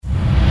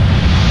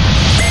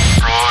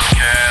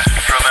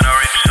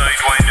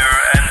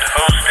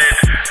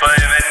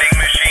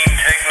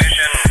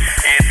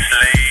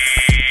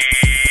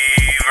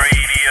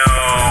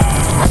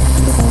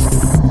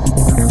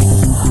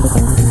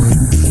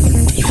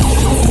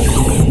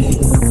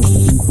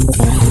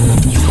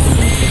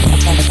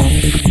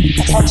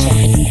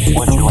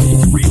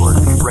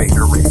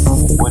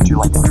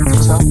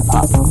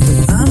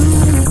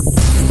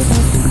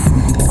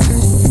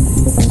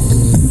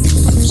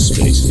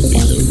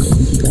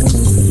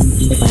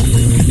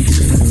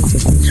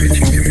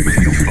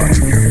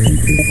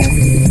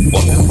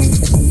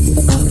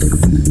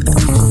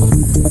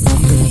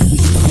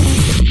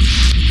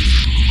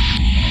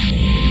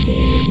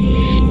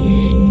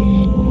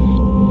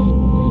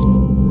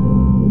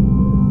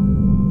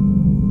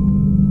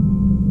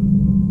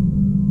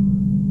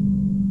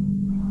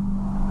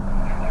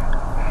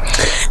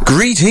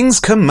Greetings,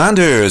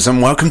 Commanders,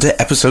 and welcome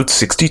to episode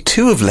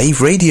 62 of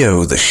Lave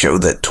Radio, the show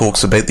that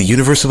talks about the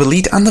universe of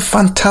Elite and the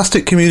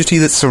fantastic community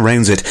that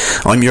surrounds it.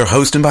 I'm your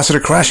host,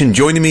 Ambassador Crash, and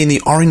joining me in the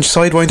orange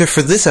Sidewinder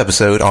for this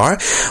episode are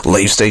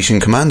Lave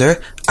Station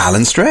Commander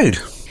Alan Stroud.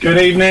 Good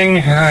evening,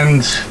 and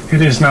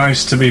it is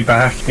nice to be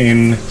back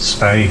in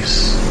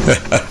space.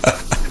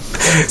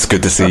 It's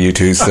good to see you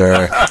too,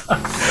 sir.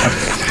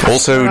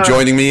 Also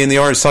joining me in the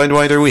orange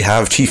Sidewinder, we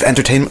have Chief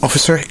Entertainment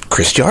Officer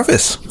Chris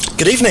Jarvis.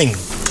 Good evening.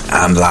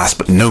 And last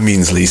but no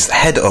means least,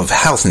 Head of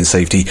Health and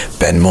Safety,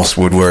 Ben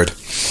Moss-Woodward.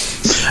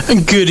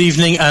 Good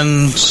evening,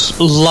 and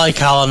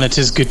like Alan, it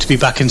is good to be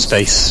back in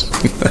space.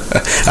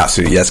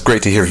 Absolutely, yes,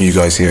 great to hear from you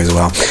guys here as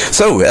well.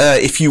 So,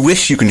 if you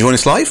wish, you can join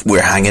us live.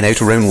 We're hanging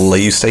out around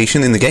Lave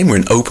Station in the game. We're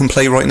in open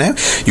play right now.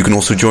 You can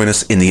also join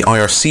us in the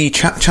IRC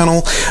chat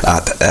channel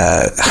at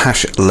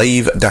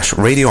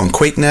 #Lave-Radio on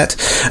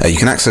QuakeNet. You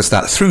can access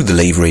that through the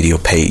Lave Radio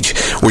page,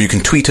 or you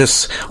can tweet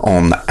us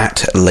on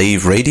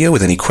 @LaveRadio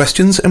with any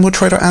questions, and we'll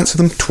try to answer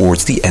them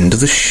towards the end of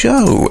the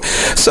show.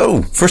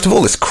 So, first of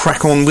all, let's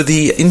crack on with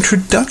the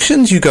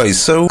introductions, you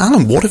guys. So,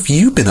 Alan, what have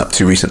you been up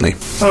to recently?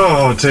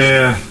 Oh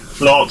dear,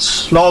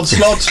 lots, and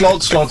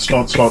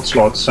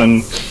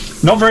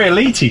not very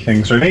elite-y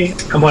things, really.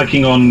 I'm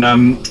working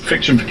on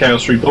Fiction for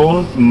Chaos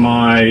Reborn,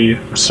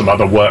 some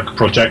other work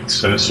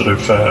projects are sort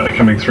of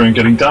coming through and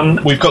getting done.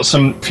 We've got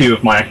few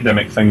of my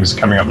academic things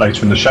coming up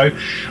later in the show,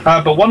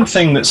 but one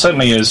thing that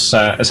certainly has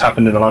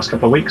happened in the last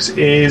couple of weeks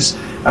is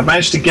I've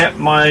managed to get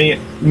my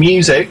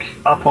music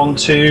up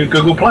onto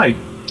Google Play.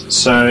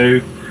 So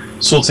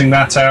sorting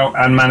that out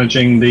and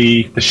managing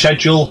the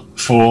schedule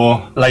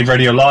for Lave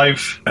Radio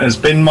Live has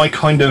been my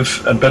kind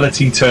of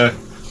ability to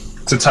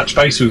touch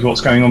base with what's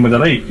going on with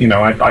Elite. You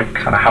know, I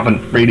kind of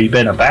haven't really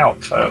been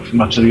about for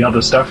much of the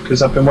other stuff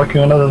because I've been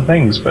working on other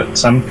things.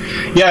 But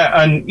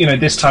yeah, and you know,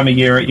 this time of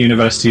year at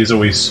university is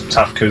always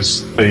tough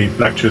because the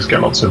lecturers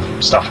get lots of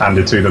stuff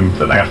handed to them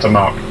that they have to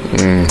mark,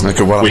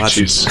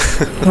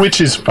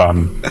 which is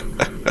fun.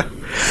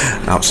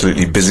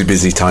 Absolutely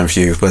busy time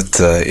for you, but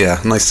yeah,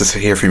 nice to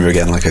hear from you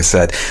again, like I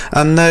said.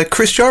 And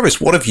Chris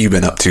Jarvis, what have you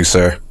been up to,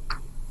 sir?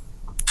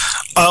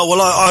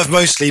 Well, I've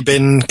mostly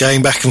been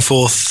going back and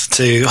forth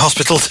to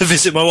hospital to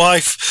visit my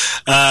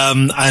wife,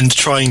 and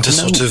trying to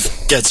sort of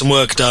get some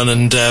work done,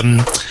 and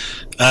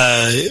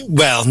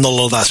well, not a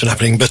lot of that's been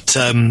happening, but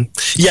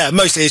yeah,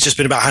 mostly it's just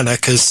been about Hannah,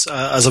 because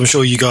as I'm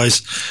sure you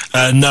guys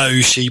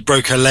know, she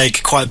broke her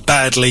leg quite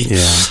badly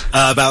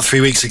about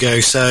 3 weeks ago,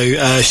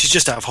 so she's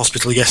just out of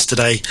hospital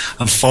yesterday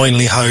and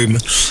finally home.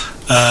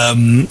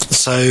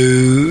 So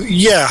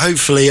yeah,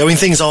 hopefully, I mean,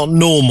 things aren't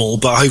normal,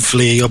 but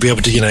hopefully I'll be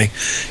able to, you know,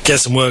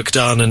 get some work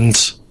done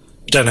and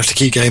don't have to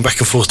keep going back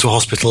and forth to a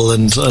hospital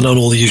and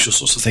all the usual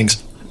sorts of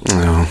things.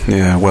 Oh,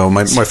 yeah, well,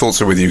 my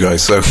thoughts are with you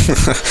guys, so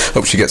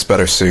hope she gets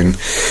better soon.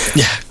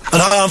 Yeah,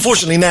 and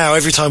unfortunately now,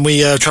 every time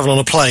we travel on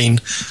a plane,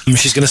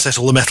 she's going to set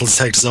all the metal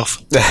detectors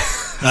off,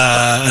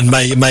 and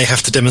may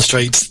have to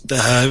demonstrate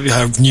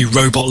her new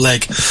robot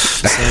leg.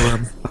 So,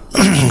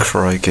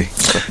 Crikey.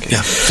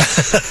 Yeah.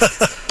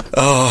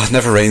 Oh, it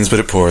never rains, but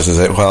it pours, is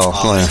it? Well,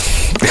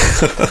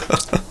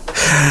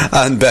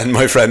 And Ben,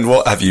 my friend,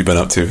 what have you been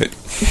up to?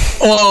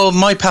 Well,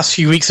 my past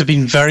few weeks have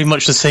been very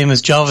much the same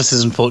as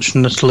Jarvis's,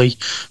 unfortunately.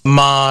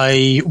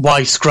 My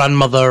wife's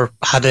grandmother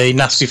had a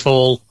nasty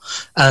fall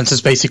and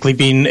has basically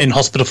been in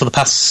hospital for the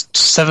past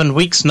 7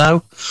 weeks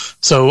now.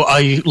 So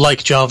I,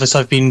 like Jarvis,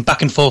 I've been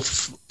back and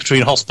forth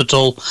between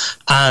hospital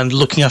and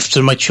looking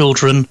after my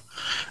children,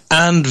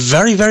 and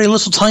very, very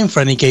little time for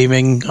any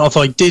gaming,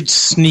 although I did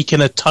sneak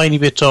in a tiny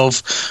bit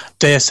of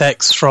Deus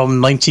Ex from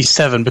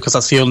 97, because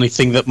that's the only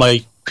thing that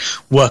my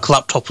work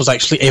laptop was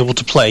actually able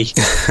to play.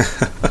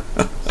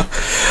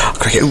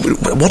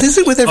 What is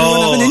it with everyone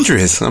having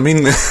injuries? I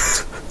mean...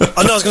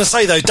 I know, I was going to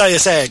say, though,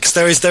 Deus Ex,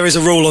 there is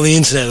a rule on the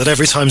internet that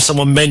every time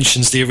someone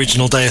mentions the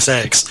original Deus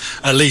Ex,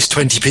 at least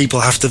 20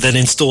 people have to then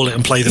install it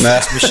and play the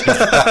first mission.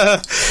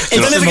 They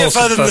never get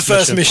further than the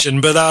first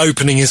mission, but that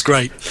opening is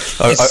great.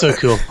 It's so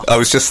cool. I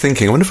was just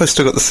thinking, I wonder if I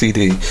still got the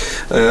CD.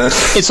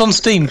 It's on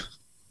Steam.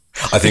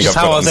 I think I've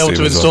got how I was able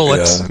to install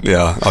it.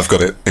 Yeah, I've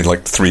got it in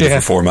like 3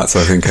 different formats,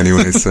 I think,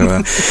 anyway.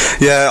 So,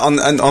 yeah,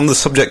 on the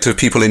subject of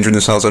people injuring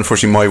themselves,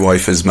 unfortunately, my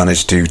wife has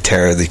managed to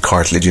tear the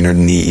cartilage in her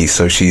knee,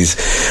 so she's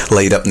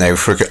laid up now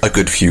for a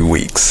good few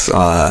weeks.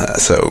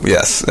 So,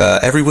 yes,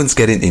 everyone's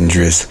getting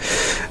injuries.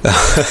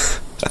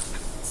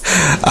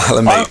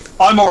 Alan, mate.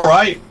 I'm all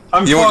right.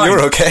 I'm fine.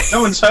 You're okay.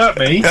 No one's hurt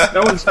me.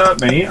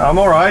 I'm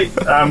all right.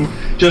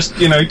 Just,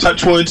 you know,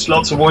 touch wood.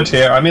 Lots of wood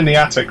here. I'm in the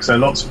attic, so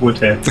lots of wood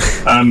here.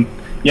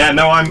 Yeah,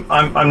 no,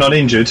 I'm not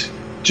injured.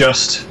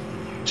 Just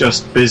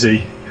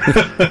busy.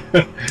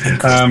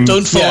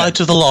 Don't fall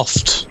out of the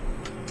loft.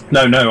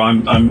 No,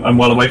 I'm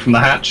well away from the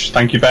hatch.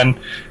 Thank you, Ben.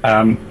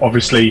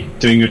 Obviously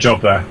doing your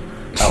job there.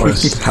 That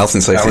was health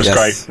and safety. That was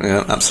yes. great.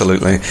 Yeah,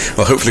 absolutely.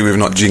 Well, hopefully we've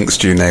not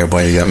jinxed you now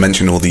by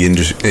mentioning all the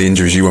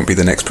injuries. You won't be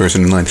the next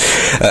person in line.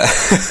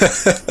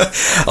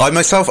 I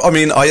myself,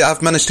 I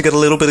have managed to get a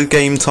little bit of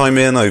game time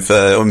in. I've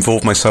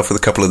involved myself with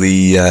a couple of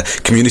the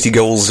community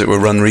goals that were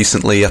run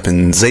recently up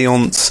in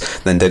Zeonts,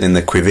 then down in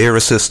the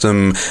Quivira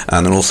system,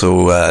 and then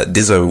also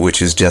Dizzo,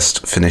 which is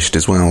just finished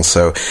as well.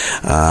 So,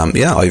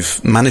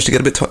 I've managed to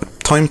get a bit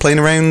time playing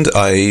around.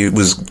 I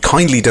was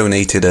kindly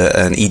donated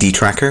an ED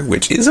tracker,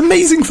 which is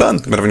amazing fun.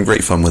 I've been having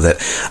great fun with it.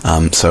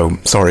 So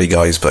sorry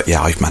guys, but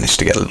yeah, I've managed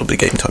to get a little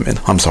bit of game time in.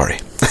 I'm sorry.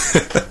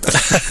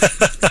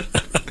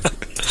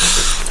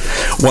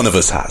 One of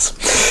us has.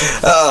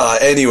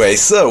 Anyway,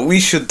 so we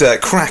should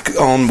crack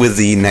on with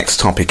the next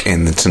topic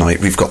in tonight.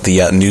 We've got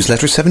the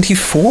newsletter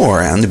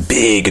 74, and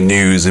big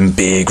news in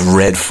big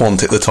red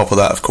font at the top of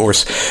that, of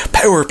course.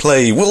 Power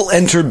Play will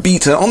enter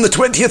beta on the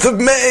 20th of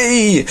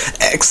May!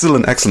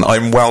 Excellent.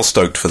 I'm well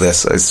stoked for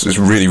this. It's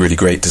really, really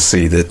great to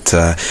see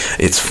that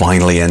it's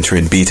finally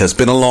entering beta. It's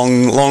been a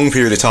long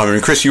period of time. I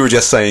mean, Chris, you were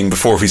just saying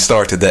before we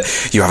started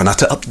that you haven't had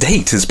to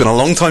update. It's been a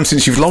long time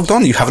since you've logged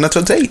on. You haven't had to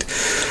update.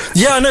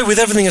 Yeah, I know. With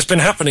everything that's been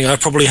happening, I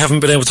probably haven't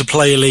been able to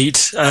play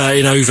Elite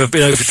in over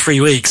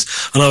 3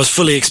 weeks, and I was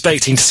fully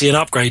expecting to see an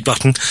upgrade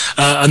button,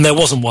 and there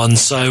wasn't one.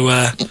 So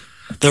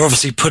they're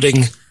obviously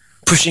pushing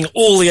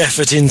all the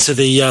effort into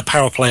the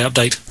Power Play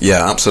update.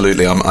 Yeah,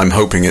 absolutely. I'm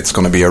hoping it's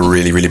going to be a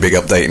really, really big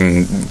update,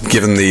 and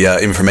given the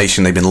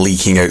information they've been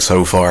leaking out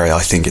so far, I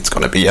think it's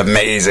going to be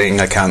amazing.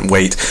 I can't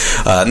wait.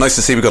 Nice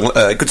to see we've got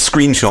a good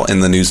screenshot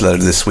in the newsletter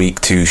this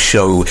week to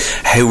show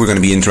how we're going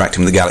to be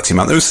interacting with the Galaxy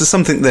map. This is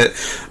something that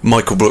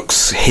Michael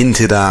Brooks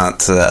hinted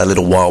at a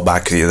little while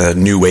back, the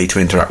new way to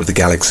interact with the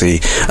Galaxy.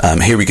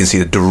 Here we can see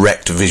the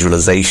direct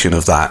visualization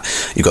of that.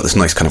 You've got this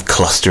nice kind of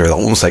cluster,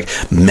 almost like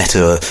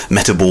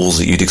meta balls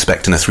that you'd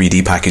expect in a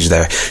 3D package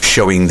there,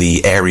 showing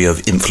the area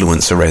of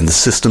influence around the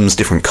systems,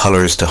 different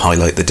colours to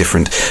highlight the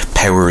different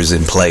powers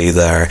in play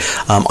there.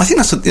 I think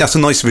that's a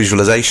nice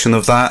visualisation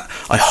of that.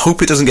 I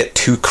hope it doesn't get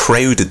too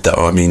crowded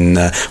though. I mean,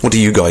 what do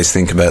you guys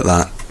think about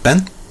that?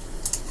 Ben?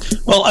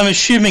 Well, I'm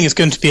assuming it's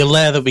going to be a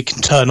layer that we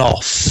can turn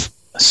off.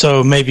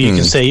 So maybe you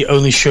can say,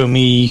 only show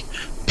me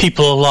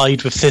people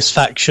allied with this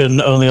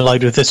faction, only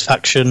allied with this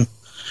faction.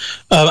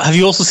 Have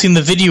you also seen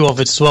the video of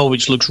it as well,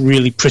 which looks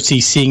really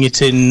pretty, seeing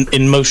it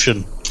in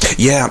motion?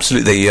 Yeah,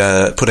 absolutely.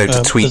 They put out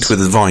a tweet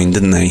with a Vine,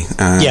 didn't they?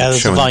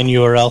 There's a Vine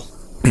URL.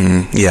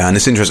 Yeah, and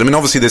it's interesting. I mean,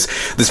 obviously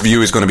this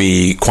view is going to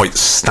be quite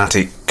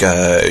static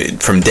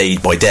from day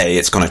by day.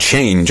 It's going to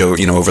change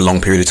over a long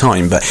period of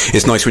time, but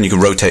it's nice when you can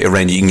rotate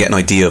around. You can get an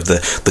idea of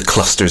the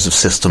clusters of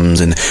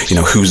systems and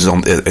who's on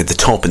at the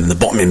top and the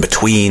bottom in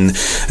between.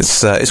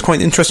 It's quite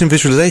an interesting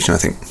visualization, I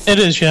think. It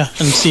is, yeah,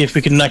 and see if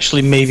we can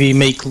actually maybe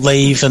make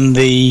Lave and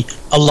the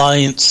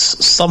Alliance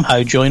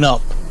somehow join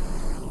up.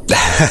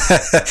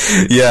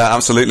 Yeah,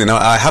 absolutely. Now,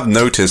 I have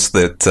noticed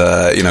that,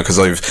 because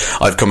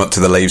I've come up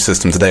to the Lave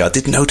system today, I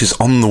did notice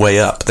on the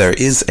way up there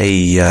is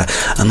a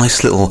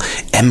nice little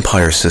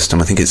Empire system.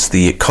 I think it's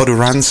the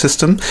Kodoran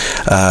system.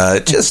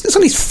 It's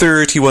only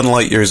 31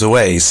 light years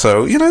away,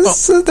 so, you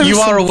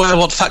are aware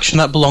what faction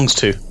that belongs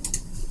to?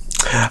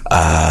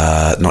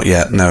 Not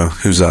yet, no.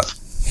 Who's that?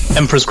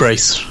 Emperor's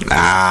Grace.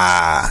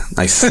 Ah,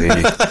 I see.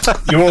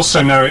 You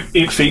also know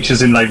it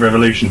features in Lave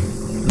Revolution.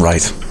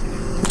 Right.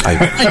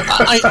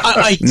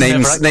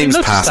 Names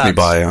pass me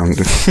by.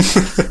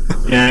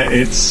 Yeah,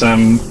 it's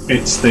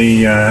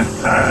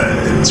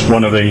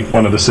one of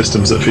the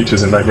systems that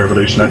features in Lave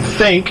Revolution. I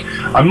think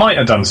I might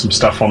have done some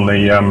stuff on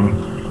the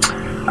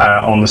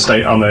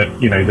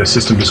the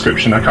system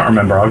description. I can't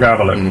remember. I'll go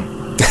have a look.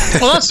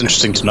 Well, that's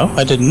interesting to know.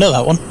 I didn't know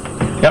that one.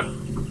 Yep.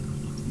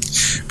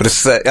 But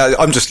it's,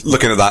 I'm just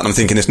looking at that and I'm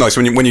thinking it's nice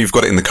when you've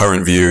got it in the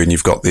current view and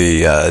you've got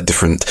the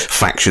different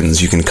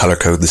factions, you can color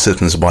code the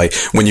systems by.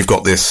 When you've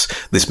got this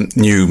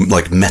new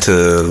like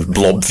meta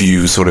blob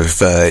view, sort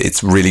of,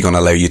 it's really going to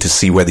allow you to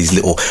see where these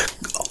little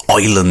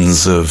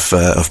islands of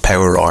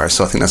power are.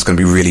 So I think that's going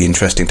to be really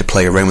interesting to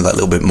play around with that a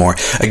little bit more.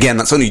 Again,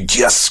 that's only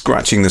just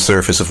scratching the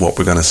surface of what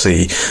we're going to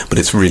see, but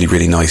it's really,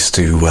 really nice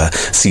to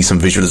see some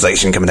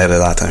visualization coming out of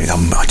that. I mean,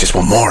 I just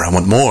want more. I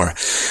want more.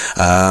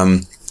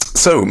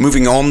 So,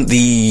 moving on,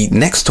 the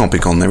next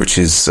topic on there, which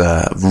is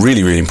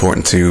really, really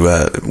important to,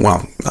 I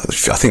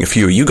think a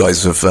few of you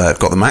guys have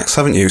got the Macs,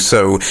 haven't you?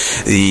 So,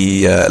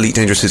 the Elite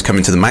Dangerous is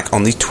coming to the Mac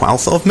on the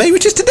 12th of May,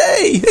 which is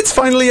today! It's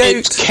finally out!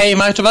 It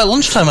came out about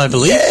lunchtime, I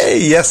believe. Yay!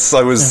 Yes,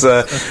 I was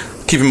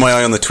keeping my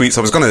eye on the tweets.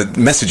 I was going to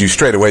message you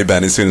straight away,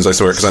 Ben, as soon as I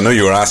saw it, because I know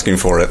you were asking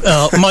for it.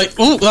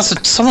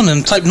 Someone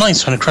in Type 9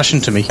 trying to crash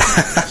into me.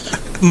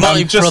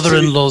 My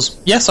brother-in-law's...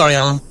 Yeah, sorry,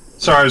 Alan.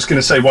 Sorry, I was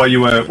going to say while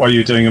you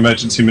were doing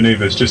emergency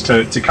manoeuvres, just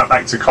to cut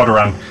back to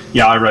Kodoran.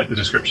 Yeah, I wrote the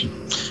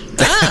description.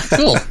 Ah,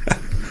 cool.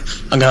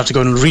 I'm going to have to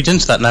go and read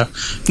into that now.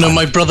 No,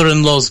 my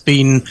brother-in-law's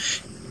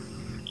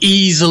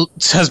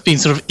has been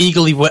sort of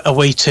eagerly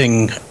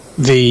awaiting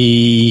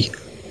the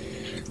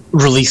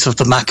release of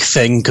the Mac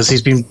thing, because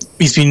he's been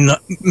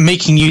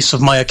making use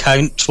of my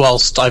account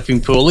whilst I've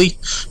been poorly,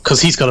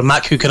 because he's got a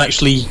Mac who can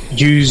actually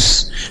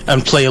use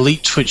and play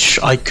Elite, which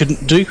I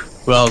couldn't do.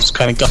 Well, I was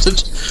kind of gutted.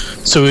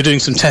 So we were doing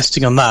some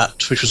testing on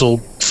that, which was all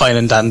fine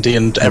and dandy,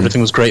 and everything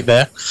was great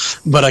there.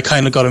 But I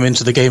kind of got him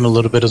into the game a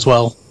little bit as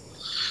well.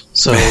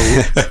 So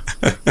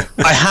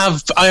I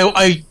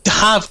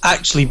have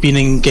actually been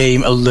in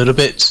game a little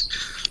bit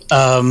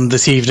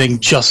this evening,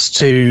 just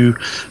to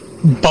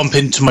bump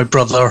into my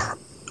brother.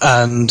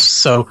 And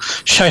so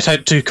shout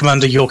out to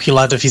Commander Yorkie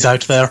Lad if he's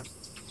out there,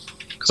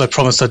 because I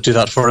promised I'd do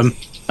that for him,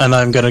 and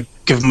I'm going to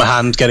give him a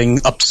hand getting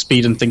up to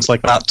speed and things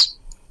like that.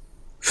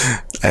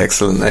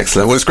 Excellent.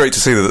 Well, it's great to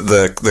see that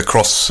the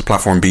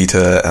cross-platform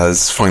beta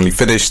has finally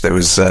finished. There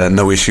was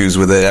no issues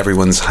with it.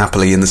 Everyone's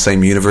happily in the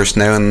same universe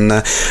now. And,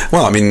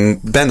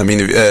 Ben,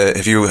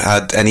 have you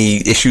had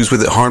any issues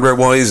with it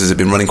hardware-wise? Has it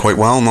been running quite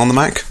well on the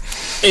Mac?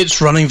 It's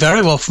running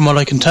very well from what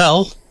I can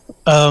tell.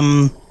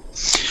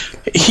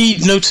 He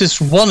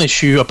noticed one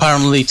issue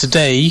apparently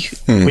today,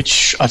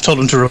 which I've told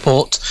him to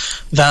report,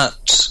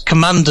 that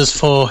commanders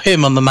for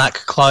him on the Mac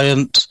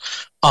client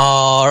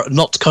are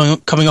not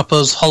coming up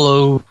as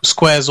hollow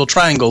squares or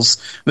triangles.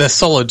 They're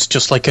solid,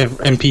 just like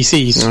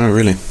NPCs. Oh,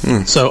 really?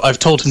 So I've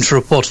told him to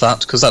report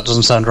that, because that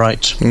doesn't sound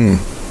right.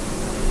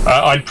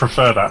 I'd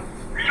prefer that.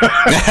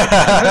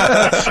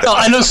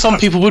 I know some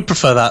people would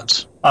prefer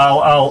that.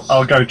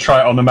 I'll go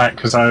try it on the Mac,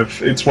 because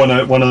it's one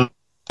of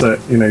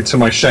the, to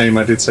my shame,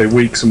 I did say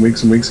weeks and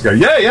weeks and weeks ago,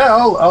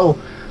 I'll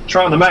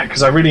try it on the Mac,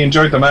 because I really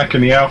enjoyed the Mac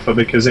in the alpha,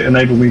 because it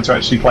enabled me to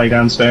actually play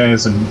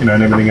downstairs and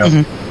and everything else.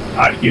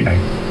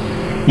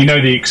 You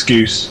know the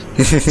excuse.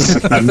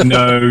 I have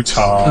no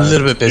time. A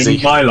little bit busy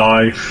in my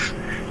life.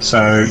 So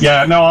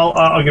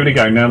I'll give it a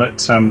go now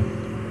that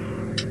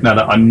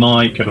I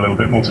might get a little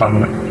bit more time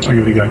on it. I'll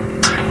give it a go.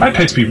 I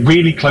appear to be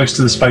really close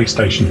to the space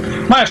station.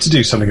 Might have to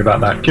do something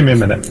about that. Give me a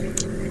minute.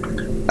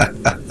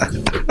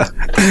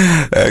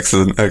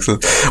 Excellent.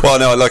 Well,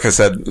 no, like I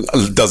said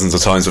dozens of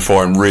times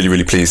before, I'm really,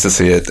 really pleased to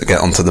see it get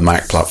onto the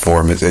Mac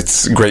platform.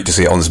 It's great to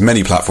see it on as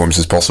many platforms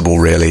as possible,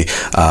 really.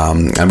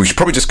 And we should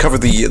probably just cover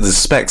the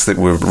specs that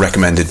were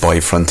recommended by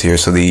Frontier.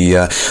 So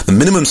the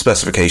minimum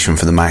specification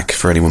for the Mac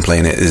for anyone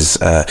playing it is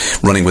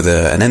running with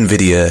an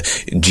NVIDIA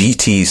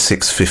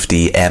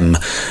GT650M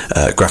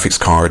graphics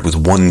card with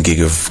 1 gig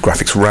of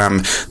graphics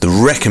RAM. The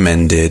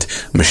recommended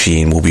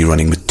machine will be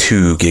running with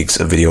 2 gigs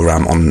of video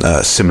RAM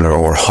on similar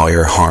or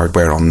higher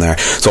hardware on there.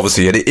 So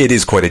obviously it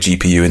is quite a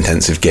GPU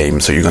intensive game,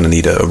 so you're going to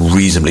need a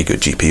reasonably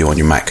good GPU on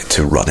your Mac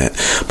to run it,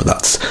 but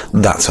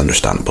that's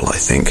understandable, I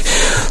think.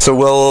 So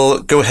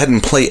we'll go ahead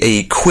and play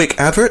a quick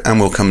advert, and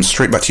we'll come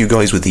straight back to you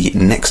guys with the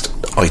next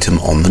item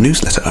on the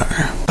newsletter.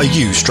 Are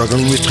you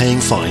struggling with paying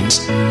fines?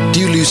 Do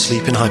you lose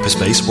sleep in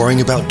hyperspace worrying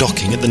about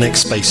docking at the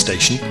next space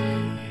station?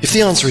 If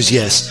the answer is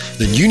yes,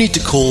 then you need to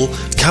call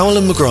Cowell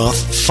 &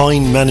 McGrath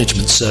Fine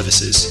Management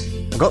Services.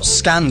 I got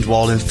scanned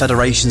while in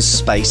Federation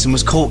space and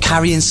was caught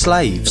carrying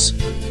slaves.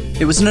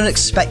 It was an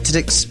unexpected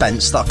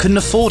expense that I couldn't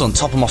afford on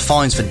top of my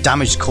fines for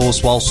damage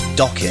caused whilst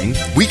docking.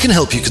 We can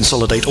help you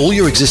consolidate all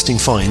your existing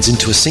fines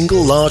into a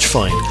single large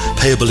fine,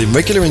 payable in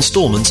regular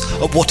instalments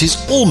at what is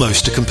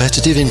almost a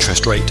competitive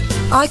interest rate.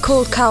 I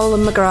called Cowell &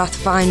 McGrath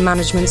Fine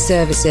Management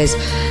Services,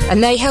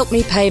 and they helped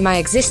me pay my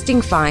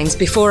existing fines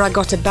before I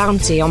got a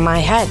bounty on my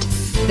head.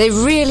 They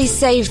really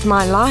saved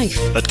my life.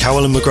 At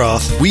Cowell &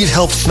 McGrath, we've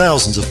helped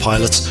thousands of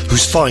pilots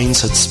whose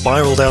fines had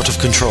spiralled out of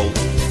control.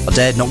 I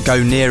dared not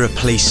go near a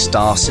police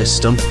star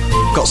system.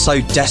 Got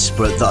so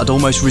desperate that I'd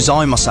almost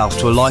resigned myself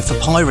to a life of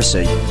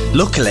piracy.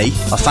 Luckily,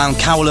 I found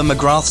Cowell &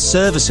 McGrath's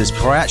services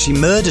before I actually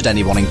murdered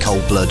anyone in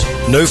cold blood.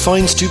 No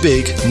fines too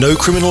big, no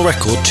criminal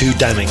record too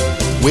damning.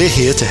 We're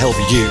here to help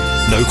you,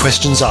 no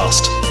questions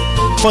asked.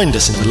 Find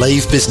us in the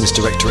Lave Business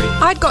Directory.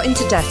 I'd got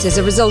into debt as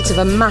a result of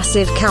a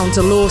massive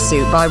counter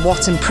lawsuit by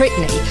Watt and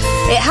Prickney.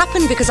 It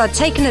happened because I'd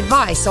taken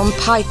advice on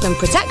Python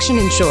protection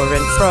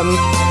insurance from...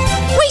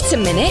 Wait a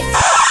minute!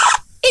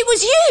 It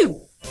was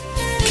you!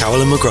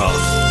 Cowell &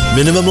 McGrath.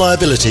 Minimum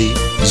liability,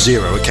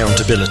 zero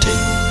accountability.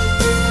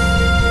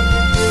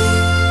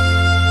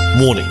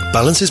 Warning,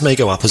 balances may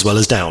go up as well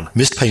as down.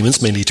 Missed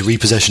payments may lead to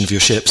repossession of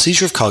your ship,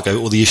 seizure of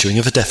cargo, or the issuing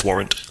of a death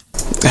warrant.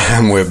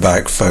 And we're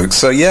back, folks.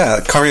 So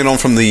carrying on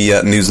from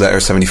the newsletter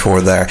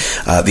 74 there,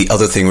 the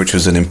other thing which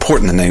was an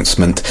important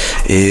announcement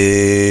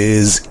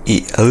is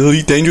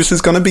Elite Dangerous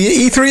is going to be at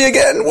E3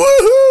 again.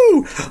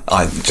 Woohoo!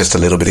 I'm just a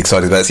little bit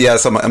excited about it. Yeah,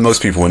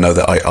 most people will know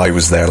that I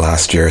was there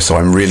last year, so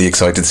I'm really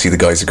excited to see the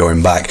guys are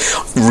going back.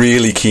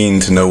 Really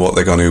keen to know what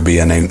they're going to be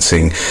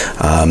announcing.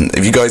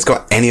 Have you guys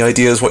got any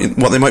ideas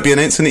what they might be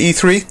announcing at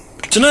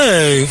E3? Don't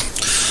know.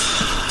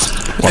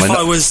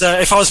 Well,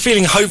 if I was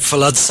feeling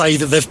hopeful, I'd say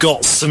that they've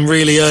got some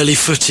really early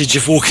footage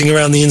of walking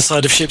around the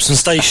inside of ships and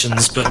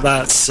stations, but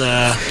that's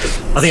I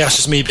think that's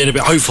just me being a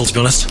bit hopeful, to be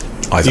honest.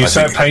 You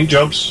said paint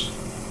jobs?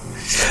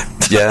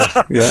 Yeah.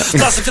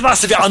 That's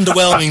a bit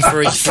underwhelming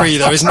for E3,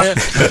 though, isn't it?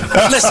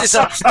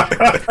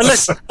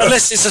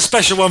 Unless it's a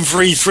special one for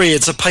E3,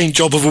 it's a paint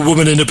job of a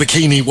woman in a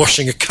bikini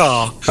washing a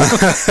car.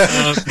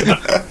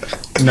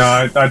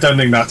 No, I don't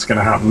think that's going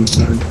to happen.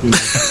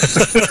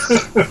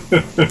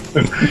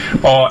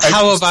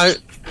 How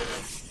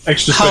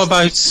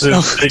about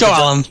go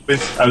Alan?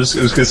 I was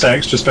going to say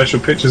extra special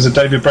pictures of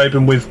David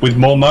Braben with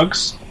more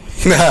mugs.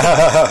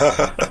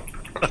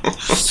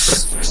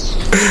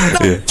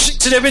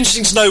 It'd be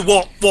interesting to know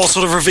what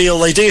sort of reveal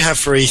they do have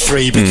for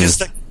E3, because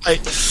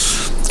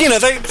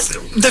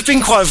they've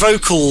been quite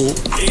vocal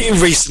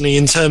recently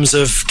in terms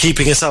of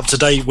keeping us up to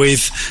date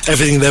with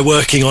everything they're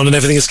working on and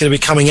everything that's going to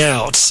be coming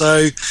out. So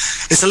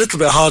it's a little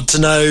bit hard to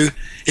know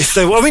if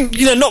they. I mean,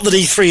 not that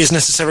E3 is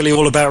necessarily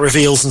all about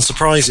reveals and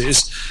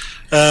surprises.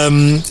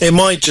 It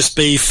might just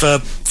be, for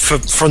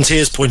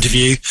Frontier's point of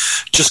view,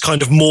 just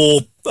kind of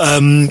more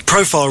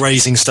profile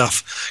raising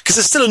stuff, because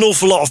there's still an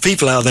awful lot of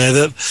people out there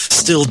that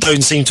still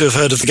don't seem to have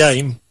heard of the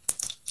game.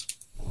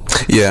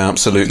 Yeah,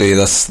 absolutely.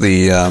 That's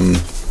the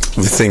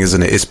thing,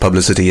 isn't it? It's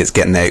publicity. It's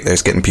getting out there.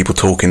 It's getting people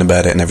talking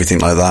about it and everything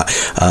like that.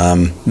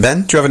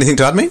 Ben, do you have anything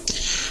to add,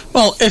 mate?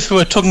 Well, if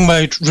we're talking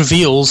about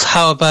reveals,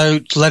 how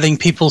about letting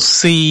people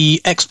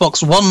see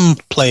Xbox One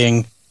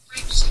playing?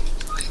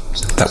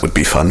 That would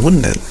be fun,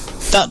 wouldn't it?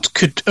 That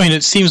could. I mean,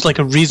 it seems like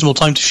a reasonable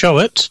time to show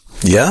it.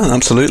 Yeah,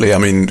 absolutely. I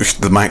mean,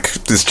 the Mac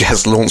is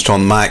just launched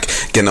on Mac.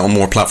 Getting it on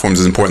more platforms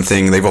is an important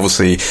thing. They've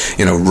obviously,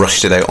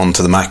 rushed it out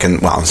onto the Mac,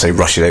 and, well, I'll say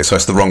rush it out, so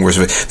that's the wrong word.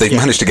 They've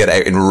managed to get it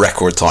out in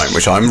record time,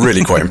 which I'm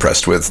really quite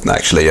impressed with,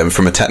 actually. And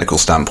from a technical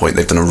standpoint,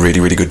 they've done a really,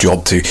 really good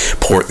job to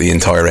port the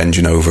entire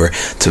engine over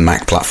to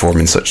Mac platform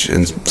in such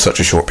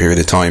a short period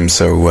of time.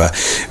 So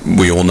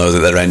we all know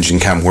that their engine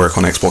can work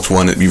on Xbox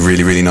One. It'd be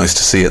really, really nice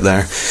to see it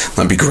there.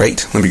 That'd be great.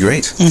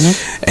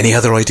 Mm-hmm. Any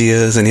other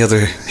ideas? Any other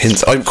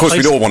hints? Of course,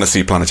 we'd all want to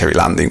see Planetary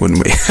Landing, wouldn't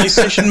we?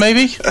 PlayStation,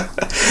 maybe?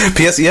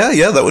 PS,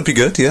 yeah, that would be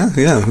good. Yeah,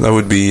 that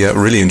would be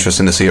really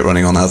interesting to see it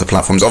running on other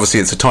platforms.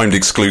 Obviously, it's a timed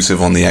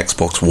exclusive on the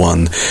Xbox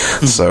One,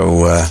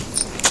 so.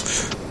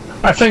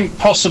 I think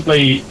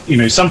possibly,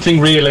 something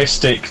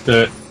realistic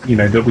that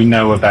that we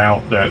know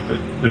about that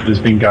has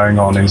been going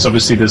on is,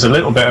 obviously there's a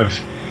little bit of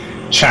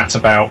chat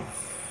about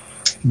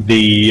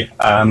the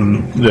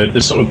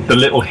sort of the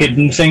little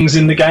hidden things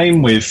in the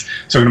game, with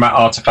talking about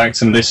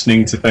artifacts and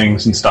listening to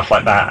things and stuff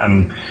like that,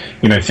 and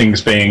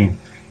things being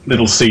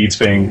little seeds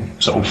being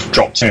sort of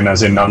dropped in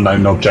as in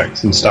unknown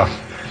objects and stuff.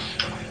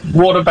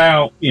 What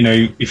about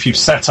if you've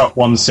set up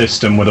one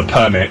system with a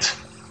permit,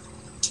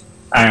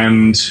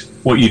 and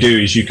what you do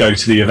is you go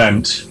to the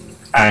event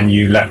and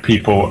you let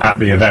people at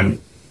the event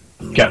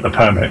get the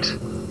permit,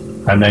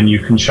 and then you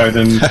can show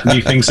them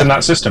new things in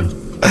that system.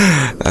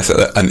 That's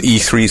an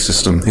E3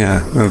 system. Yeah,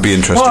 that would be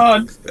interesting.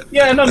 Well,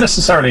 yeah, not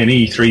necessarily an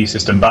E3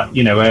 system, but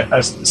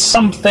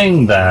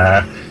something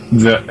there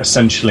that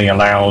essentially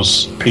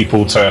allows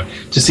people to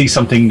see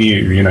something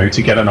new.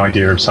 To get an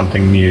idea of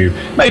something new.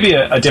 Maybe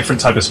a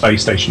different type of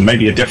space station.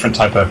 Maybe a different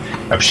type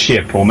of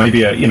ship, or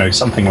maybe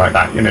something like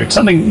that.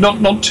 Something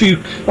not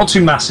too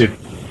massive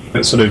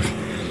that sort of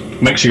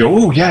makes you go,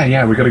 oh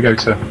yeah, we've got to go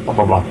to blah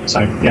blah blah. So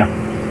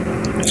yeah.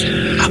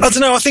 I don't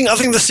know. I think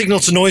the signal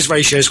to noise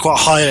ratio is quite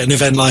high at an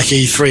event like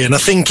E3, and I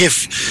think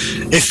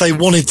if they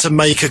wanted to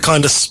make a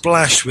kind of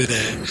splash with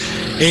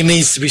it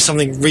needs to be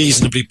something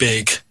reasonably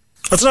big.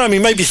 I don't know. I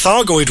mean, maybe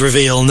Thargoid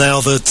reveal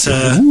now that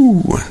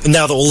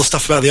all the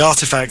stuff about the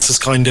artifacts has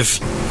kind of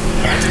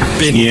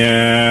been.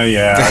 Yeah.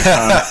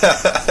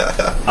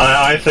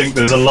 I think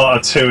there's a lot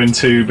of 2 and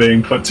 2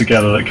 being put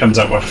together that comes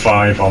up with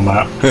 5 on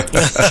that.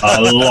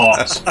 A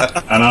lot,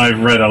 and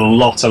I've read a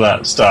lot of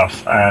that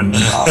stuff, and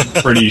I'm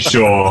pretty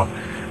sure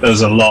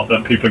there's a lot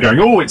that people are going,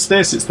 oh, it's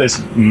this.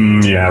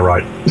 Yeah,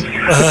 right.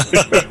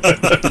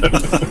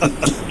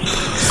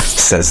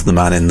 Says the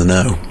man in the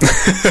know.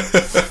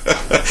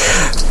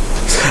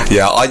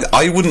 Yeah,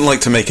 I wouldn't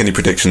like to make any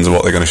predictions of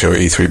what they're going to show at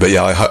E3, but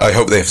yeah, I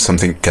hope they have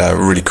something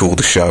really cool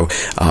to show.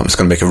 It's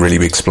going to make a really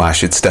big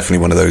splash. It's definitely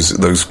one of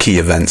those key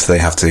events they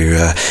have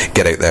to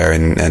get out there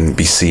and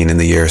be seen in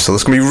the year. So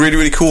it's going to be really,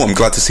 really cool. I'm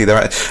glad to see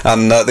that.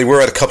 And they were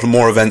at a couple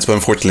more events, but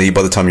unfortunately,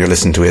 by the time you're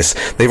listening to this,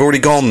 they've already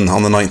gone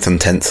on the 9th and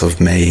 10th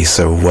of May.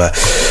 So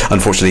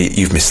unfortunately,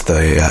 you've missed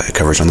the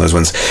coverage on those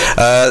ones.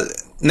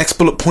 Next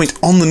bullet point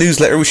on the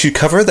newsletter we should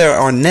cover, there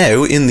are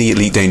now in the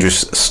Elite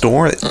Dangerous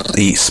store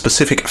the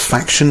specific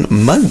faction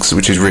mugs,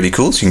 which is really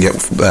cool. So you can get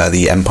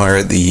the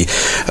Empire, the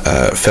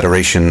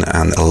Federation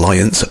and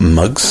Alliance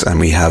mugs,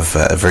 and we have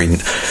a very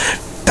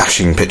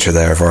dashing picture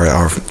there of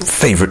our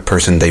favourite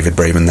person, David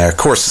Braben there, of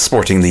course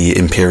sporting the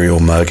Imperial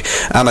mug,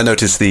 and I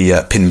noticed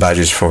the pin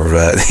badges for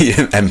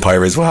the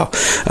Empire as well,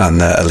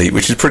 and Elite,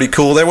 which is pretty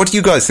cool there. What do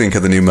you guys think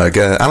of the new mug,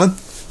 Alan?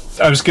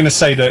 I was going to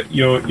say that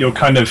you're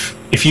kind of,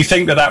 if you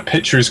think that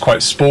picture is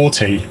quite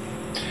sporty,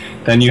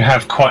 then you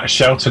have quite a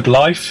sheltered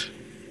life.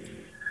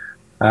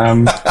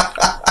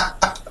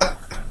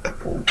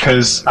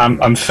 Because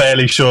I'm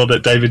fairly sure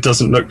that David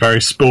doesn't look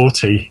very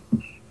sporty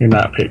in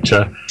that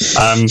picture.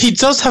 He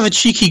does have a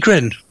cheeky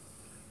grin.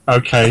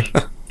 Okay.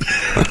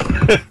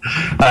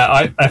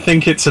 I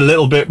think it's a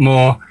little bit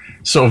more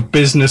sort of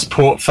business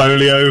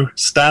portfolio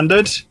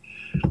standard.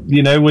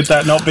 Would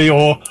that not be?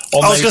 Or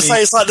I was going to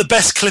say it's like the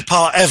best clip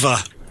art ever.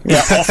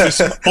 Yeah,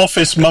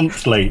 Office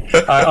Monthly.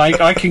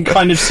 I can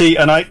kind of see,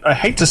 and I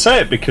hate to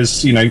say it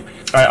because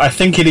I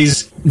think it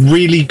is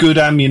really good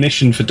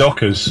ammunition for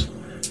Dockers.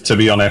 To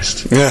be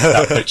honest,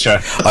 that picture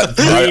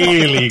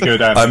really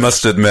good. I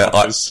must admit,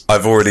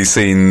 I've already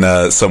seen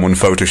someone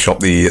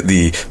Photoshop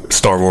the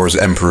Star Wars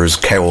Emperor's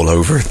cowl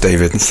over it,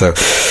 David. So,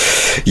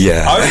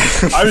 yeah,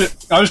 I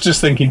was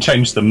just thinking,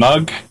 change the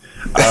mug.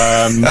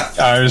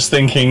 I was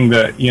thinking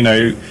that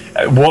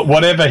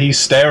whatever he's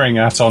staring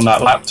at on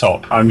that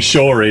laptop, I'm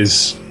sure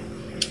is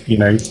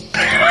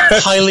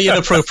highly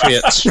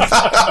inappropriate.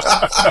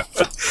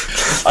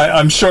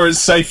 I'm sure it's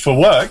safe for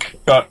work,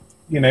 but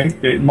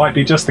it might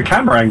be just the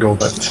camera angle.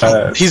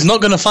 But he's not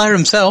going to fire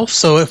himself,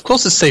 so of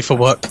course it's safe for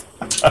work.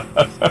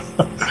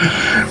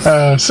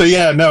 So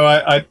yeah, no,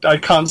 I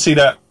can't see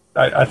that.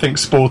 I think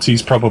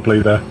Sporty's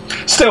probably there.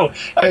 Still,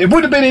 it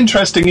would have been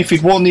interesting if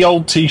he'd worn the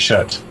old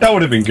T-shirt. That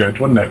would have been good,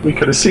 wouldn't it? We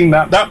could have seen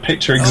that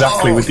picture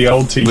exactly with the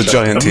old T-shirt. The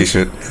giant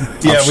T-shirt.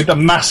 Yeah, with the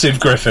massive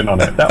griffin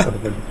on it. That would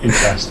have been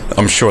interesting.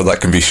 I'm sure that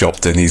can be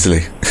shopped in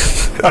easily.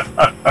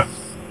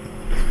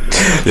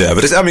 Yeah,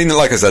 but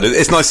like I said,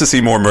 it's nice to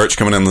see more merch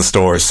coming in the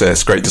stores.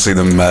 It's great to see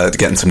them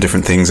getting some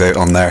different things out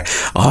on there.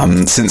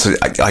 Since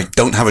I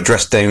don't have a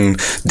dress down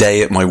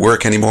day at my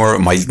work anymore,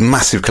 my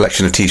massive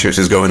collection of T-shirts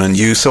is going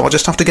unused, so I'll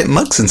just have to get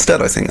mugs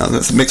instead. I think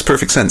that makes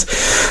perfect sense.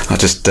 I'll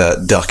just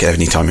duck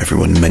any time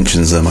everyone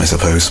mentions them, I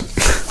suppose.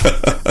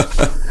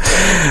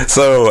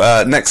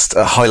 So, next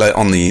highlight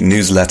on the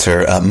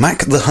newsletter,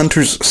 Mac the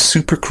Hunter's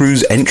Super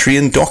Cruise entry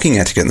and docking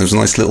etiquette. There's a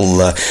nice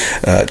little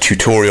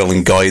tutorial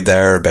and guide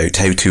there about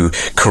how to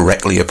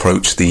correctly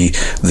approach the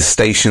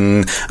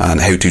station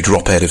and how to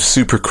drop out of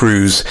Super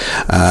Cruise.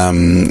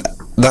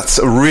 That's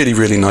a really,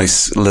 really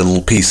nice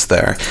little piece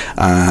there.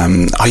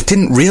 I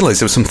didn't realise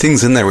there were some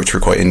things in there which were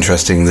quite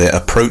interesting. The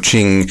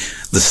approaching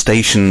the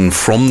station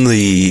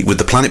with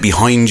the planet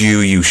behind you,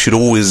 you should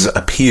always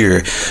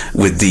appear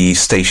with the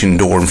station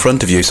door in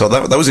front of you. So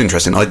that was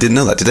interesting. I didn't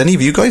know that. Did any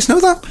of you guys know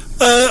that?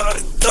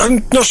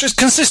 I'm not sure. It's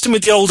consistent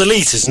with the old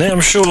Elite, isn't it?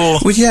 I'm sure.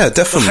 Well, yeah,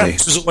 definitely.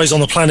 It was always on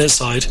the planet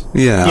side.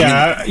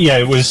 Yeah,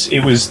 It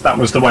was. That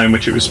was the way in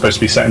which it was supposed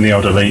to be set in the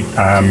old Elite,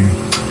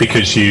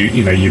 because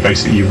you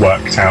basically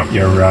worked out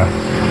your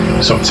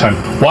sort of tone.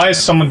 Why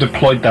has someone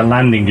deployed their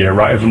landing gear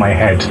right over my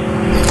head?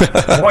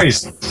 What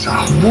is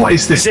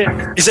this?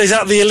 Is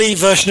that the Elite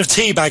version of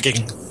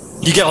teabagging?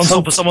 You get on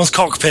top of someone's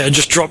cockpit and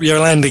just drop your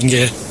landing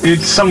gear.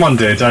 Someone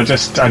did. I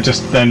just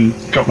then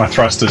got my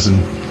thrusters and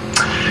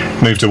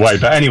moved away.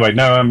 But anyway,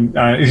 no,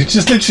 it's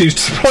just literally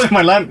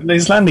deploying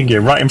his landing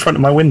gear right in front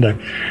of my window.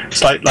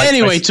 It's like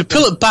anyway, to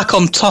pull it back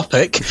on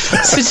topic,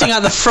 sitting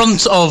at the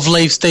front of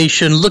Lave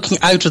Station, looking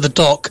out of the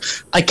dock,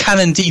 I can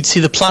indeed see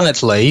the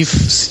planet Lave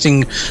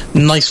sitting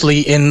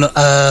nicely in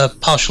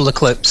partial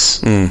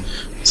eclipse.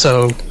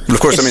 So, of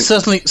course, it's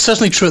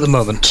certainly true at the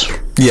moment.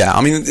 Yeah,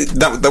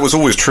 that was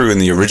always true in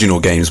the original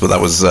games, but that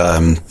was,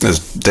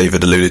 as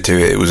David alluded to,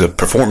 it was a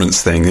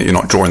performance thing. You're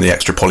not drawing the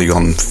extra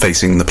polygon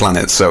facing the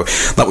planet, so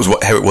that was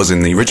how it was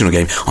in the original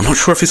game. I'm not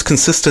sure if it's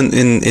consistent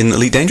in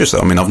Elite Dangerous,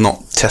 though. I've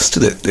not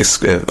tested it.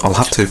 I'll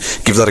have to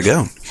give that a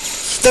go.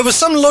 There was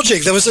some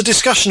logic. There was a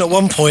discussion at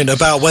one point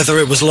about whether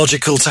it was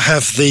logical to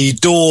have the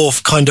door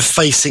kind of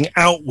facing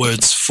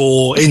outwards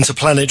for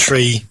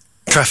interplanetary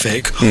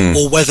traffic,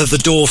 or whether the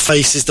door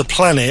faces the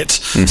planet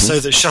so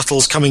that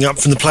shuttles coming up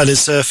from the planet's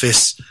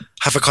surface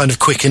have a kind of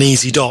quick and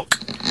easy dock.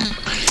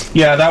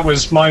 Yeah, that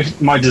was my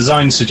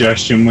design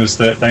suggestion, was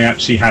that they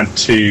actually had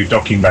two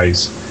docking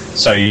bays.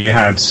 So you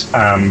had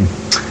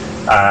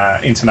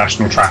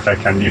international traffic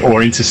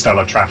or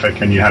interstellar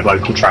traffic, and you had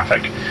local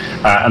traffic,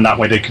 and that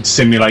way they could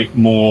simulate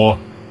more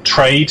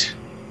trade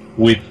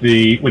with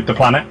the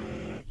planet.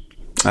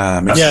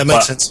 It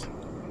makes sense.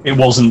 It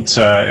wasn't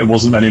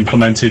then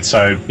implemented,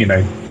 so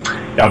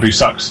Yabu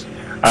sucks.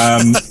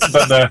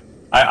 But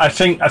I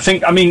think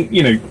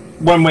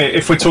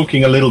if we're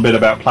talking a little bit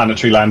about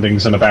planetary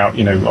landings and about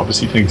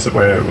obviously things that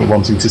we're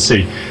wanting to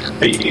see,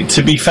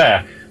 to be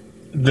fair,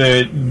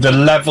 the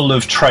level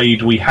of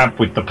trade we have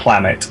with the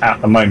planet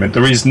at the moment,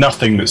 there is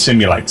nothing that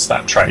simulates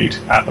that trade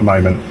at the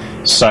moment.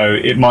 So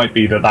it might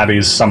be that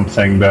is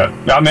something that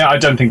I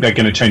don't think they're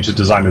going to change the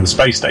design of the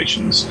space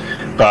stations,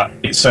 but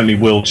it certainly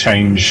will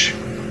change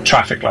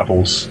traffic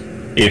levels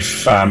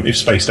if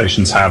space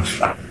stations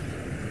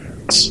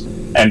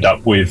end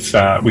up with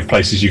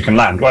places you can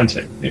land, won't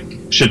it?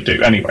 It should do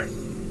anyway.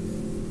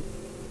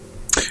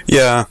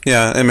 Yeah,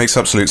 it makes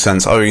absolute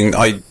sense.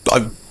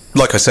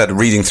 like I said,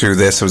 reading through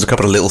this, there was a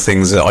couple of little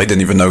things that I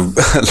didn't even know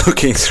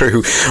looking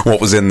through what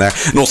was in there.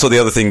 And also the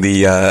other thing,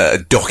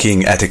 the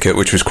docking etiquette,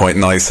 which was quite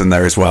nice in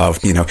there as well.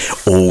 You know,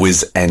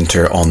 always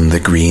enter on the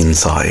green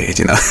side,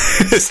 you know.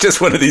 It's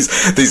just one of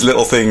these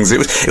little things. It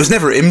was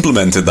never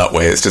implemented that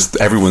way. It's just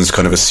everyone's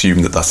kind of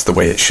assumed that that's the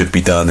way it should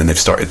be done, and they've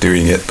started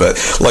doing it. But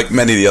like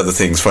many of the other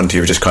things,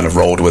 Frontier just kind of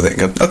rolled with it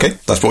and go, okay,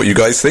 that's what you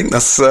guys think.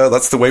 That's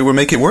the way we'll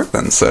make it work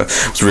then. So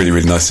it was really,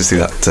 really nice to see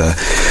that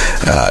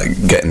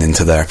getting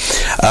into there.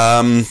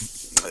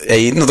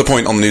 Another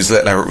point on the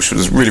newsletter, which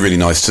was really, really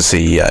nice to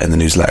see in the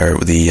newsletter,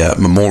 the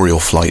memorial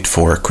flight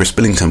for Chris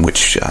Billington,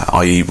 which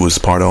I was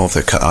part of.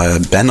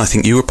 Ben, I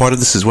think you were part of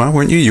this as well,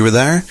 weren't you? You were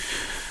there?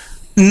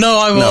 No,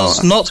 I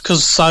was not,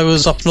 because I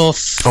was up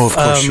north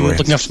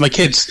looking after my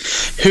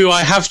kids, who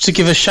I have to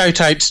give a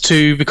shout out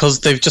to because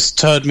they've just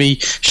heard me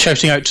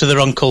shouting out to their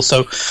uncle.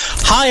 So,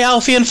 hi,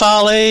 Alfie and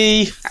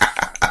Farley!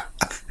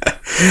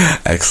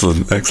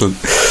 Excellent.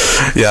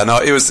 Yeah, no,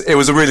 it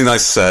was a really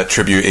nice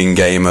tribute in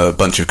game. A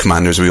bunch of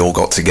commanders, we all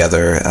got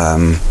together.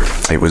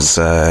 It was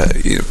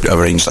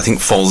arranged. I think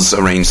Foz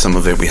arranged some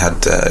of it. We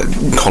had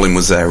Colin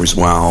was there as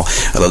well.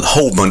 A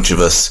whole bunch of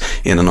us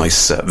in a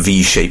nice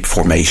V-shaped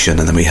formation,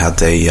 and then we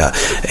had a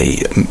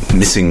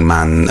missing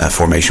man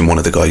formation. One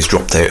of the guys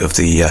dropped out of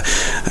the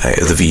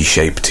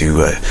V-shape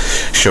to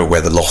show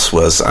where the loss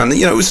was, and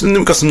we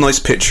got some nice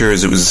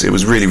pictures. It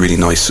was really, really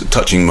nice,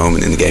 touching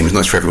moment in the game. It was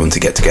nice for everyone to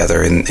get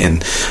together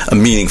in a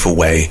meaningful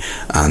way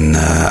and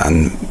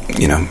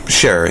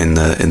share in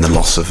the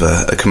loss of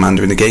a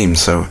commander in the game.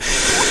 So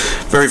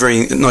very,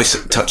 very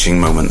nice touching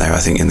moment there, I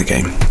think, in the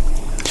game.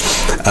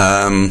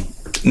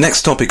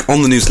 Next topic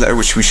on the newsletter,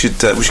 which we should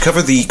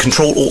cover, the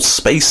Control Alt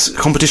Space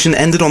competition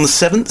ended on the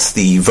 7th.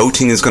 The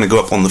voting is going to go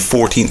up on the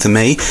 14th of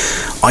May.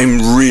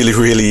 I'm really,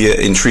 really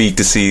intrigued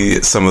to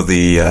see some of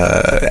the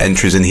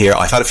entries in here.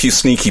 I've had a few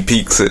sneaky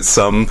peeks at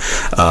some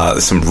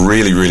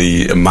really,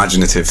 really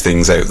imaginative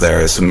things out there.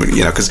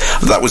 Because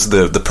that was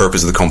the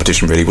purpose of the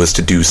competition, really, was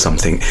to do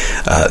something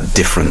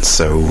different.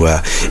 So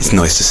it's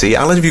nice to see.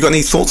 Alan, have you got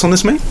any thoughts on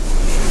this, mate?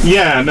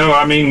 Yeah, no,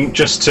 I mean,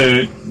 just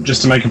to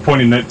make a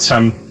point in that.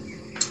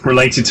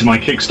 Related to my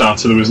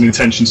Kickstarter, there was an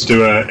intention to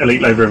do a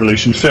Elite Lave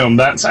Revolution film.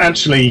 That's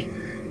actually,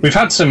 we've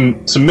had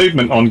some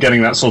movement on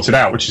getting that sorted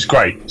out, which is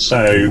great.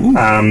 So,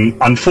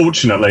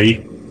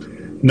 unfortunately,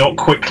 not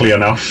quickly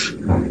enough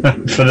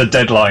for the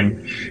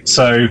deadline.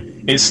 So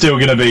it's still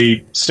going to be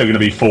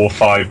 4 or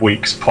 5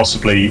 weeks,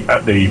 possibly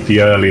at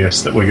the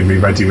earliest, that we're going to be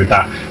ready with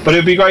that. But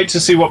it'd be great to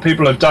see what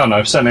people have done.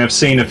 I've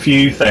seen a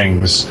few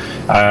things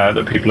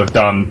that people have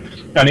done,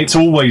 and it's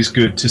always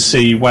good to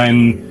see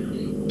when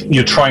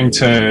you're trying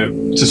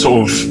to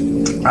sort of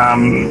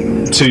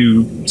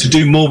to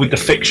do more with the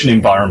fiction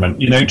environment,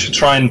 to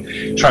try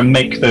and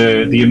make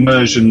the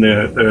immersion,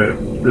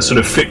 the sort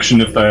of fiction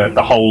of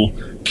the whole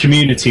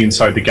community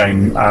inside the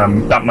game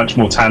that much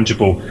more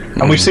tangible.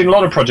 And we've seen a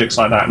lot of projects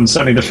like that, and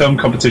certainly the film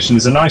competition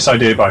is a nice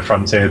idea by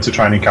Frontier to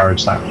try and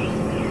encourage that.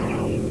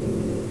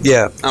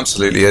 Yeah,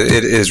 absolutely.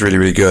 It is really,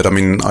 really good. I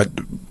mean,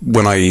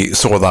 when I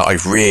saw that, I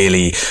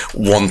really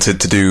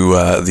wanted to do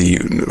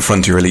the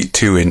Frontier Elite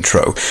 2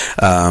 intro,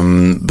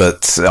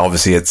 but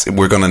obviously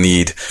we're going to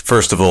need,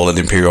 first of all, an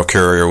Imperial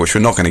Courier, which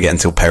we're not going to get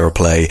until Power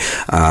Play.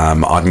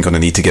 I'm going to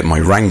need to get my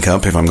rank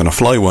up if I'm going to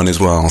fly one as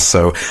well,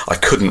 so I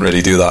couldn't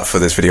really do that for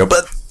this video,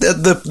 but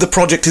the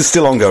project is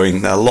still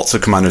ongoing. Lots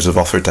of commanders have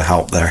offered to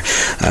help there,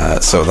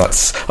 so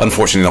that's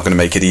unfortunately not going to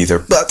make it either,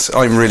 but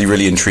I'm really,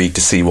 really intrigued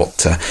to see what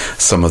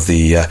some of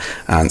the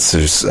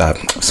answers,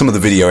 some of the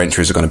video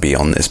entries are going to be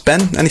on this.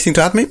 Ben, anything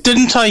to add, mate?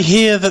 Didn't I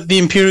hear that the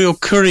Imperial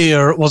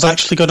Courier was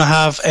actually going to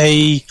have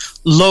a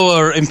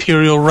lower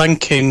Imperial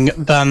ranking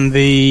than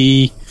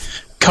the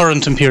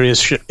current Imperial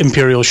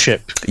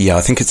ship? Yeah,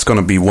 I think it's going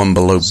to be one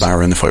below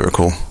Baron, if I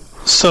recall.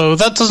 So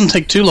that doesn't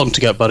take too long to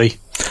get, buddy.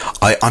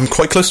 I'm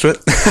quite close to it.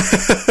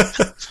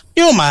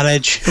 You'll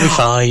manage. You'll be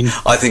fine.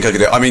 I think I could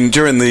do it. I mean,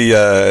 during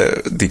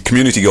the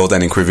community goal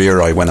then in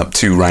Quivira, I went up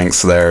 2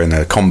 ranks there in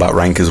a combat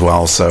rank as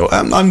well. So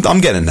I'm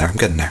getting there.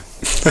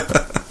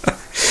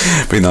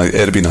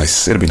 It'll be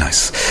nice.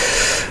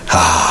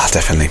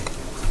 Definitely.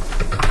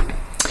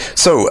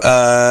 So,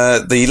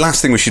 the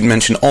last thing we should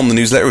mention on the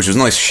newsletter, which was a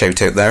nice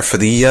shout out there for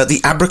the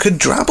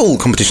Abracadabrable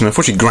competition.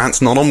 Unfortunately,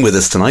 Grant's not on with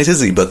us tonight,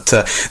 is he? But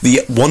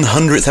the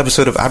 100th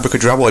episode of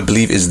Abracadabrable, I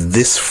believe, is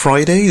this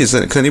Friday.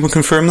 Can anyone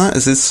confirm that?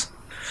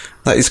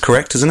 That is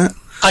correct, isn't it?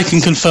 I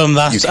can confirm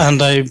that,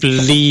 and I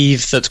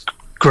believe that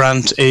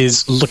Grant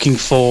is looking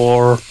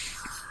for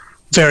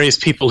various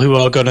people who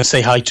are going to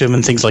say hi to him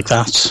and things like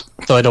that.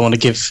 Though I don't want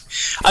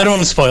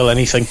to spoil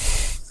anything.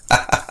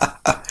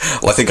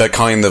 Well, I think I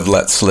kind of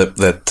let slip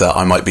that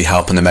I might be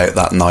helping him out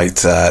that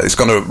night. It's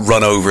going to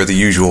run over the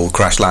usual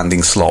crash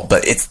landing slot,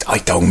 but I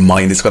don't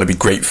mind. It's going to be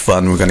great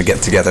fun. We're going to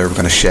get together. We're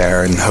going to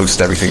share and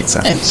host everything.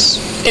 So.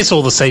 It's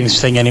all the same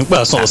thing anyway.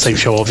 Well, it's not the same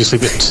show, obviously,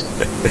 but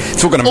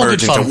it's all going to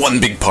merge into one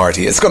big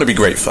party. It's going to be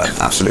great fun.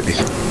 Absolutely.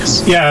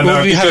 Yeah,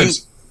 no,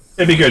 because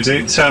It'd be good.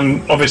 It's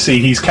obviously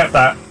he's kept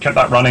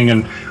that running,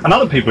 and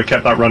other people have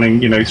kept that running,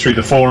 through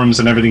the forums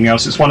and everything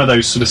else. It's one of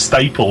those sort of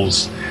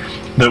staples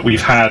that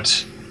we've had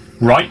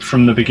right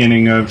from the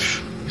beginning of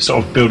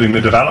sort of building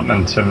the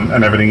development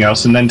and everything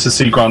else, and then to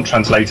see Grant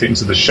translate it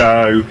into the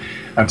show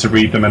and to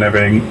read them and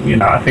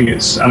everything, I think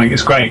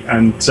it's great.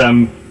 And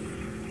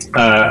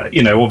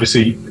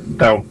obviously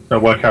they'll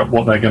work out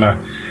what they're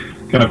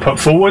gonna put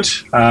forward.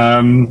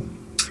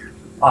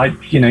 I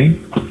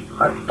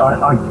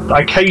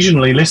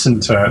occasionally listen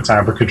to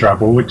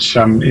Abracadabble, which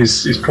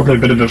is probably a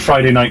bit of a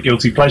Friday night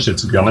guilty pleasure,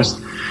 to be honest,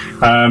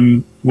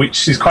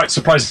 which is quite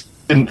surprising.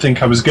 Didn't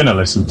think I was going to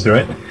listen to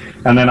it,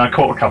 and then I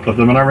caught a couple of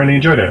them and I really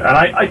enjoyed it. And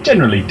I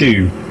generally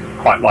do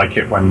quite like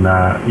it when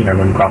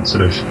when Grant's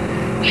sort of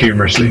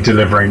humorously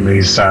delivering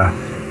these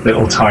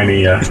little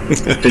tiny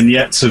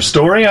vignettes of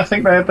story. I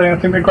think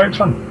they're great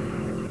fun.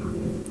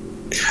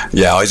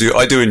 Yeah,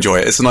 I do enjoy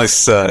it. It's a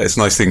nice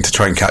thing to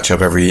try and catch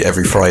up every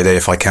Friday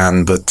if I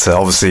can. But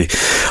obviously,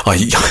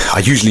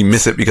 I usually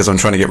miss it because I'm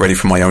trying to get ready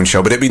for my own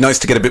show. But it'd be nice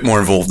to get a bit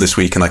more involved this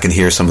week, and I can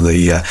hear some of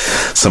the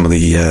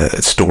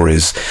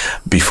stories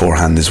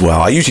beforehand as well.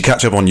 I usually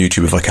catch up on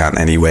YouTube if I can,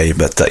 anyway.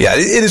 But yeah,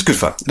 it is good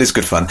fun. It is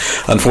good fun.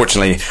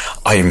 Unfortunately,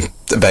 I am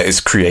about as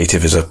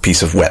creative as a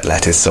piece of wet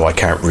lettuce, so I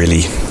can't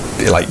really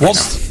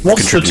What's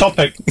the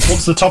topic?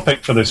 What's the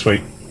topic for this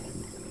week?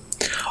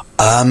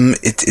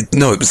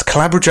 It was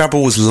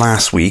Calabrajabble was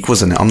last week,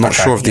 wasn't it? I'm not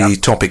sure of the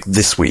topic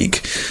this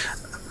week.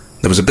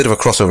 There was a bit of a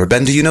crossover.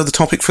 Ben, do you know the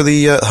topic for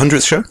the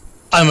 100th show?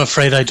 I'm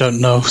afraid I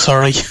don't know.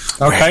 Sorry.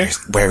 Okay.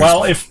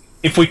 Well,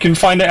 if we can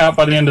find it out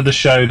by the end of the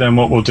show, then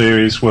what we'll do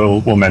is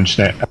we'll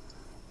mention it.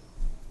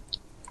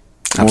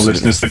 The more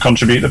listeners that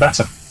contribute, the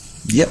better.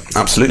 Yep,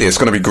 absolutely. It's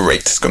going to be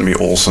great. It's going to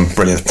be awesome.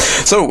 Brilliant.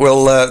 So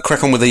we'll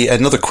crack on with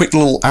another quick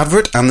little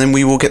advert, and then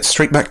we will get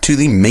straight back to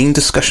the main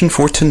discussion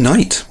for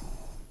tonight.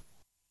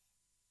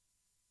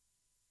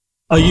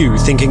 Are you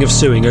thinking of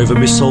suing over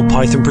missold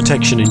Python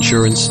protection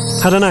insurance?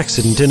 Had an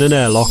accident in an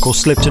airlock or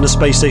slipped in a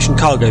space station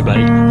cargo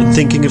bay and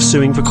thinking of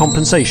suing for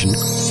compensation?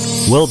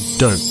 Well,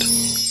 don't.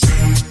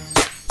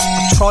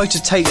 I tried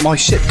to take my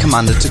ship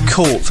commander to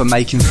court for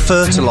making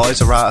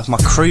fertiliser out of my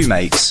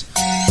crewmates.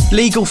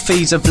 Legal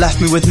fees have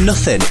left me with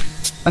nothing,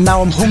 and now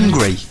I'm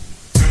hungry.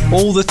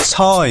 All the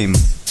time.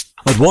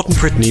 At Watton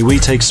Pritney, we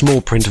take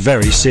small print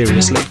very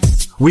seriously.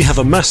 We have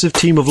a massive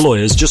team of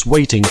lawyers just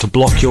waiting to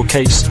block your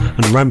case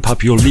and ramp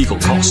up your legal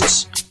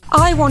costs.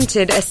 I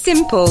wanted a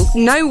simple,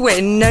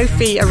 no-win,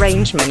 no-fee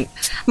arrangement.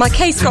 My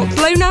case got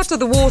blown out of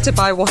the water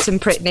by Watton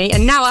Pritney,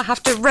 and now I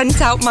have to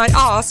rent out my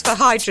arse for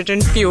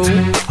hydrogen fuel.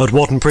 At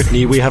Watton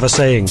Pritney, we have a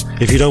saying,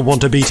 if you don't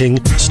want a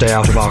beating, stay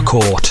out of our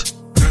court.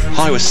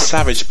 I was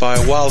savaged by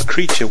a wild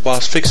creature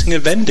whilst fixing a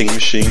vending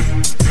machine.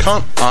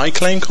 Can't I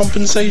claim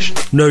compensation?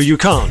 No, you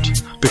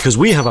can't, because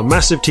we have a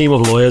massive team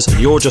of lawyers and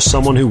you're just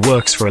someone who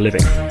works for a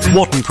living.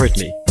 Watton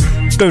Pritney.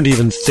 Don't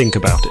even think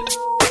about it.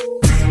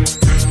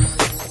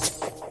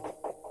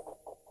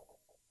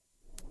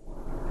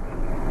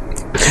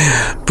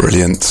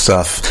 Brilliant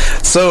stuff.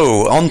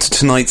 So, on to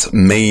tonight's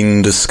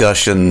main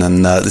discussion,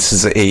 and this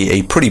is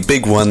a pretty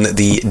big one.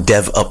 The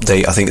dev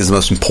update, I think, is the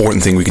most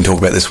important thing we can talk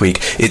about this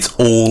week. It's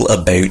all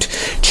about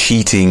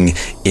cheating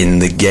in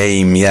the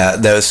game. Yeah,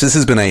 this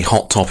has been a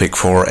hot topic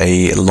for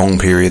a long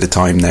period of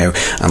time now,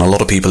 and a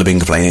lot of people have been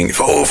complaining,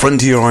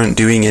 Frontier aren't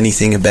doing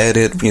anything about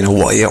it.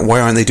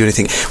 Why aren't they doing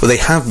anything? Well, they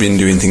have been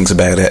doing things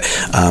about it.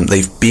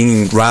 They've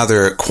been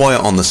rather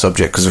quiet on the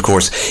subject, because, of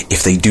course,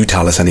 if they do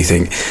tell us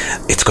anything,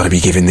 it's going to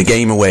be giving the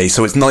game away.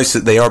 So it's nice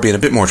that they are being a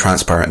bit more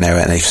transparent now,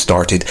 and they've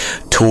started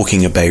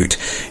talking about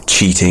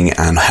cheating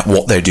and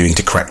what they're doing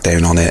to crack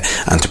down on it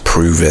and to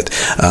prove it.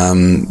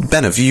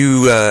 Ben, have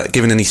you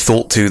given any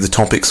thought to the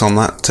topics on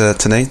that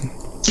today?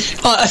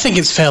 I think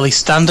it's fairly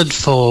standard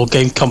for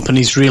game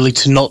companies really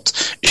to not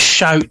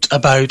shout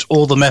about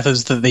all the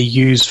methods that they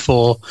use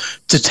for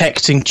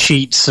detecting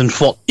cheats and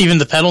even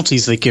the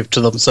penalties they give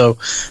to them. So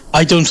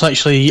I've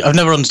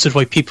never understood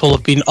why people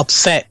have been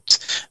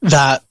upset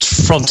that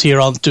Frontier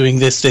aren't doing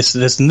this,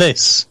 and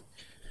this.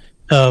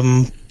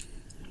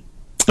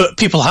 But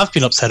people have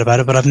been upset about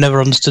it, but I've never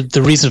understood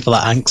the reason for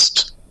that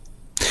angst.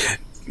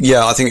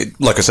 Yeah, I think,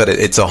 like I said,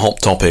 it's a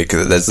hot topic.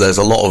 There's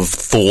a lot of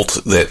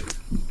thought that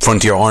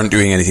Frontier aren't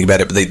doing anything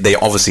about it, but they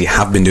obviously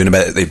have been doing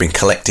about it. They've been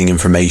collecting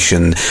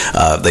information.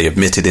 They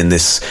admitted in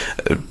this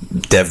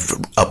dev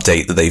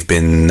update that they've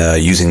been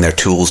using their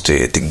tools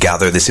to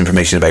gather this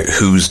information about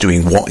who's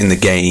doing what in the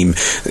game,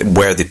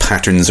 where the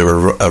patterns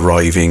are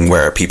arriving,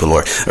 where people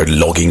are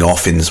logging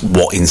off in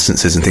what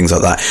instances and things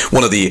like that.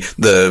 One of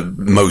the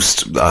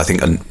most, I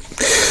think,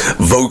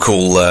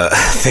 vocal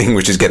thing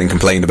which is getting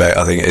complained about,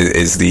 I think,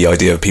 is the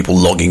idea of people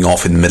logging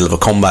off in the middle of a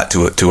combat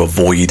to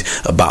avoid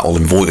a battle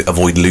and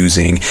avoid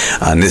losing.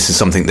 And this is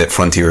something that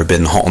Frontier have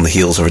been hot on the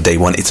heels of day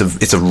one. It's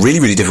a really,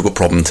 really difficult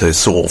problem to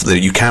solve.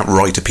 You can't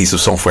write a piece of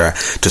software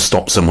to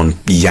stop someone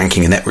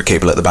yanking a network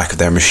cable at the back of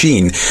their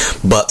machine,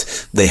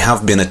 but they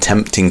have been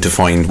attempting to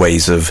find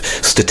ways of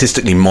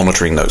statistically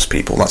monitoring those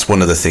people. That's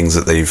one of the things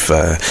that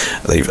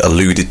they've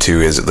alluded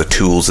to, is the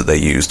tools that they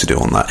use to do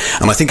on that.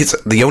 And I think it's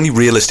the only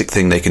realistic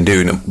thing they can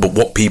do. But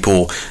what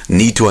people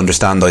need to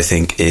understand, I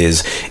think,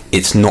 is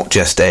it's not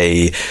just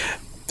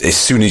as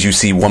soon as you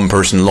see one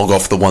person log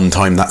off the one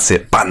time, that's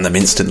it, ban them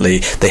instantly.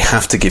 They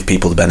have to give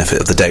people the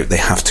benefit of the doubt. They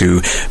have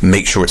to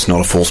make sure it's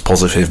not a false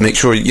positive. Make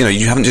sure,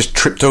 you haven't just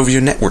tripped over your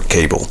network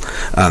cable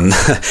and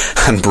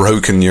and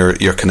broken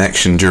your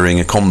connection during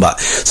a combat.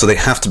 So they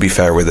have to be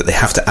fair with it. They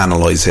have to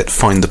analyse it,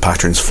 find the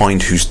patterns,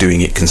 find who's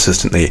doing it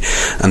consistently,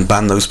 and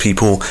ban those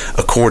people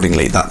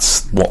accordingly.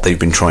 That's what they've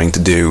been trying to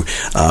do.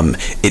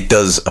 It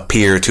does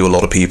appear to a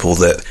lot of people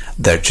that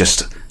they're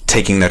just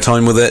taking their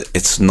time with it.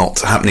 It's not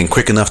happening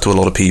quick enough to a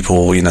lot of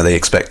people. They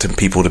expect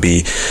people to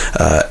be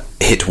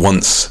hit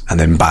once and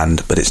then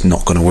banned, but it's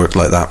not going to work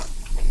like that.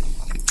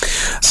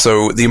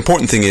 So the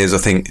important thing is, I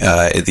think,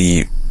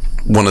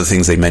 one of the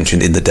things they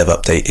mentioned in the dev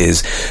update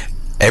is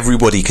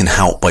everybody can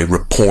help by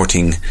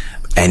reporting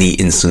any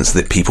instance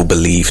that people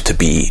believe to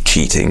be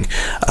cheating.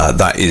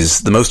 That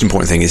is the most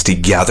important thing, is to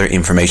gather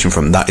information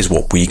from. That is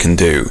what we can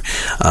do.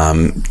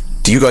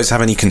 Do you guys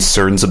have any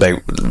concerns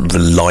about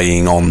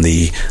relying on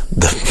the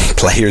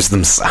players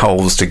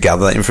themselves to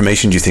gather that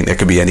information? Do you think there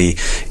could be any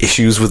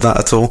issues with that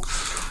at all?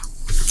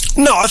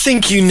 No, I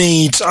think you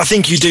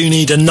do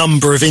need a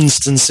number of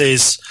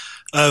instances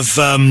of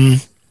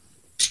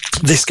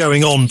this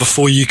going on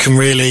before you can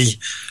really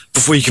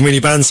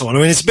ban someone. I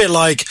mean, it's a bit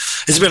like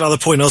the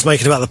point I was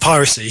making about the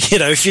piracy.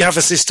 If you have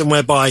a system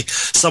whereby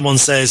someone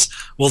says,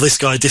 well, this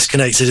guy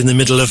disconnected in the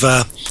middle of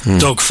a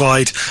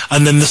dogfight,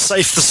 and then if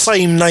the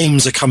same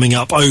names are coming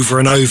up over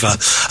and over,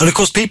 and of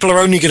course people are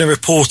only going to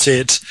report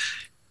it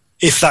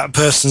if that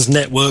person's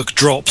network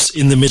drops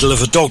in the middle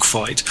of a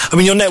dogfight. I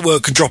mean, your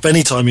network could drop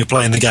any time you're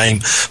playing the game,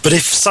 but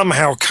if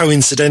somehow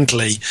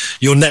coincidentally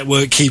your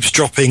network keeps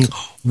dropping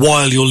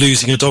while you're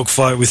losing a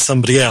dogfight with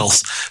somebody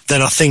else,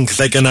 then I think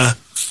they're going to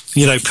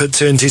put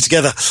two and two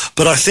together.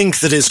 But I think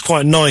that it's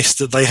quite nice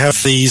that they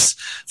have these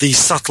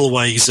subtle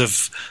ways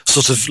of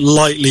sort of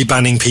lightly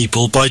banning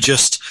people by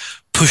just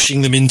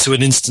pushing them into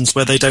an instance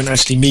where they don't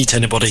actually meet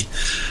anybody.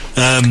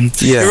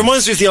 It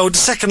reminds me of the old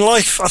Second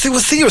Life. I think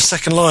it was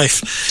Second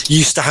Life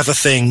used to have a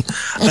thing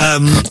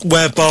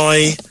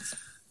whereby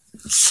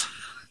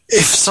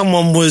if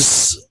someone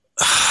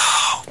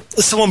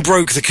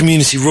broke the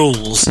community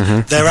rules,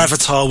 their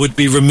avatar would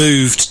be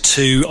removed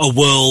to a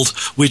world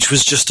which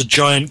was just a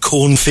giant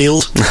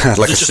cornfield.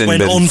 Like a sin bin.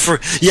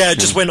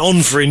 Just went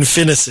on for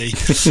infinity,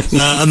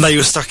 and they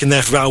were stuck in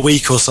there for about a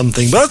week or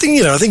something. But I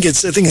think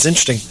it's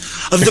interesting.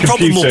 I think the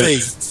problem will be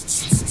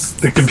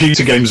the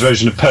computer games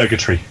version of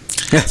Purgatory.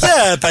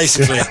 Yeah,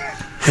 basically.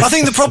 I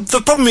think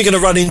the problem you're going to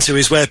run into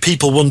is where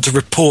people want to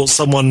report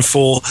someone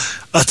for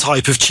a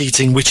type of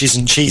cheating which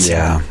isn't cheating.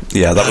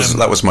 Yeah,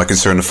 that was my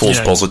concern, the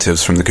false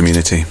positives from the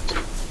community.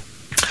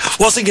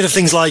 Well, I was thinking of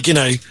things like,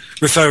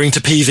 referring to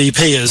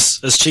PvP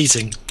as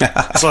cheating.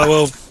 It's like,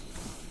 well,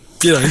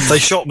 they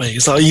shot me.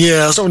 It's like,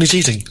 yeah, it's not really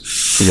cheating.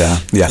 Yeah.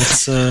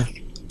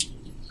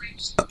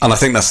 And I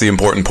think that's the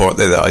important part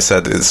that I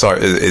said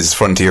is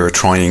Frontier are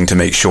trying to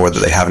make sure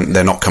that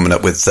they're not coming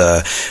up with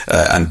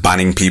and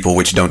banning people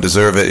which don't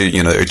deserve it.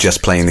 They're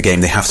just playing the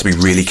game. They have to be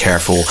really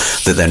careful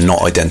that they're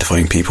not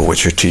identifying people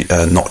which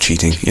are not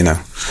cheating.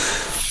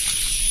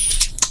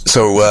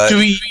 So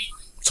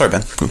sorry,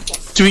 Ben.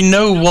 Do we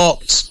know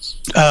what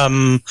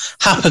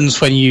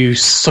happens when you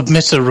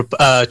submit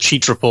a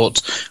cheat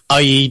report?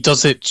 I.e.,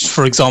 does it,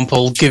 for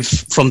example, give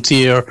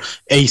Frontier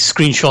a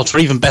screenshot, or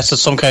even better,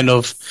 some kind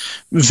of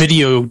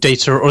video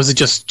data, or is it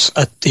just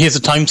here's a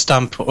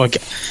timestamp?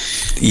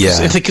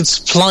 Yeah. If they could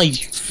supply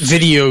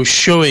video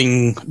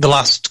showing the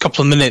last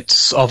couple of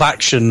minutes of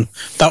action,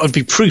 that would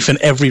be proof in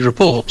every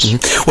report.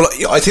 Mm-hmm. Well,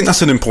 I think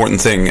that's an important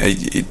thing.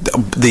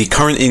 The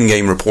current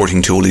in-game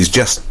reporting tool is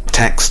just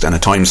text and a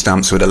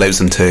timestamp, so it allows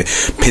them to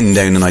pin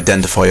down and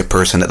identify a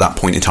person at that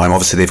point in time.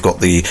 Obviously, they've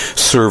got the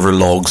server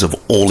logs of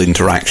all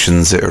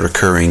interactions that are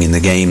occurring in the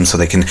game, so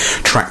they can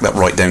track that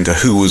right down to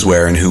who was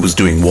where and who was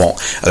doing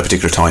what at a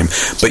particular time.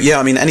 But yeah,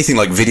 I mean, anything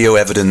like video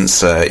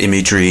evidence,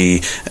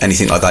 imagery,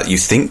 anything like that you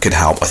think could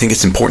help. I think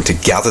it's important to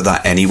gather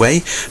that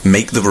anyway,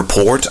 make the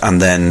report,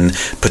 and then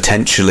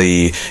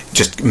potentially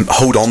just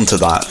hold on to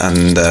that.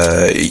 And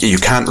you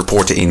can't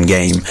report it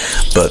in-game,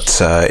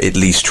 but at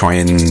least try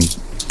and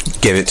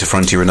give it to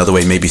Frontier another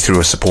way, maybe through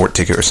a support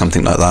ticket or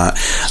something like that.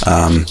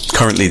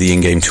 Currently the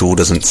in-game tool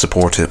doesn't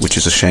support it, which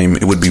is a shame.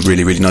 It would be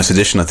really, really nice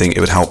addition. I think it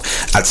would help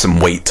add some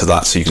weight to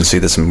that, so you can see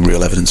there's some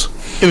real evidence.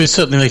 It would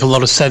certainly make a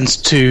lot of sense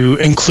to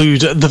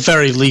include at the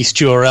very least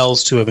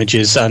URLs to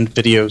images and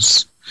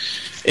videos,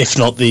 if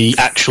not the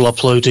actual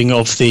uploading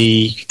of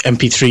the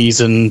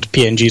MP3s and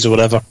PNGs or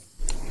whatever.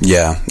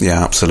 Yeah,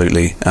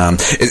 absolutely.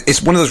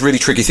 It's one of those really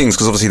tricky things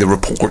because obviously the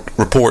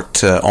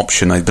report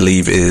option, I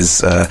believe,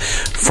 is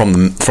from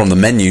the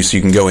menu, so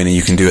you can go in and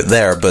you can do it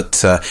there.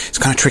 But it's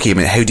kind of tricky. I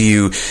mean, how do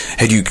you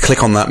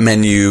click on that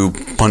menu,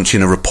 punch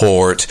in a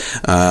report,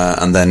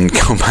 and then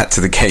go back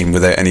to the game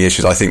without any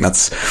issues? I think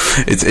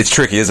it's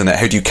tricky, isn't it?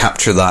 How do you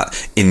capture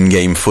that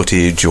in-game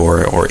footage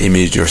or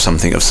image or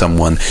something of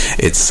someone?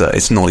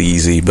 It's not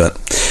easy, but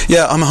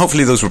yeah,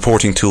 hopefully those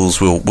reporting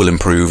tools will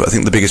improve. I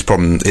think the biggest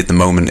problem at the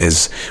moment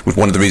is, with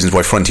one of the reasons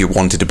why Frontier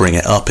wanted to bring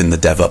it up in the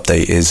dev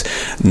update, is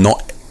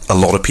not a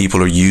lot of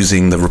people are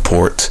using the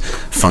report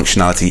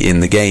functionality in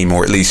the game,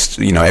 or at least,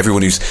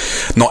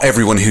 not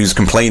everyone who's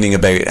complaining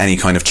about any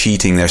kind of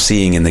cheating they're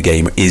seeing in the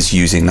game is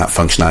using that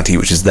functionality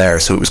which is there.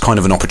 So it was kind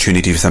of an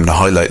opportunity for them to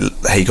highlight,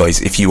 hey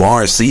guys, if you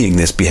are seeing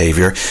this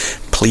behaviour,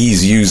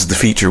 please use the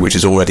feature which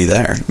is already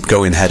there.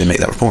 Go ahead and make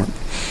that report.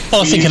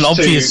 Well, I think an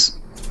obvious...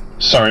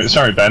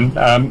 Sorry, Ben.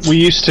 We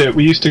used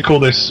to call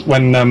this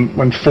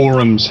when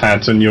forums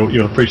had, and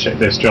you'll appreciate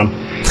this, John.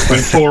 When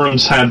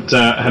forums had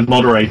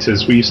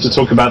moderators, we used to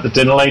talk about the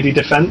dinner lady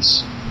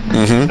defense,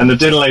 and the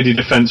dinner lady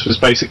defense was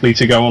basically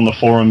to go on the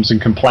forums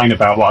and complain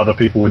about what other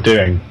people were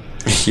doing,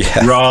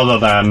 rather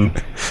than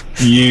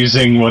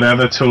using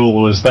whatever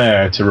tool was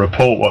there to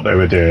report what they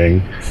were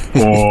doing,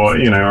 or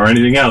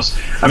anything else.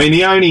 I mean,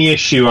 the only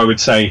issue I would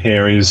say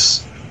here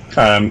is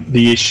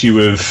the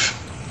issue of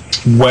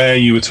where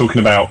you were talking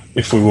about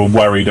if we were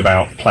worried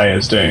about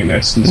players doing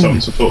this and so on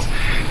and so forth.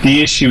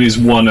 The issue is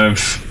one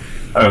of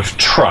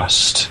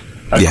trust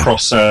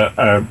across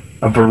a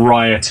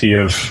variety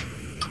of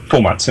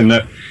formats, in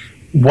that,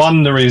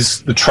 one, there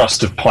is the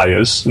trust of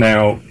players.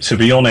 Now, to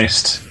be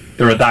honest,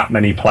 there are that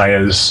many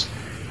players,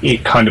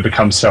 it kind of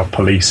becomes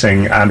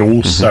self-policing, and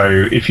also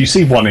if you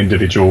see one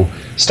individual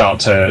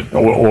start to,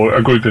 or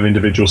a group of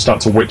individuals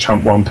start to witch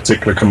hunt one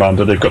particular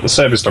commander, they've got the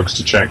service dogs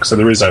to check, so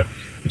there is a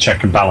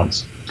check and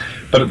balance.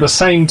 But at the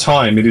same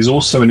time, it is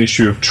also an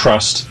issue of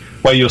trust,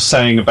 where you're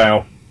saying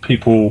about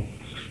people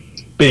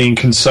being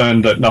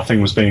concerned that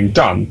nothing was being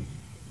done.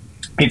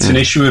 It's an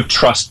issue of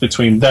trust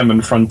between them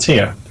and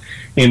Frontier,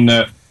 in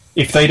that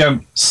if they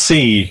don't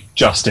see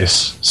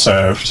justice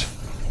served,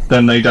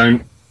 then they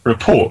don't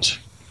report.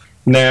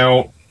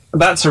 Now,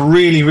 that's a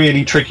really,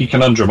 really tricky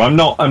conundrum. By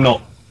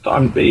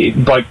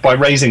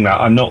raising that,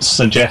 I'm not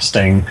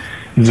suggesting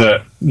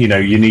that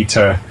you need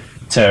to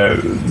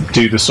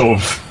do the sort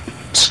of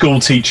school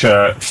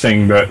teacher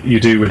thing that you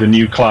do with a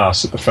new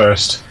class at the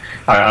first.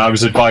 I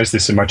was advised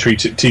this in my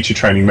teacher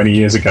training many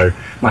years ago,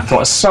 and I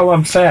thought it's so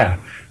unfair.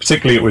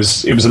 Particularly, it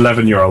was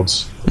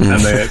 11-year-olds,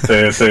 and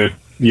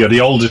the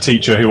older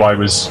teacher who I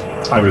was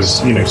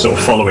sort of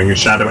following and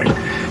shadowing.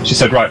 She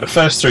said, right, the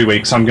first 3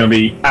 weeks I'm going to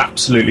be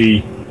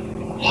absolutely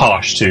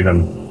harsh to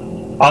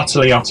them,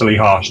 utterly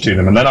harsh to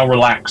them, and then I'll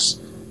relax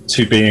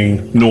to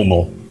being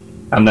normal,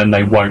 and then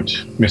they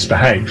won't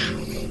misbehave.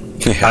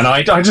 Yeah. And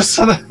I just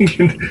started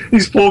thinking,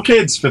 these poor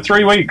kids, for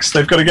 3 weeks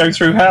they've got to go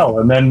through hell,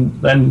 and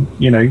then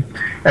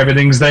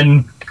everything's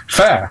then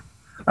fair.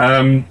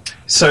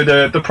 So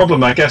the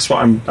problem, I guess, what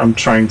I'm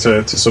trying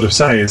to sort of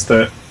say is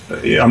that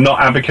I'm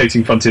not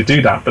advocating Frontier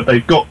do that, but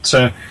they've got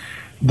to.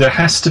 There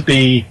has to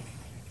be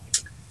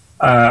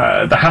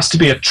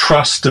a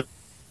trust of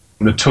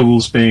the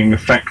tools being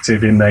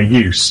effective in their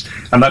use,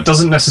 and that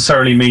doesn't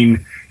necessarily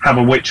mean have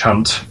a witch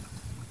hunt,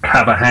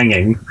 have a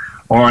hanging,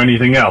 or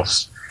anything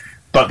else.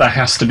 But there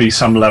has to be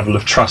some level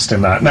of trust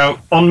in that. Now,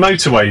 on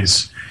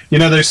motorways,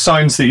 those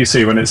signs that you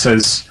see when it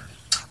says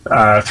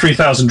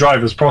 3,000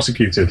 drivers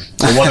prosecuted,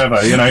 or whatever,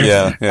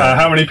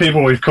 how many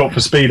people we've caught for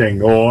speeding,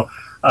 or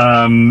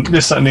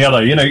this, that, and the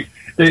other.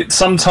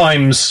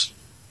 Sometimes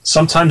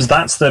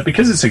that's there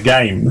because it's a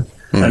game,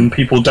 and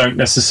people don't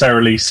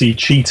necessarily see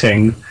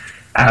cheating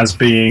as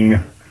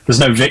being, there's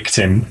no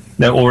victim,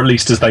 or at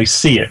least as they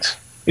see it,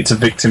 it's a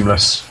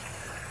victimless.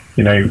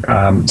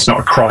 It's not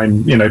a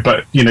crime,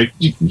 but you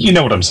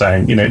know what I'm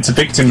saying. It's a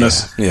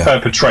victimless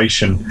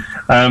perpetration.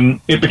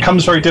 It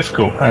becomes very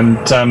difficult,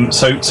 and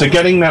so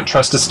getting that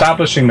trust,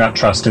 establishing that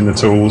trust in the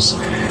tools,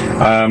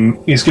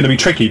 is going to be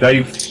tricky.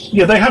 They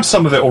have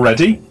some of it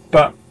already,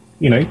 but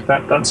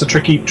that's a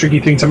tricky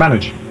thing to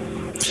manage.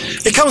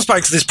 It comes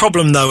back to this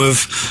problem, though,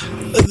 of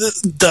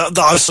that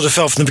I sort of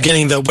felt from the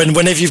beginning, that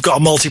whenever you've got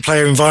a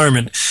multiplayer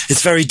environment,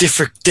 it's very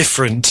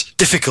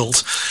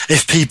difficult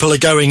if people are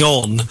going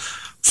on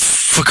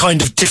for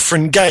kind of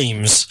different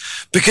games,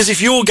 because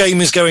if your game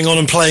is going on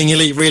and playing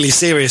Elite really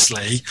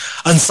seriously,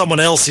 and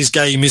someone else's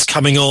game is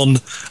coming on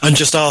and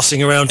just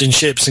arsing around in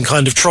ships and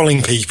kind of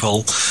trolling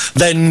people,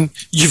 then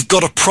you've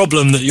got a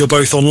problem that you're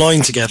both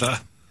online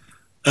together.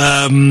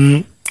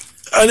 And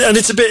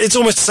it's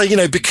almost to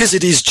say, because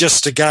it is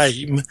just a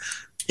game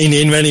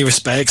in many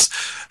respects,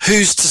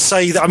 who's to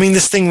say that? I mean,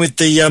 this thing with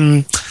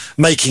the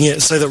making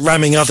it so that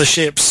ramming other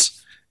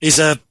ships is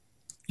a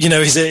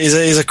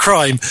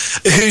crime.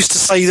 Who's to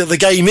say that the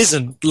game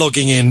isn't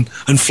logging in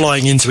and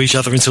flying into each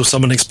other until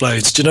someone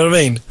explodes? Do you know what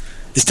I mean?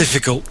 It's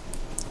difficult.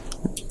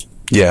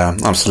 Yeah,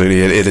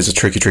 absolutely. It is a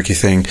tricky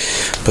thing,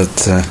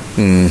 but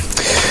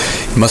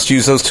Must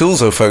use those tools,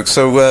 though, folks.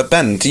 So,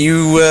 Ben, do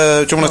you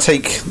want to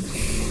take...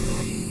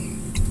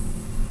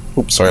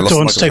 Oops, sorry, I lost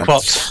the microphone. Take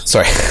what?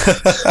 Sorry,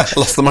 I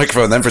lost the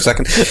microphone then for a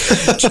second. Do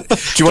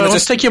you want to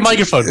just take your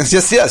microphone?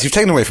 Yes, you've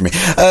taken it away from me.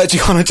 Do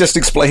you want to just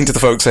explain to the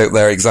folks out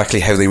there exactly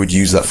how they would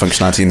use that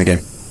functionality in the game?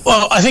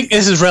 Well, I think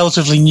this is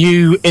relatively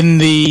new. In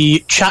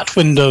the chat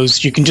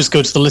windows, you can just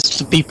go to the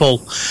list of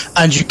people,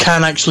 and you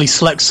can actually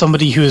select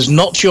somebody who is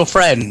not your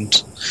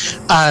friend.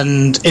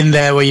 And in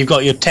there, where you've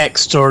got your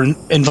text or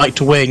invite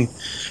to wing,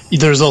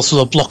 there's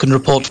also a block and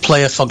report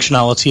player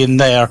functionality in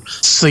there,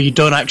 so you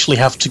don't actually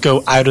have to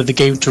go out of the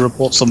game to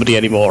report somebody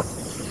anymore.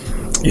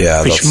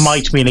 Yeah, which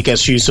might mean it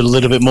gets used a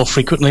little bit more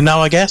frequently now,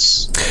 I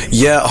guess.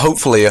 Yeah,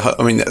 hopefully.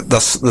 I mean,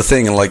 that's the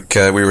thing, and like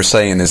we were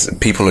saying, is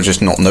people are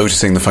just not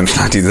noticing the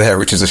functionality there,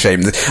 which is a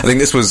shame. I think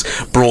this was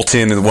brought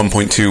in the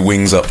 1.2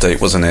 Wings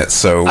update, wasn't it?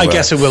 So I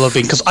guess it will have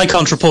been, because I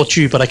can't report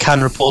you, but I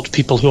can report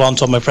people who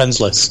aren't on my friends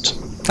list.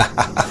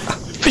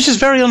 Which is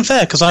very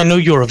unfair, because I know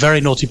you're a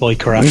very naughty boy,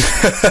 Karak.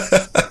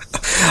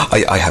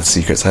 I have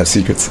secrets. I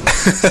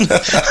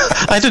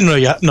didn't know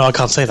yet. No, I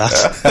can't say that.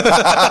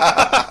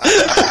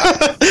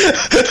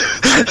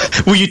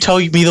 Will you tell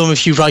me them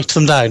if you write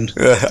them down?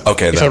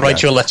 Okay. If I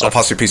write you a letter. I'll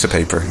pass you a piece of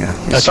paper, yeah.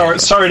 Okay.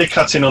 Sorry to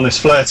cut in on this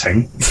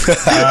flirting.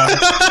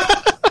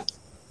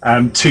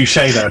 Touche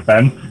there,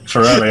 Ben,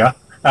 for earlier.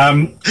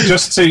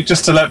 Just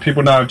to let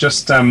people know, I've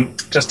just done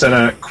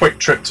a quick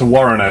trip to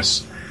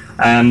Warrenus,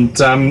 and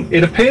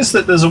it appears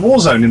that there's a war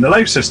zone in the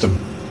Lave system.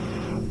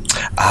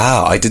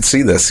 Ah, I did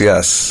see this,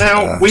 yes.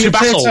 Now, we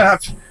appear to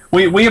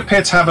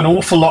have an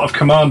awful lot of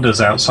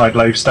commanders outside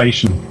Lave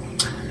Station.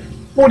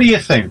 What do you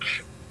think?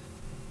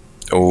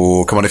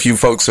 Oh, come on, if you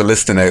folks are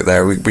listening out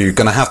there, we're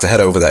going to have to head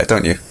over there,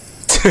 don't you?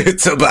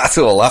 to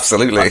battle,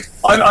 absolutely.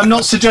 I'm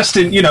not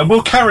suggesting,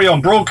 we'll carry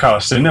on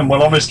broadcasting, and we'll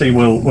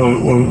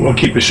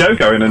keep the show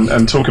going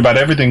and talk about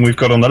everything we've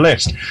got on the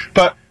list.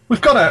 But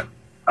we've got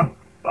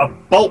a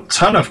bolt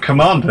ton of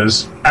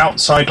commanders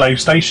outside Lave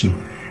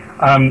Station.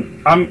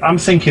 I'm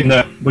thinking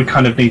that we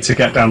kind of need to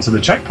get down to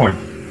the checkpoint.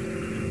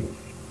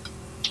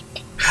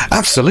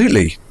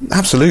 Absolutely.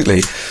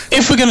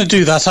 If we're going to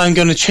do that, I'm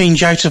going to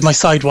change out of my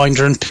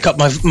Sidewinder and pick up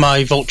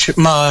my vulture,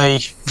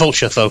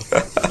 though.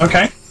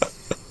 Okay.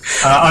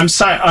 I'm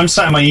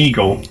sat in my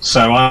Eagle,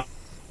 so I'm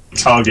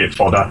target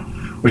fodder,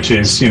 which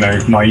is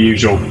my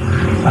usual thing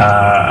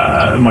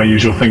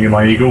in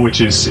my Eagle,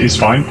 which is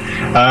fine.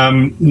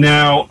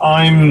 Now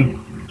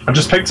I've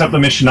just picked up the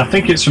mission. I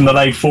think it's from the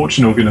Lave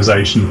Fortune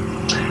organisation.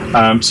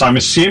 So I'm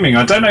assuming,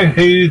 I don't know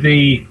who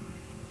the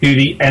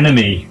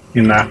enemy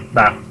in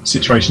that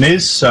situation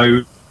is.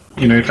 So,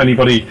 if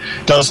anybody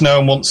does know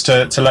and wants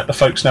to let the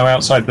folks know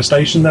outside the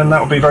station, then that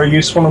would be very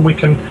useful, and we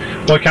can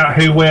work out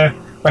who we're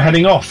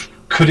heading off.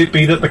 Could it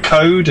be that the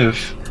Code have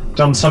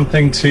done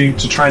something to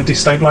try and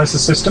destabilise the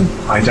system?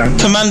 I don't know.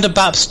 Commander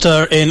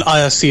Babster in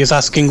IRC is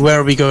asking, where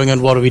are we going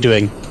and what are we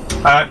doing?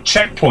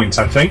 Checkpoint,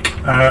 I think.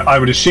 I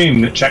would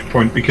assume that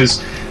checkpoint,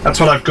 because that's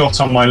what I've got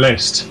on my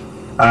list.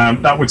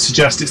 That would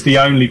suggest it's the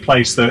only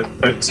place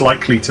that's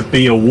likely to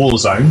be a war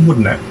zone,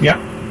 wouldn't it? Yeah.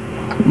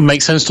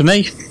 Makes sense to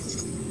me.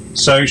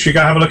 So should we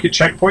go have a look at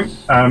checkpoint?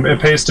 It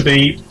appears to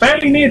be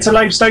fairly near to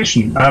Lave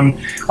Station. I'm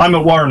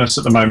at Warrenus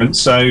at the moment,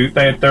 so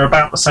they're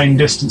about the same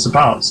distance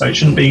apart, so it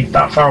shouldn't be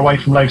that far away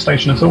from Lave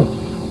Station at all.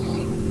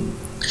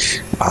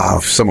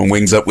 If someone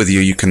wings up with you,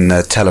 you can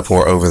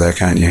teleport over there,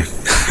 can't you?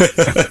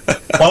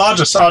 Well, I'll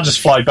just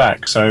fly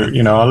back. So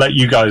I'll let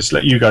you guys do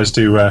what you're going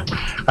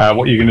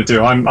to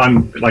do.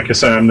 I'm like I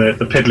say, I'm the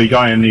piddly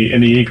guy in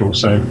the Eagle.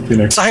 So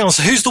So hang on.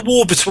 So who's the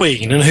war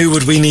between, and who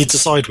would we need to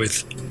side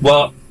with?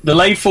 Well, the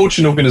Lave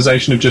Fortune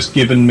organisation have just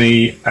given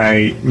me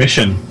a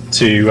mission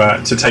to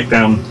take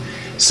down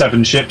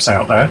 7 ships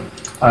out there.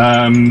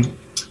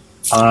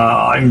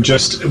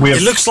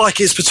 It looks like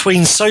it's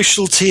between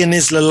Socialty and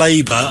Isla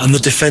Labour and the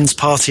Defence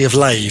Party of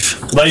Lave.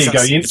 There you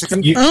go.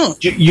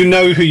 You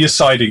know who you're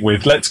siding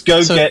with. Let's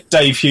go get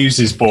Dave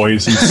Hughes'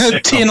 boys.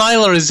 T and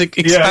Isla is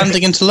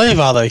expanding into Lave,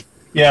 are they?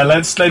 Yeah,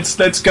 let's go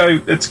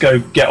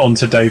get on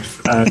to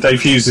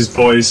Dave Hughes'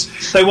 boys.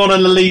 They want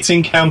an elite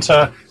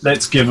encounter.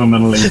 Let's give them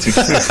an elite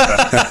encounter.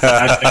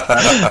 I think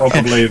that's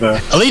probably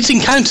the Elite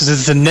Encounters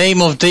is the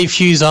name of Dave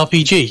Hughes'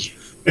 RPG.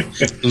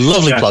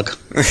 Lovely plug.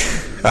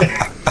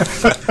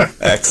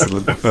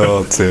 Excellent.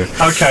 Oh, dear.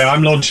 Okay,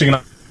 I'm launching.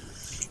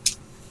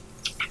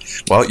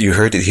 Well, you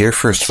heard it here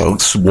first,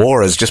 folks.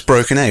 War has just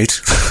broken out.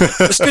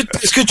 It's a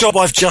good job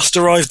I've just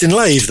arrived in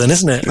Lave, then,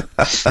 isn't it?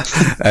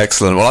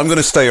 Excellent. Well, I'm going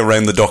to stay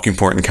around the docking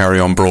port and carry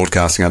on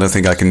broadcasting. I don't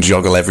think I can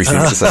juggle everything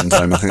at the same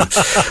time. I think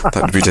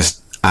that would be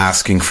just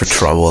asking for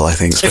trouble, I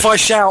think. If I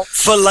shout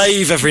for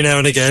Lave every now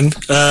and again,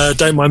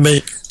 don't mind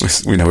me.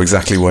 We know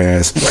exactly where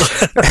it is.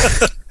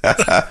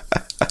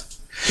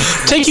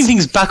 Taking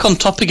things back on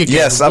topic again.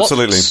 Yes,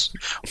 absolutely.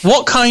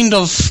 What kind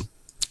of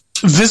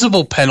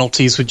visible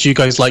penalties would you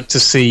guys like to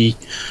see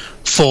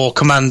for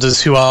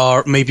commanders who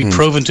are maybe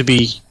proven to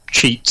be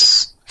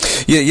cheats?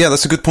 Yeah,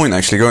 that's a good point,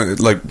 actually.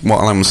 Like what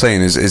Alan was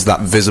saying is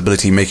that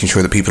visibility, making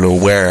sure that people are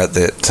aware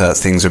that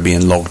things are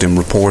being logged and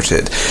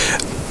reported.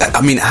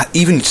 I mean,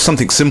 even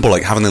something simple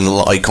like having a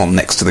little icon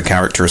next to the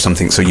character or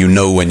something, so you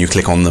know when you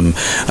click on them,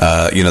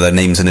 their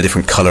name's in a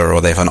different colour,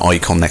 or they have an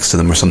icon next to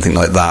them or something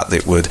like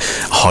that would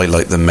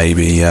highlight them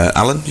maybe.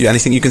 Alan,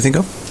 anything you can think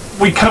of?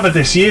 We covered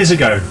this years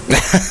ago.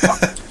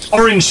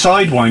 Orange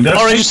Sidewinder.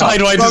 Orange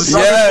Sidewinders.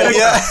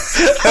 Yeah.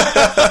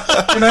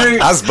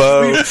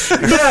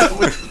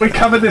 Asbo. We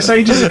covered this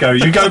ages ago.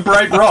 You go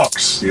break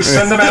rocks. You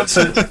send them out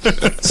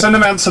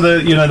to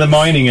the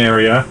mining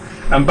area,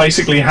 and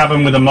basically have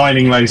them with a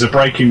mining laser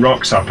breaking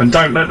rocks up, and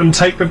don't let them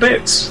take the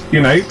bits.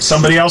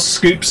 Somebody else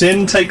scoops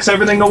in, takes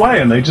everything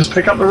away, and they just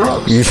pick up the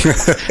rocks.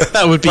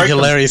 That would be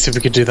hilarious if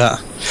we could do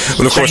that.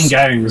 Well, of course,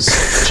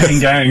 chain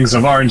gangs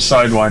of Orange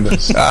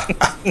Sidewinders.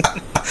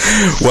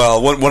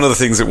 Well, one of the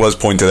things that was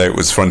pointed out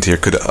was Frontier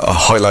could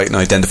highlight and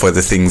identify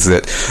the things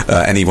that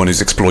anyone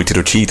who's exploited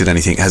or cheated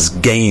anything has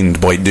gained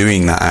by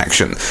doing that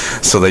action.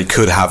 So they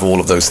could have all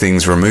of those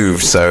things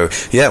removed. So,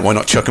 yeah, why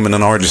not chuck them in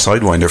an Orange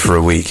Sidewinder for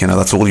a week?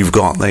 That's all you've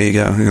got. There you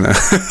go. I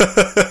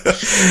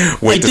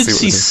did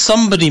see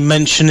somebody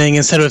mentioning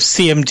instead of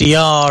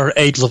CMDR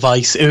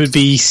Edelweiss, it would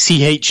be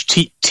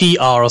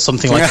CHTR or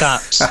something like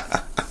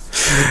that.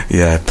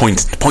 Yeah,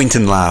 point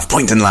and laugh at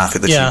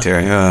the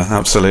cheater. Yeah,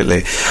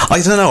 absolutely. I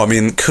don't know. I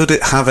mean, could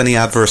it have any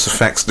adverse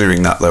effects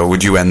doing that, though?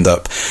 Would you end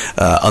up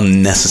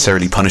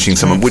unnecessarily punishing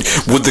someone? Would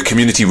the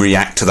community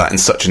react to that in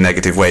such a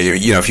negative way?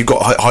 If you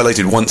got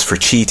highlighted once for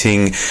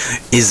cheating,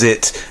 is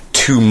it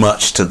too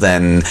much to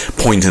then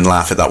point and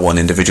laugh at that one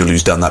individual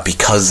who's done that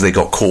because they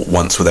got caught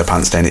once with their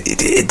pants down?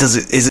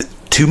 Is it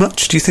too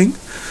much, do you think?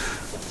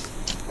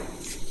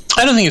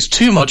 I don't think it's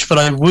too much, but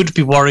I would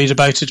be worried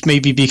about it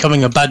maybe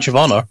becoming a badge of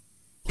honour.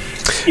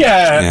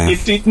 Yeah.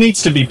 It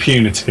needs to be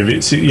punitive.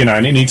 It's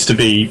and it needs to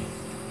be.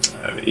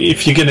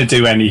 If you're going to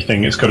do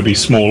anything, it's got to be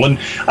small. And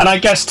I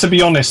guess, to be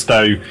honest,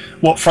 though,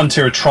 what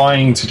Frontier are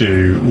trying to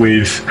do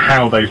with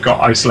how they've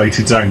got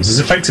isolated zones is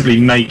effectively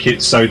make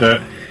it so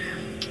that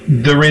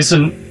there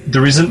isn't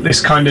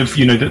this kind of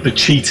that the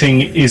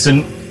cheating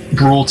isn't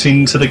brought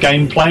into the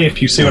gameplay.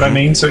 If you see what I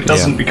mean, so it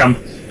doesn't become.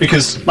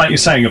 Because, like you're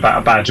saying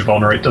about a badge of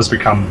honour, it does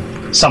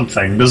become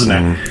something, doesn't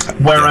it?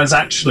 Whereas,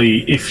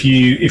 actually, if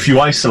you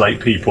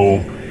isolate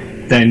people,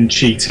 then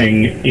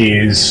cheating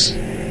it's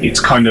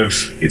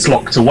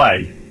locked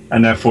away,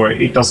 and therefore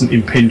it doesn't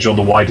impinge on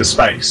the wider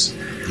space.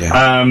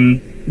 Yeah.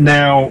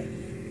 Now,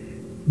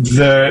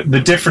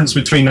 the difference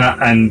between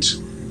that and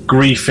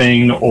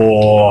griefing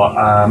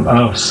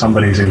or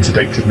somebody's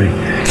interdicted me.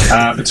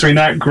 Between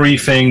that,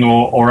 griefing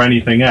or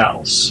anything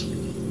else,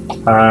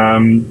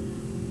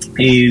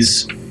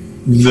 is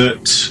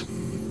that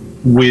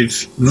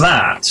with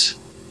that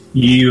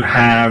you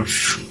have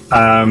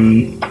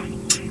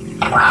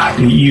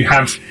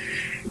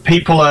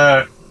people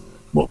are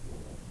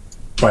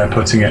way of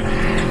putting it.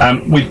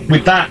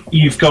 With that,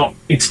 you've got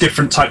it's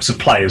different types of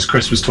players.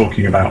 Chris was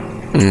talking about,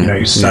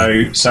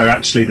 so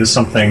actually there's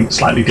something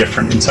slightly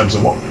different in terms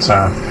of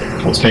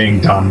what's being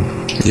done.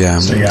 Yeah.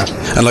 So, yeah.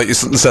 And like you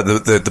said,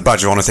 the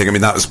badge of honour thing. I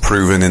mean, that was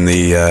proven in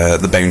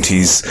the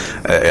bounties.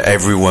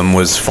 Everyone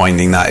was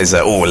finding that is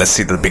let's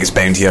see the biggest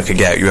bounty I could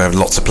get. You have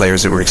lots of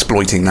players that were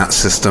exploiting that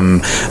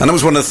system, and that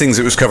was one of the things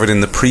that was covered in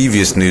the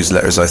previous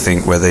newsletters, I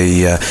think, where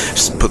they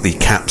put the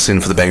caps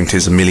in for the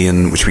bounties, 1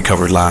 million, which we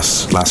covered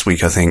last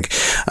week, I think.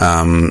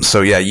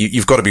 So yeah,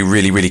 you've got to be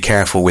really, really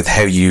careful with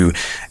how you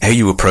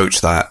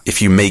approach that.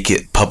 If you make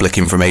it public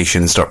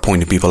information and start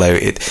pointing people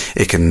out,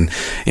 it can,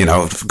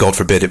 God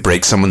forbid, it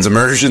breaks someone's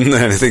immersion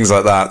and things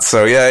like that.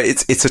 So yeah,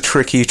 it's a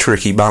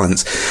tricky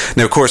balance.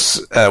 Now, of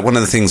course, one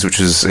of the things which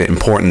is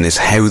important is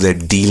how they're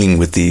dealing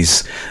with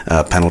these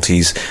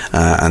penalties.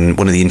 And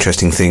one of the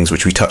interesting things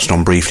which we touched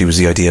on briefly was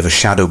the idea of a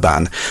shadow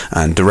ban.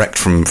 And direct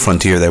from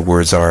Frontier, their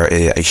words are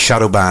a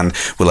shadow ban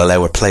will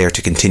allow a player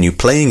to continue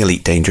playing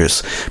Elite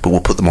Dangerous, but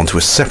will put them onto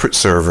a separate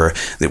server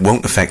that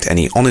won't affect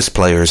any honest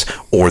players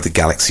or the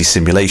Galaxy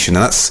simulation.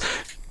 And that's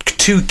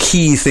two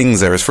key things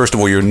there. Is first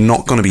of all, you're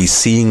not going to be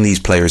seeing these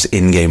players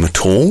in game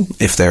at all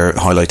if they're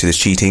highlighted as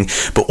cheating,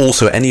 but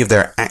also any of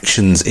their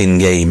actions in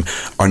game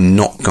are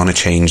not going to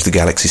change the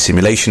Galaxy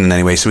simulation in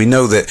any way. So we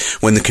know that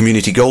when the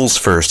community goals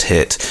first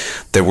hit,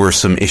 there were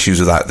some issues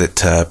with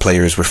that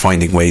players were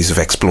finding ways of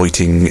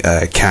exploiting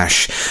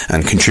cash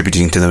and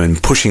contributing to them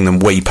and pushing them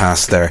way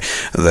past their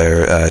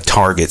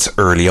targets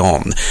early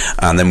on.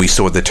 And then we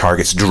saw the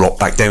targets drop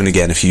back down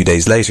again a few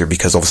days later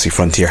because obviously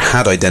Frontier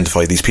had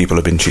identified these people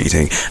have been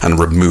cheating and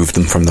removed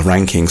them from the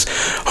rankings.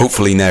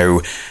 Hopefully now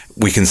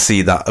we can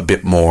see that a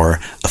bit more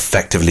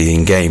effectively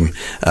in game.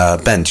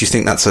 Ben, do you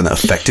think that's an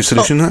effective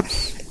solution?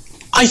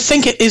 I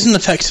think it is an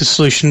effective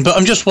solution, but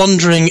I'm just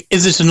wondering,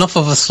 is it enough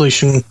of a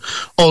solution,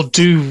 or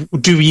do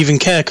we even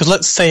care? Because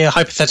let's say a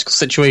hypothetical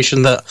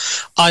situation that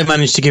I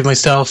managed to give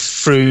myself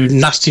through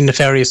nasty,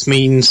 nefarious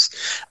means,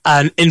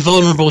 an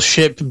invulnerable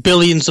ship,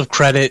 billions of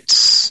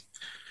credits,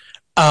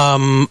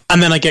 and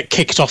then I get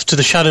kicked off to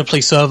the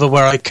Shadowplay server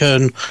where I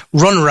can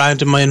run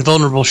around in my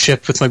invulnerable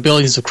ship with my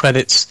billions of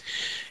credits.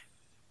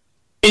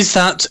 is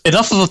that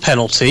enough of a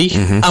penalty?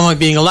 Am I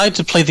being allowed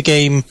to play the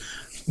game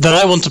that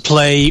I want to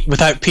play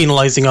without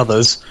penalising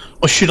others?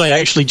 Or should I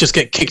actually just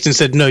get kicked and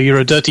said, no, you're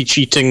a dirty,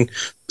 cheating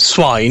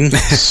swine,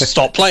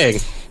 stop playing?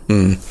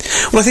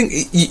 Well, I think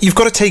you've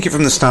got to take it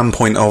from the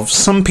standpoint of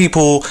some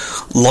people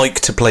like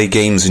to play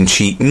games and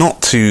cheat,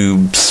 not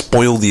to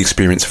spoil the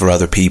experience for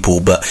other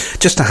people, but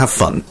just to have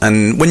fun.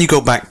 And when you go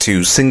back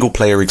to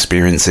single-player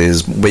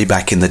experiences way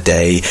back in the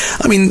day,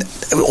 I mean,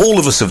 all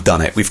of us have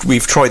done it.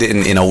 We've tried it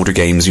in older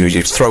games.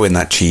 You throw in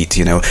that cheat,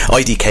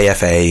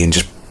 IDKFA, and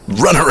just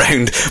run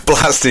around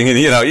blasting, and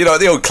you know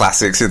the old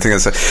classics and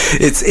things.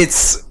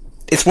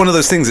 It's one of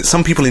those things that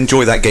some people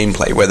enjoy that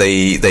gameplay where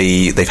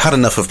they've had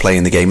enough of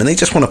playing the game and they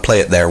just want to play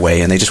it their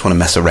way and they just want to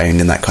mess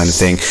around and that kind of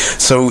thing.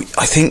 So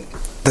I think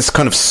this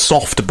kind of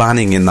soft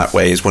banning in that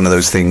way is one of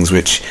those things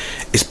which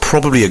is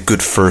probably a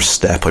good first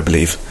step, I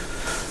believe.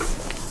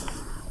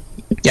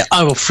 Yeah,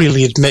 I will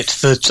freely admit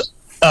that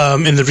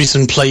in the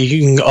recent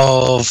playing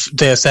of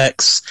Deus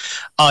Ex,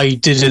 I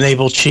did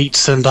enable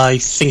cheats, and I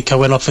think I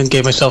went off and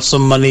gave myself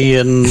some money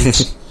and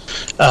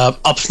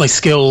upped my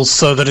skills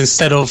so that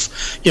instead of,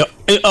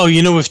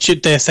 with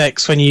Deus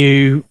Ex, when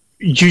you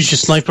use your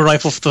sniper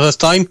rifle for the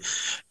first time,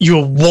 you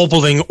were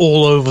wobbling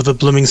all over the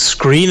blooming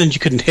screen and you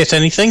couldn't hit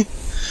anything.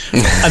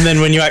 And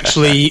then when you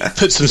actually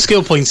put some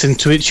skill points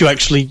into it,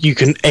 you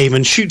can aim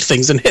and shoot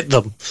things and hit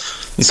them.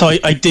 So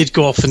I did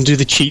go off and do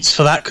the cheats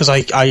for that because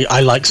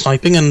I like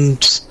sniping,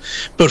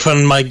 but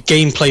when my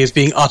gameplay is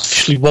being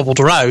artificially wobbled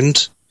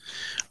around,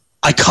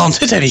 I can't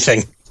hit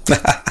anything.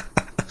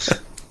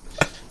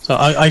 So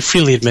I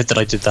freely admit that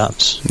I did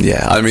that.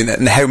 Yeah, I mean,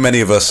 how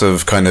many of us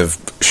have kind of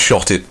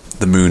shot at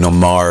the moon on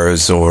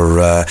Mars, or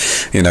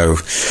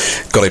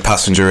got a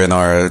passenger in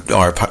our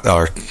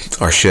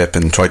ship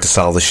and tried to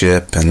sell the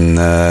ship, and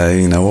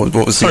what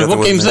was the Sorry, other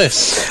what game's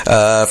this?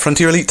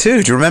 Frontier Elite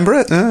 2. Do you remember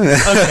it? Okay,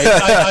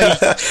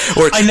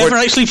 I never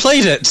actually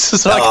played it,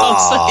 so I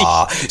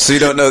can't say. So you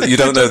don't know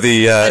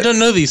the. I don't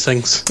know these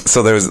things.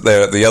 So there was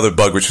the other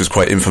bug which was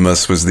quite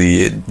infamous was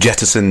the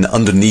jettison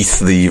underneath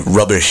the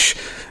rubbish.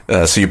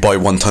 So you buy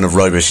 1 ton of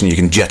rubbish and you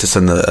can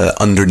jettison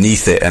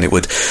underneath it, and it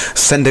would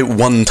send out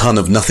 1 ton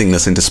of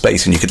nothingness into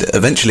space, and you could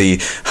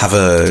eventually have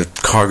a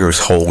cargo's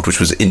hold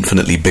which was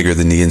infinitely bigger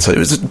than the inside. It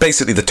was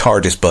basically the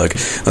TARDIS bug,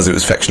 as it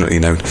was affectionately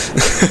known.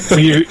 Well,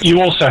 you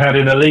also had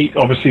in Elite,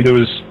 obviously there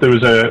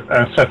was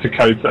a set of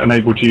codes that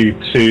enabled you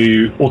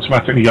to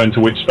automatically go into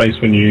which space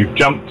when you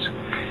jumped.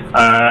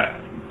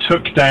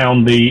 Took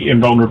down the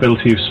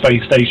invulnerability of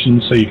space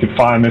stations, so you could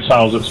fire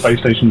missiles at space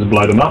stations and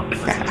blow them up.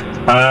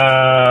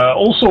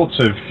 All sorts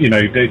of,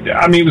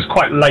 it was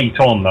quite late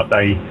on that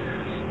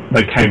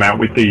they came out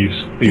with these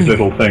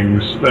little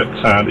things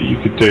that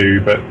you could do.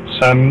 But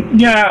I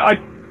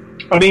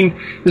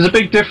mean, there's a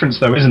big difference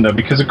though, isn't there?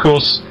 Because of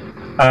course,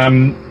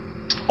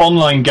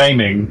 online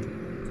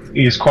gaming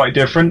is quite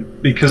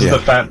different because of the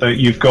fact that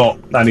you've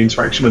got that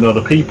interaction with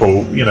other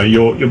people.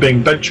 You're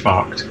being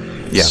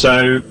benchmarked. Yeah.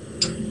 So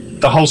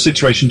the whole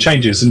situation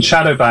changes, and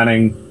shadow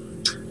banning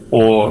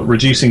or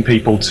reducing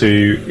people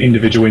to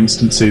individual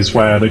instances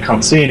where they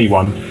can't see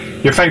anyone,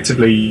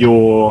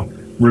 you're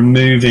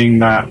removing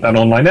that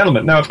online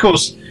element. Now, of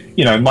course,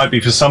 it might be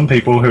for some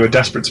people who are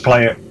desperate to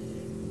play it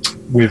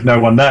with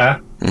no one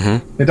there.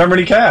 Mm-hmm. They don't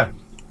really care.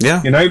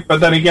 Yeah. But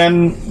then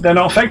again, they're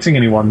not affecting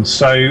anyone.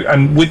 So,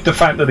 and with the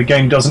fact that the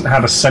game doesn't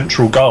have a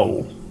central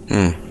goal,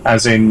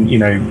 as in,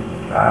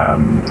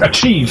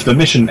 achieve the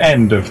mission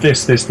end of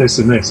this,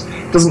 and this.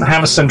 It doesn't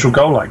have a central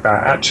goal like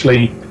that.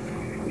 Actually,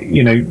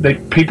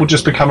 people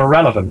just become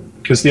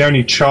irrelevant because the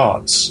only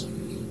charts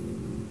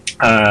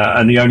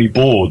and the only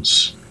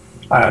boards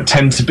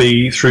tend to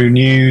be through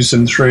news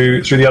and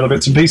through the other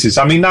bits and pieces.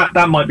 I mean,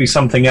 that might be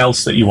something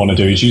else that you want to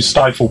do, is you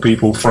stifle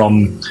people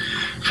from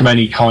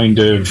any kind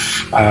of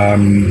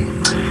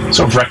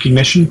sort of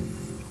recognition.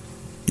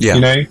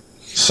 Yeah.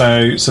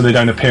 So they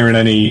don't appear in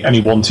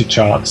any wanted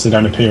charts. They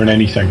don't appear in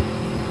anything.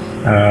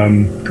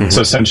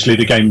 So essentially,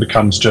 the game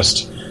becomes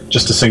just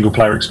a single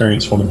player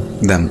experience for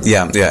them.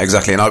 Yeah,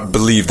 exactly. And I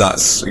believe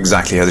that's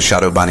exactly how the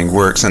shadow banning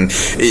works, and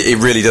it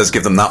really does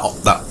give them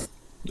that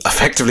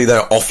effectively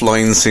their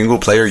offline single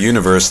player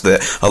universe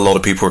that a lot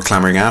of people are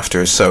clamoring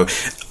after. So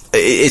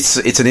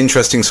it's an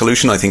interesting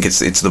solution. I think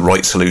it's the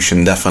right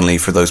solution, definitely,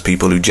 for those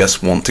people who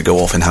just want to go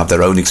off and have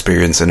their own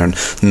experience and are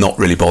not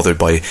really bothered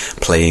by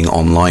playing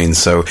online.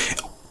 So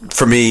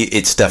for me,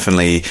 it's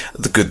definitely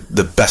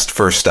the best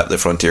first step that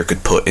Frontier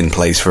could put in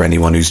place for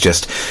anyone who's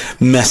just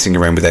messing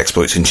around with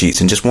exploits and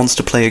cheats and just wants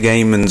to play a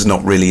game and is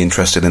not really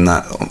interested in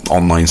that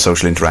online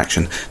social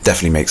interaction.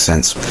 Definitely makes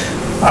sense.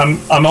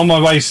 I'm on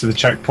my way to the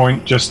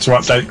checkpoint, just to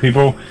update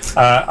people.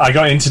 I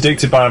got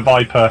interdicted by a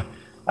Viper,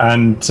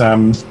 and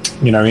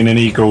in an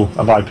Eagle,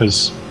 a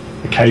Viper's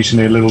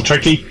occasionally a little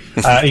tricky.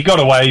 He got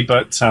away,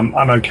 but I'm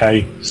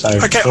okay. So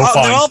okay,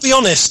 I'll be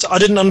honest, I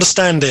didn't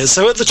understand it.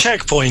 So at the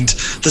checkpoint,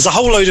 there's a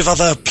whole load of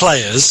other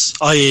players,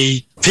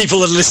 i.e. people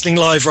that are listening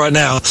live right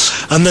now,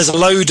 and there's a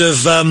load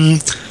of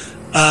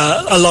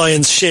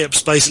Alliance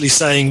ships basically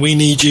saying, we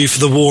need you for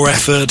the war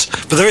effort,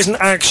 but there isn't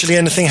actually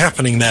anything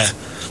happening there.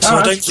 So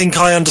I don't think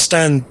I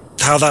understand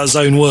how that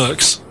zone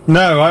works.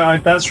 No,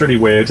 that's really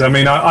weird. I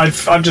mean,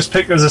 I've just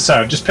picked, as I said,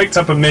 I've just picked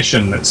up a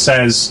mission that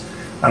says,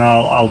 and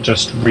I'll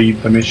just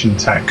read the mission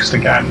text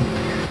again.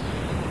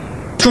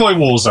 Destroy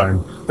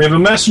Warzone. We have a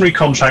mercenary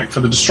contract for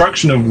the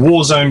destruction of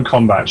Warzone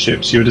combat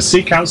ships. You are to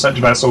seek out such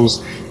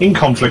vessels in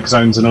conflict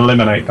zones and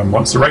eliminate them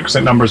once the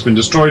requisite number has been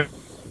destroyed.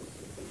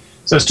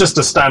 So it's just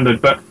a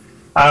standard, but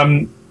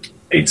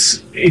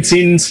it's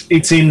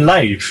in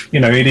Lave. You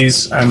know, it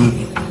is.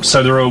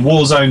 So there are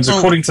war zones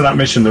according to that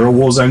mission. There are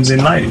war zones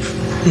in Lave.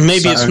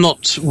 Maybe it's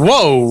not.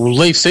 Whoa!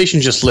 Lave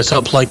Station just lit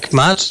up like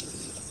mad.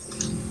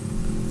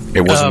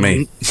 It wasn't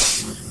me.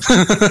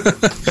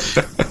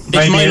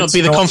 It might not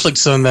be the conflict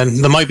zone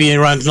then. There might be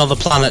around another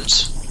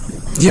planet.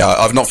 Yeah,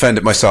 I've not found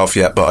it myself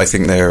yet, but I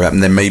think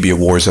there may be a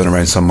war zone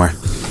around somewhere.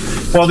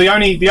 Well, the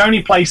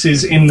only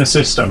places in the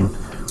system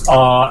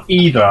are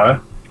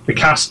either the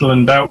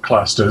Castellan Belt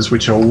clusters,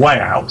 which are way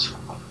out,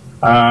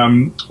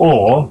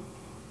 or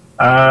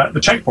the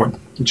checkpoint.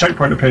 The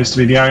checkpoint appears to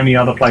be the only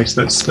other place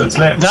that's lit.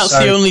 That's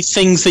the only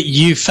things that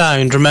you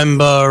found.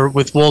 Remember,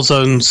 with war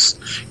zones,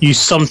 you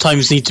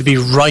sometimes need to be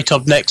right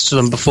up next to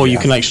them before you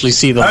can actually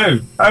see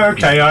them. Oh,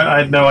 okay. I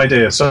had no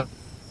idea. So,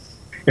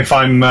 if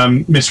I'm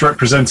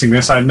misrepresenting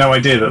this, I had no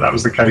idea that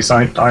was the case.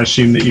 I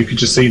assumed that you could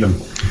just see them.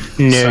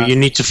 No, you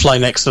need to fly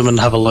next to them and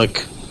have a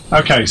look.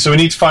 Okay, so we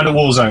need to find a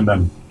war zone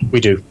then. We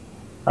do.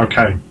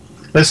 Okay.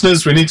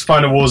 Listeners, we need to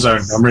find a war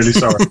zone. I'm really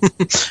sorry.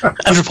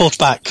 And report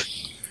back.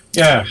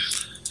 Yeah.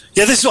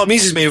 Yeah, this is what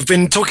amuses me. We've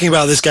been talking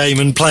about this game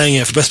and playing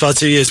it for the best part of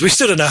 2 years. We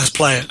still don't know how to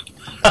play it.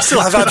 I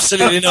still have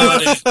absolutely no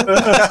idea.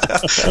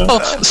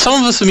 Well,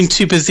 some of us have been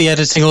too busy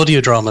editing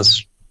audio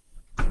dramas.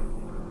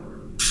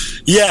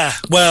 Yeah,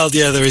 well,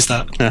 yeah, there is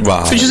that. Yeah.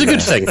 Wow, which is a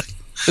good thing.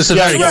 It's a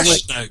very good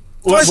thing.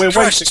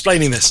 We're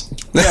explaining this.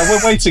 Yeah,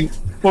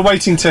 we're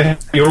waiting to hear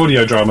your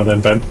audio drama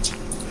then, Ben.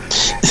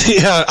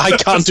 Yeah, I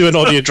can't do an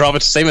audio drama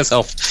to save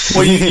myself.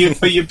 Well,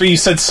 but you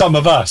said some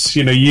of us,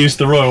 you used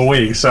the royal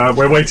we, so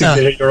we're waiting to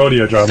hear your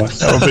audio drama.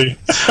 That would be.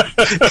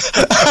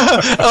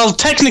 Well,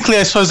 technically,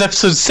 I suppose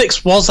episode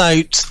 6 was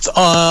out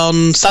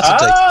on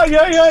Saturday. Ah,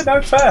 yeah,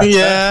 no, fair.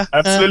 Yeah. Fair.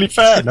 Absolutely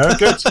fair. No,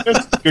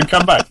 good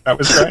comeback. That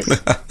was great.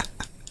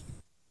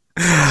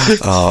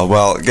 Oh,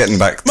 well, getting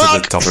back to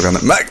the topic on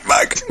that.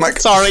 Mac.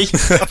 Sorry.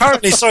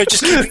 Apparently,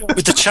 just keeping up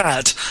with the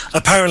chat,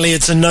 apparently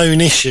it's a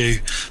known issue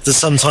that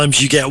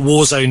sometimes you get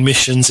Warzone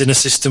missions in a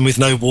system with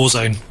no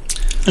Warzone.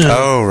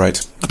 Oh,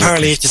 right.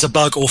 Apparently it is a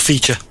bug or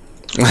feature.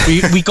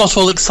 We got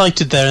all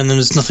excited there and there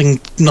was nothing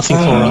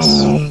for us.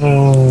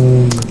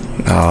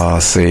 Ah,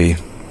 see.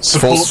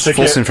 False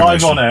information.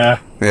 Live on air.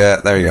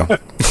 Yeah, there you go.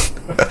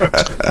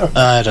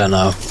 I don't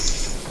know.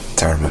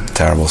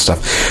 Terrible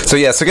stuff. So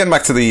getting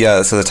back to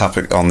the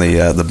topic on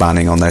the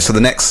banning on there. So the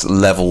next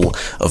level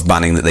of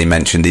banning that they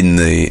mentioned in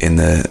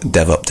the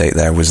dev update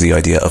there was the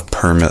idea of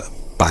perma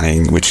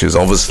banning, which is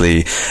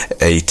obviously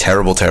a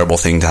terrible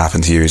thing to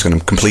happen to you. It's going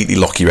to completely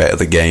lock you out of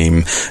the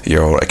game.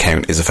 Your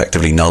account is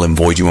effectively null and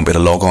void. You won't be able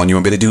to log on. You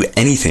won't be able to do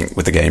anything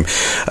with the game.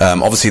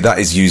 Obviously, that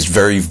is used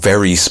very,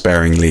 very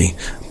sparingly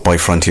by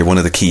Frontier. One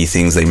of the key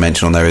things they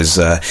mention on there is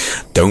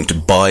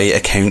don't buy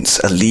accounts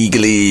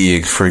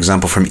illegally, for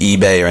example from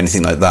eBay or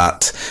anything like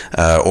that,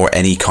 or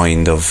any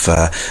kind of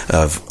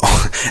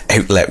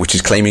outlet which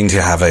is claiming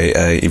to have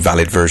a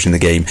valid version of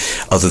the game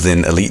other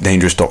than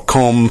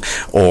EliteDangerous.com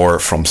or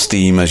from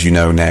Steam, as you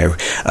know now.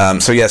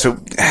 So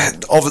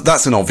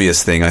that's an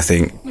obvious thing. I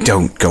think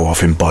don't go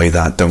off and buy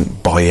that.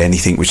 Don't buy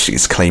anything which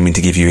is claiming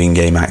to give you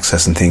in-game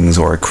access and things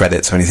or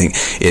credits or anything.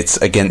 It's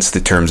against the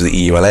terms of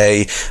the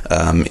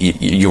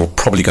EULA. You're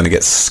probably going to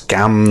get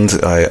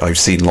scammed. I've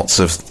seen lots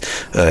of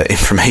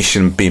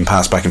information being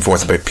passed back and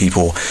forth about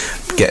people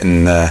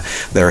getting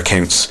their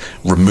accounts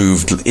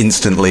removed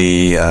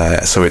instantly.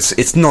 So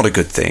it's not a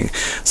good thing.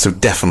 So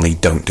definitely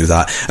don't do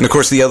that. And of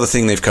course, the other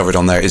thing they've covered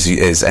on there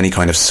is any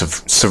kind of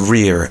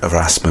severe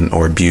harassment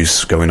or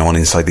abuse going on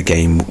inside the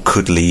game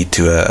could lead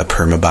to a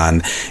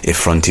permaban if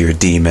Frontier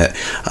deem it.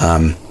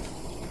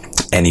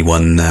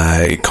 Anyone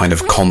kind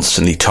of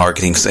constantly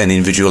targeting an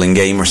individual in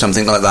game or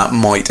something like that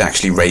might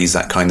actually raise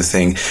that kind of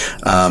thing.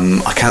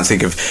 I can't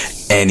think of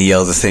any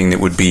other thing that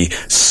would be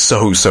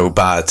so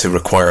bad to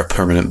require a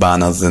permanent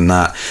ban other than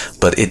that,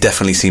 but it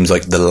definitely seems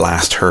like the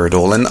last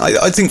hurdle, and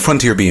I think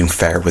Frontier being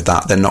fair with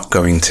that. They're not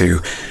going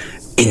to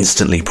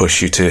instantly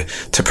push you to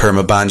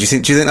permaban. Do you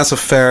think that's a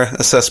fair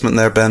assessment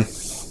there, Ben?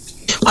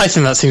 I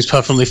think that seems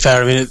perfectly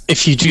fair. I mean,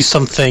 if you do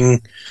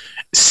something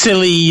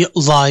silly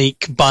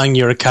like buying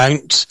your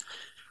account,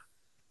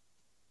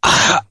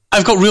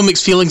 I've got real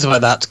mixed feelings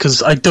about that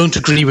because I don't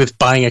agree with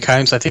buying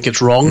accounts. I think it's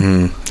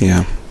wrong.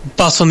 Yeah.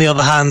 But on the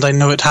other hand, I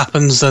know it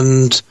happens,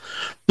 and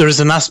there is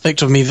an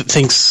aspect of me that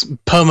thinks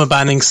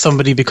permabanning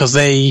somebody because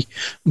they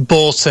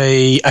bought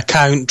a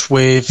account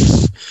with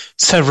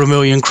several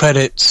million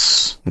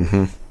credits,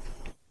 and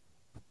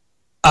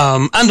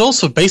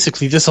also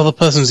basically this other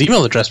person's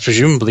email address,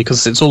 presumably,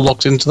 because it's all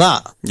locked into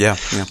that. Yeah.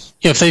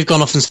 If they've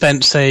gone off and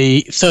spent,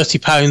 say,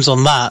 £30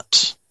 on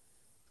that,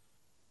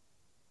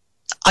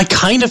 I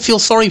kind of feel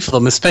sorry for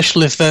them,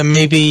 especially if they're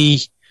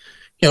maybe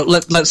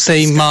let's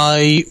say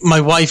my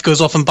wife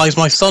goes off and buys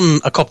my son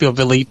a copy of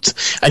Elite,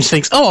 and she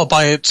thinks, oh, I'll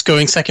buy it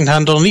going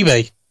secondhand on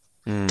eBay.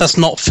 That's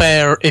not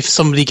fair if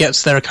somebody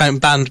gets their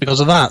account banned because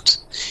of that,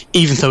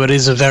 even though it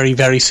is a very,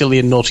 very silly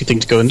and naughty thing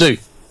to go and do.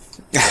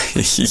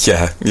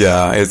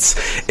 Yeah,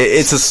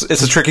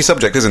 it's a tricky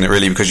subject, isn't it?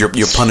 Really, because you're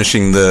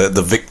punishing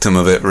the victim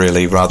of it,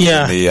 really, rather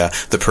than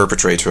the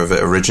perpetrator of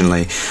it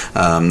originally.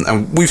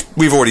 And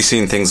we've already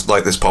seen things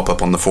like this pop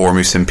up on the forum.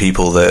 We've seen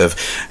people that have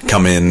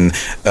come in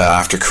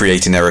after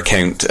creating their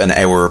account an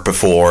hour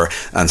before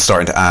and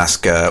starting to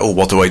ask,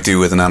 what do I do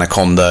with an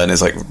anaconda? And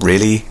it's like,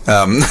 really?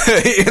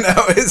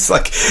 It's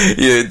like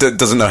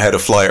doesn't know how to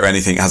fly it or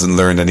anything, hasn't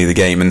learned any of the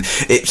game, and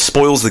it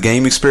spoils the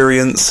game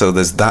experience. So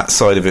there's that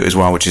side of it as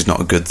well, which is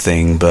not a good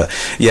thing. But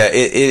yeah,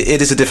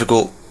 it is a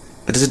difficult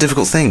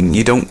thing.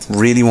 You don't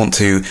really want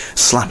to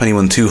slap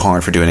anyone too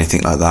hard for doing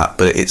anything like that,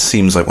 but it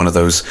seems like one of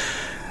those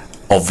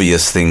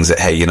obvious things that,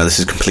 hey, this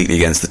is completely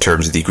against the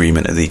terms of the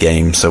agreement of the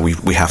game, so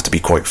we have to be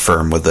quite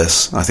firm with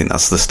this. I think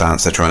that's the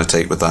stance they're trying to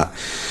take with that.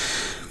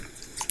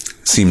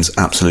 Seems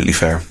absolutely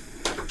fair.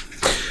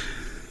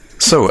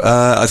 So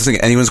I don't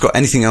think anyone's got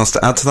anything else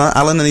to add to that.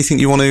 Alan, anything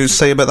you want to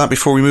say about that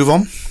before we move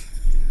on?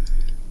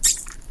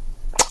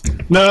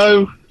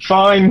 No,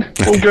 fine,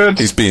 all good.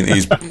 He's being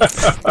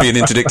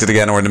interdicted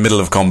again, or in the middle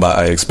of combat,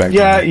 I expect.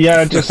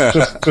 Yeah, just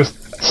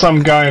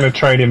some guy in a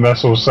trading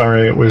vessel.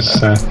 Sorry, it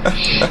was.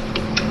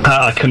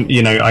 I couldn't.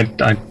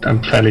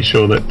 I'm fairly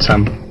sure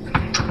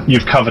that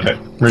you've covered it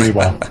really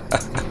well.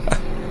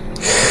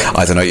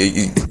 I don't know.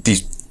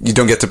 You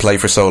don't get to play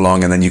for so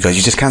long, and then you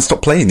just can't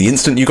stop playing. The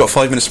instant you got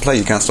 5 minutes to play,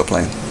 you can't stop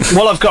playing.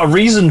 Well, I've got a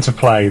reason to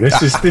play.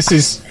 This is this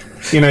is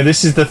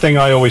the thing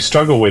I always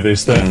struggle with,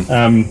 is that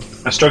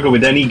I struggle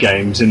with any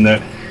games in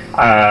that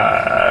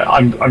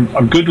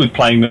I'm good with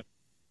playing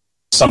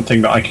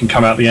something that I can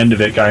come out the end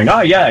of it going,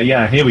 oh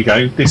yeah, here we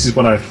go, this is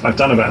what I've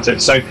done about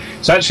it. So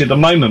actually at the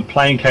moment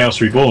playing Chaos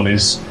Reborn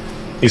is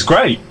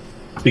great,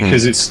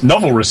 because it's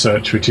novel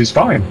research, which is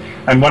fine.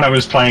 And when I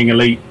was playing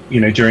Elite,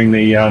 during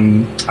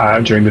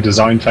the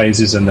design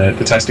phases and the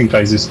testing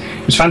phases,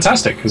 it was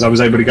fantastic, because I was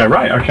able to go,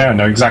 right, okay, I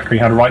know exactly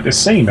how to write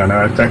this scene, I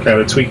know exactly how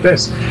to tweak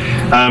this.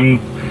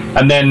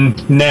 And then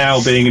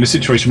now being in a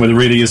situation where there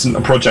really isn't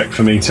a project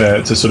for me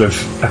to sort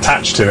of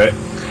attach to it,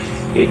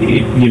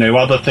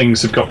 other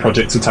things have got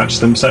projects attached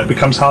to them, so it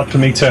becomes hard for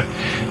me to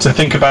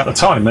think about the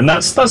time. And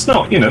that's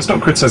not it's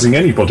not criticising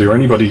anybody or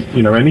anybody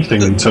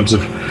anything in terms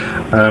of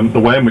the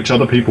way in which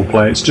other people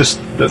play. It's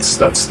just that's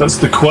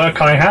the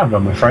quirk I have,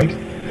 I'm afraid.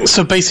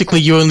 So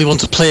basically, you only want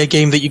to play a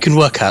game that you can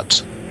work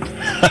at.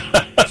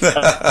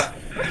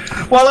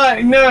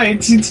 Well, no,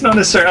 it's not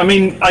necessarily. I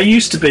mean, I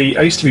used to be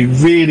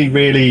really,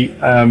 really.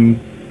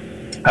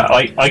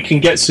 I can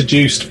get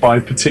seduced by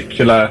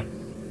particular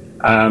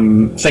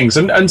things,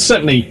 and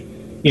certainly,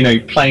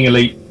 playing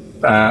Elite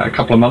a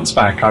couple of months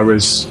back, I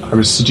was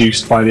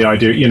seduced by the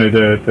idea.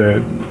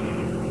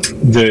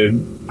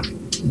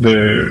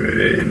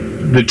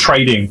 The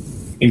trading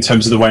in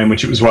terms of the way in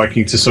which it was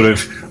working, to sort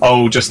of,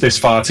 just this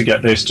far to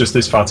get this, just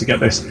this far to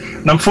get this.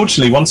 And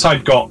unfortunately, once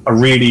I'd got a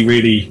really,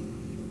 really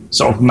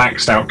sort of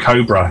maxed out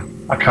Cobra,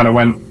 I kind of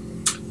went,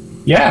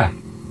 yeah,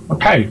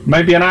 okay,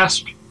 maybe an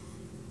Asp.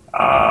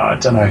 I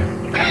don't know.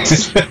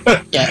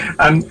 Yeah.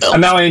 And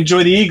now I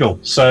enjoy the Eagle,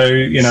 so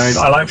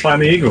I like flying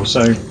the Eagle.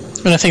 So,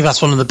 and I think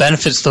that's one of the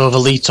benefits, though, of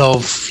Elite.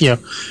 Of you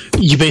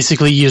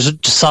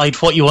decide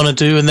what you want to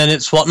do, and then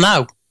it's what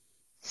now.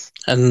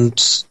 And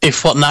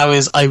if what now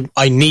is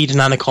I need an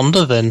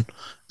Anaconda, then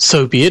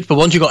so be it. But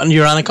once you got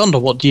your Anaconda,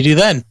 what do you do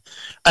then?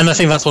 And I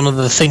think that's one of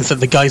the things that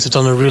the guys have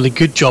done a really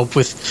good job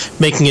with,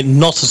 making it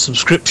not a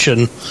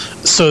subscription,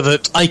 so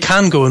that I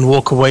can go and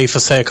walk away for,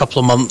 say, a couple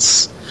of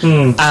months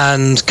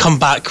and come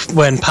back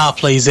when Power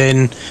Play's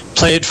in,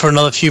 play it for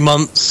another few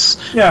months,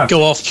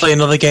 go off, play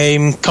another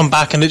game, come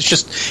back, and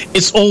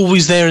it's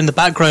always there in the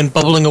background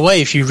bubbling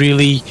away if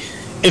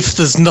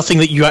there's nothing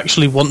that you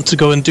actually want to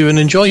go and do and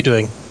enjoy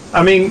doing.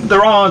 I mean,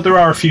 there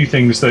are a few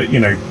things that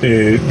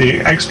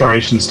the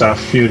exploration stuff,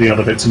 a few of the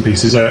other bits and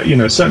pieces are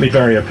certainly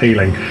very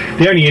appealing.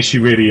 The only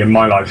issue really in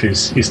my life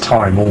is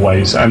time,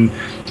 always. And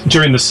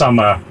during the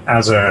summer,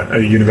 as a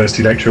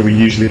university lecturer, we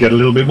usually get a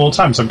little bit more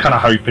time. So I'm kind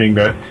of hoping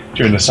that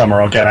during the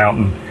summer I'll get out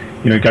and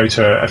go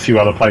to a few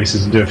other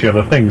places and do a few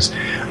other things.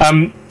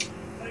 I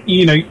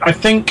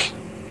think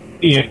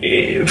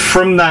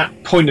from that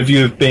point of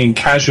view of being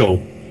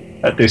casual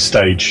at this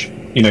stage,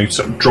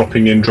 sort of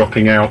dropping in,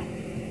 dropping out,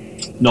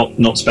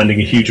 not spending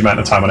a huge amount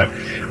of time on it,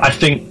 I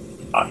think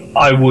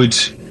I would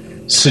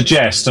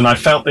suggest, and I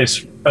felt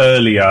this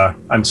earlier,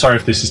 I'm sorry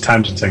if this is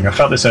tangenting, I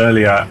felt this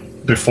earlier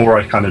before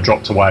I kind of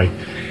dropped away.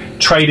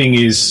 Trading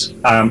is,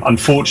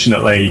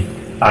 unfortunately,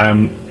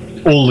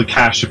 all the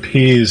cash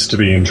appears to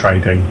be in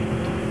trading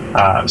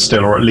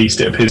still, or at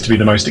least it appears to be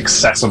the most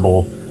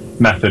accessible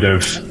method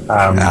of...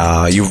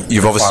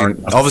 you've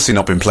obviously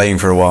not been playing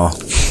for a while.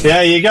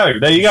 There you go.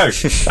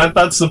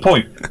 That's the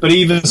point. But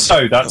even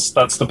so, that's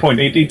the point.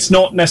 It's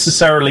not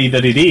necessarily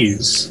that it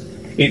is.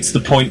 It's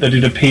the point that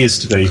it appears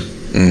to be.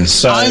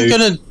 So I'm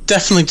going to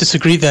definitely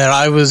disagree there.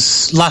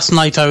 Last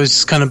night I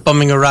was kind of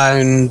bumming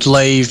around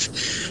Lave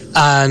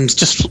and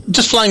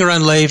just flying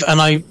around Lave,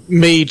 and I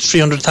made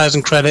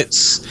 300,000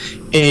 credits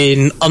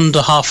in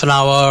under half an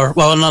hour,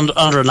 well,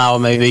 under an hour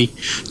maybe,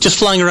 just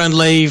flying around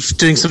Lave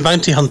doing some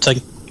bounty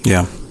hunting.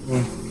 Yeah.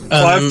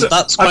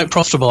 That's quite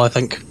profitable, I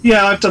think.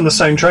 Yeah, I've done the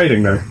same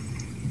trading though.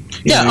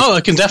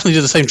 I can definitely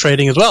do the same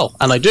trading as well,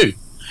 and I do.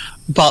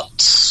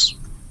 But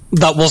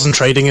that wasn't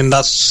trading, and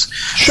that's...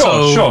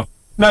 Sure.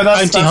 No,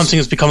 bounty hunting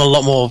has become a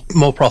lot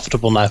more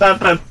profitable now.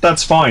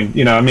 That's fine.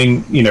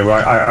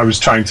 I was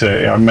trying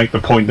to make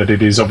the point that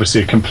it is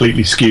obviously a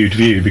completely skewed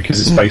view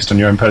because it's based on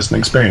your own personal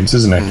experience,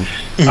 isn't it?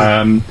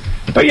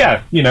 But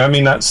yeah,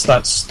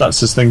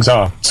 that's as things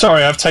are.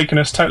 Sorry, I've taken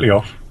us totally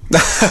off.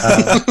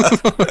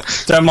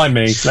 Don't mind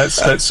me. Let's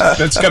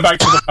go back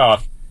to the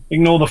path.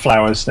 Ignore the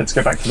flowers. Let's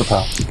go back to the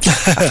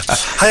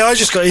path. Hey, I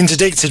just got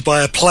interdicted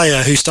by a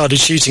player who started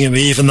shooting at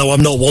me, even though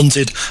I'm not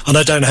wanted and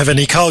I don't have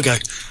any cargo.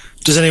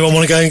 Does anyone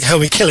want to go and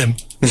help me kill him?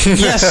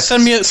 Yes,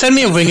 send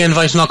me a wing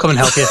invite and I'll come and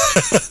help you.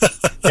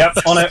 Yep,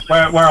 on it.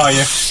 Where are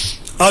you?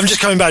 I'm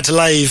just coming back to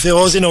Lave. I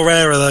was in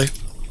Aurora, though.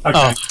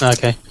 Okay. Oh,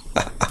 okay.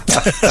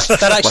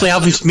 That actually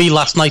happened to me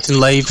last night in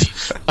Lave.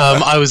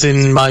 I was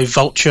in my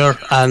Vulture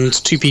and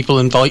two people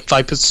in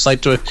Vipers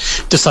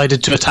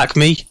decided to attack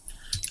me.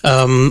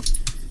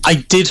 I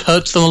did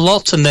hurt them a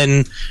lot,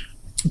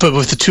 but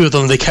with the two of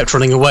them, they kept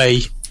running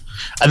away.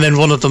 And then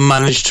one of them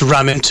managed to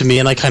ram into me,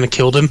 and I kind of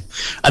killed him.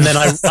 And then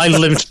I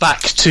limped back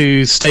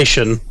to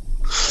station,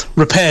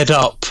 repaired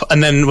up,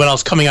 and then when I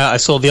was coming out, I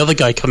saw the other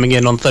guy coming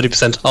in on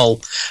 30%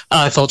 hull,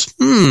 and I thought,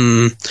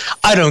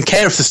 I don't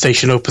care if the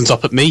station opens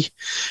up at me.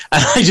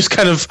 And I just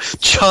kind of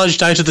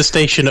charged out of the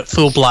station at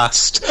full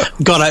blast,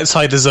 got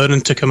outside the zone,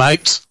 and took him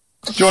out.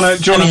 Do you want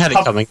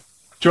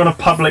to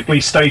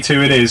publicly state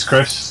who it is,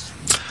 Chris?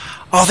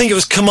 I think it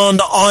was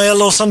Commander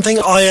Isle or something,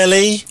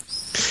 ILE.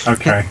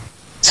 Okay.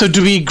 So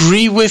do we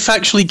agree with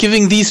actually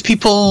giving these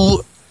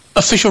people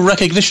official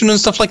recognition and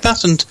stuff like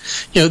that? And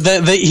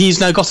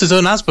he's now got his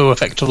own ASBO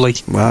effectively.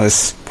 Well,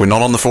 we're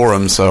not on the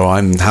forum, so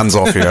I'm hands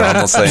off here. I'm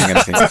not saying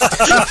anything.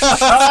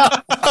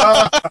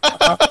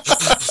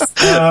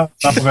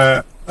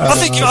 I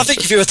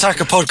think if you attack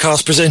a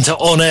podcast presenter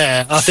on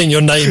air, I think your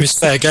name is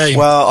fair game.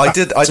 Well, I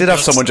did have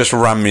someone just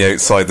ram me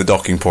outside the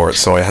docking port,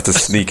 so I had to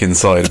sneak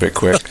inside a bit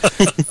quick.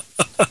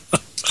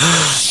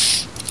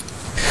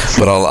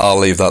 But I'll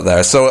leave that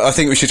there. So I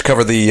think we should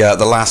cover the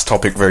last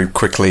topic very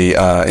quickly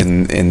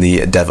in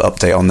the dev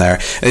update on there.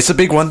 It's a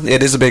big one.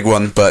 It is a big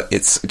one, but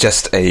it's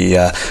just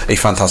a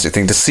fantastic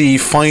thing to see.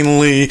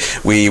 Finally,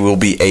 we will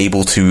be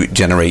able to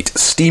generate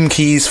Steam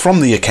keys from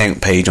the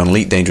account page on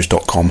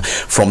EliteDangerous.com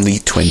from the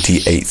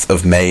 28th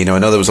of May. Now, I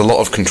know there was a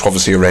lot of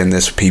controversy around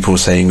this, people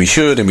saying we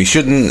should and we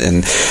shouldn't,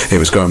 and it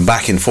was going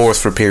back and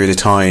forth for a period of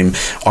time,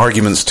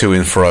 arguments to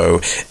and fro.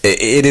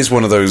 It is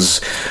one of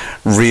those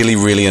really,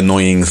 really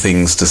annoying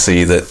things to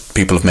see that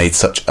people have made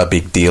such a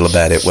big deal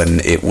about it when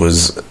it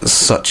was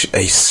such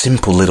a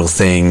simple little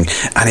thing.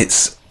 And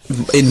it's,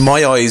 in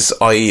my eyes,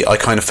 I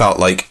kind of felt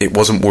like it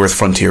wasn't worth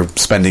Frontier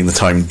spending the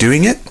time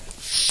doing it.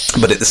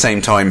 But at the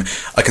same time,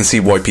 I can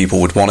see why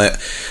people would want it.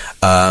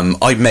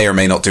 I may or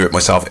may not do it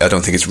myself. I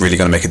don't think it's really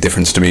going to make a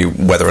difference to me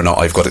whether or not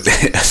I've got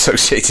it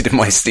associated in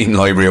my Steam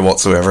library or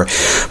whatsoever.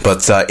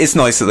 But it's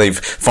nice that they've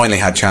finally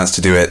had a chance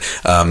to do it.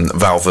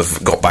 Valve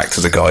have got back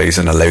to the guys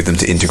and allowed them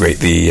to integrate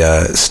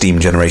the Steam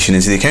generation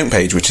into the account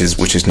page, which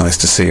is nice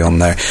to see on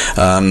there.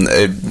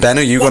 Ben,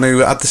 are you going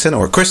to add this in?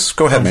 Or Chris,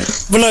 go ahead,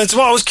 mate. Well, no, it's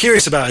what I was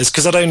curious about is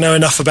because I don't know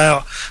enough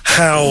about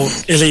how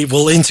Elite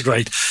will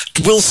integrate.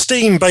 Will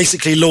Steam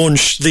basically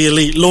launch the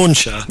Elite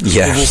launcher?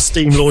 Yeah. Or will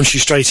Steam launch you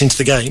straight into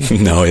the game?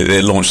 No,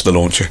 it launched the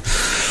launcher,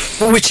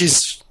 which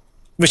is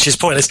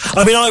pointless.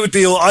 I mean,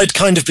 I'd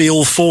kind of be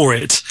all for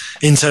it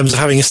in terms of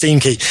having a Steam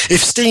key.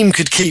 If Steam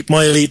could keep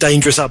my Elite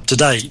Dangerous up to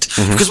date,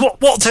 because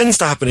what tends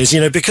to happen is,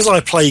 because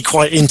I play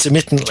quite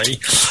intermittently,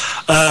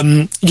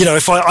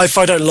 if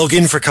I don't log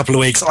in for a couple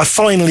of weeks, I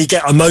finally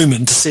get a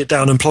moment to sit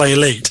down and play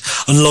Elite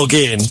and log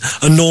in,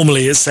 and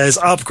normally it says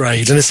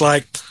upgrade, and it's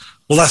like,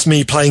 well, that's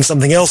me playing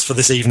something else for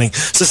this evening.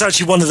 So it's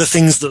actually one of the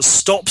things that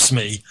stops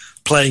me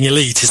playing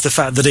Elite is the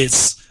fact that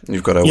it's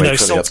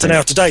soft and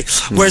out of date.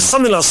 Whereas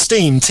something like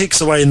Steam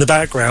ticks away in the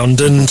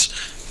background, and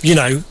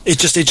it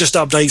just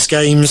updates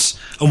games,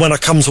 and when I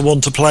come to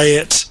want to play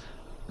it,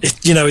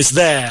 it's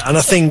there. And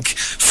I think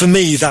for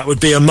me that would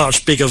be a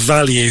much bigger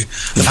value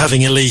of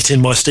having Elite in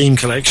my Steam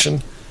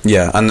collection.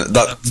 Yeah, and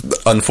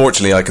that,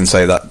 unfortunately, I can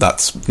say that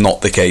that's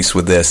not the case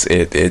with this.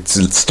 It's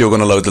still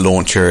going to load the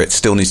launcher. It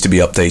still needs to be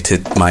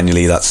updated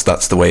manually.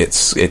 That's the way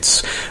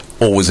it's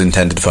always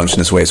intended to function.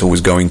 This the way it's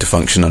always going to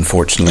function,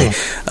 unfortunately.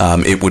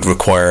 It would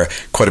require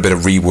quite a bit of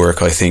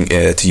rework, I think,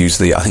 to use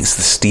I think it's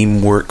the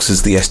Steamworks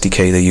is the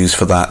SDK they use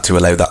for that, to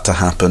allow that to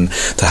happen,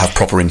 to have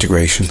proper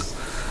integration.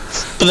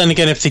 But then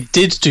again, if they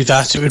did do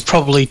that, it would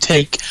probably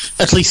take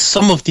at least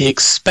some of the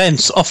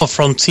expense off of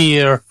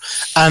Frontier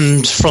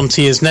and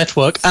Frontier's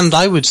network, and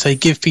I would say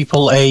give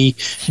people a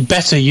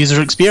better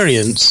user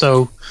experience.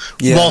 So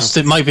whilst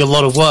it might be a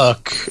lot of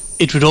work,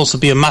 it would also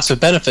be a massive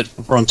benefit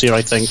for Frontier,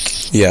 I think.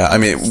 Yeah, I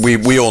mean,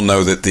 we all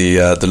know that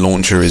the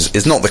launcher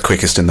is not the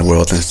quickest in the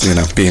world. You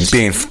know, being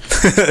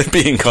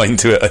being kind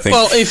to it, I think.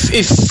 Well,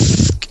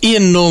 if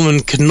Ian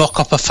Norman could knock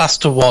up a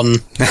faster one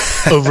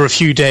over a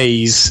few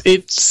days,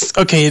 it's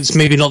okay. It's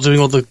maybe not doing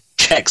all the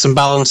checks and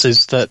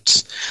balances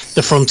that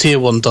the Frontier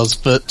one does,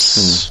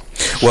 but.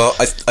 Well,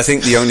 I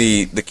think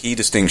the key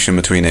distinction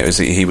between it is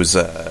that he was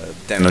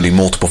downloading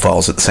multiple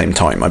files at the same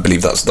time. I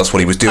believe that's what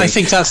he was doing. I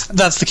think that's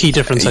the key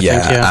difference. I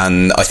think,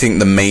 and I think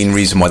the main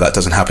reason why that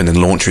doesn't happen in the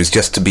launcher is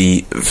just to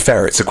be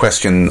fair. It's a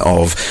question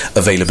of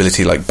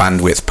availability, like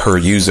bandwidth per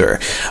user.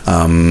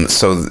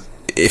 So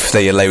if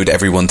they allowed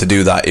everyone to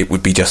do that, it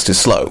would be just as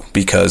slow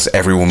because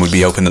everyone would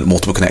be open at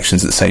multiple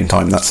connections at the same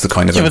time. That's the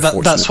kind of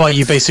but that's why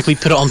you basically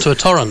put it onto a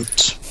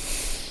torrent.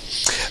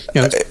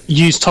 You know,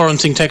 use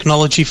torrenting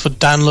technology for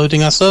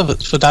downloading our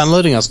service, for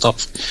downloading our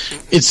stuff.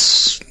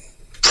 It's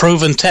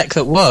proven tech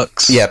that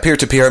works. Yeah,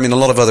 peer-to-peer. I mean, a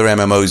lot of other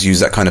MMOs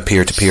use that kind of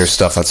peer-to-peer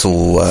stuff. That's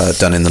all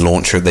done in the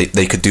launcher.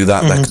 They could do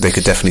that. Mm-hmm. They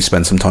could definitely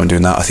spend some time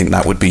doing that. I think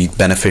that would be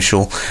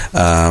beneficial.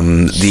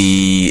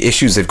 The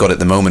issues they've got at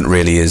the moment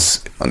really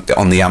is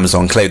on the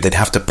Amazon cloud. They'd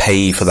have to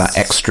pay for that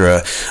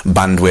extra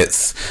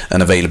bandwidth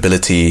and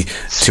availability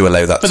to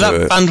allow that. But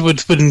that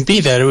bandwidth wouldn't be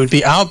there. It would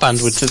be our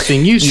bandwidth that's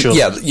being used. Surely.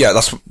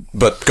 Yeah.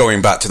 But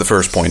going back to the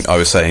first point, I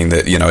was saying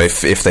that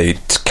if they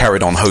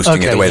carried on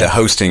hosting it the way they're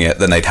hosting it,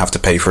 then they'd have to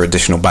pay for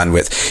additional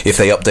bandwidth. If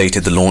they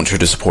updated the launcher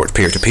to support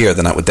peer-to-peer,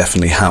 then that would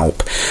definitely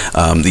help.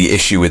 The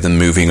issue with them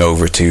moving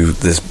over to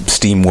the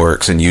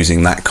Steamworks and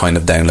using that kind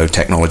of download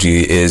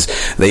technology is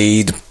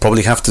they'd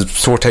probably have to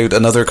sort out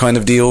another kind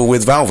of deal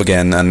with Valve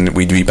again, and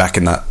we'd be back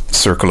in that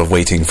circle of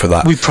waiting for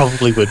that. We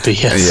probably would be,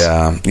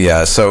 yes.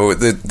 Yeah. So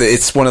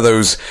it's one of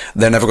those,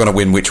 they're never going to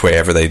win which way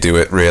ever they do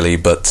it, really.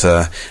 But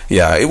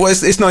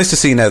it's nice to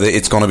see now that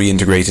it's going to be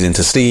integrated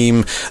into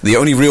Steam. The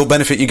only real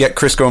benefit you get,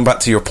 Chris, going back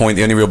to your point,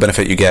 the only real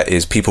benefit you get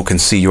is people can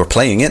see you're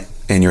playing it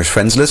in your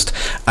friends list,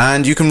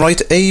 and you can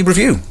write a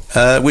review,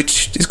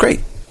 which is great.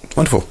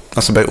 Wonderful.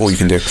 That's about all you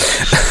can do.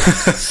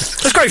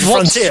 It's great for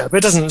Frontier,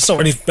 but it's not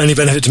really any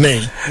benefit to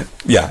me.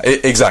 Yeah,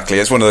 exactly.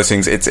 It's one of those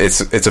things. It's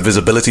a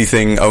visibility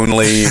thing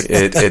only.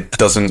 It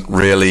doesn't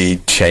really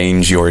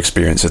change your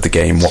experience of the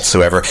game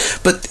whatsoever.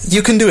 But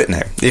you can do it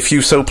now, if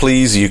you so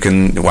please. You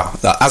can. Well,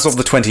 as of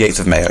the 28th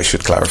of May, I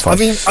should clarify.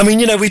 I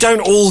mean, we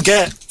don't all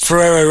get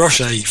Ferrero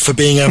Rocher for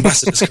being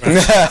ambassadors.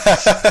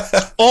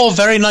 Or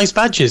very nice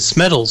badges,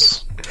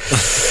 medals.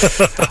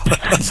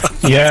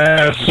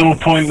 Yeah, sore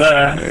point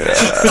there.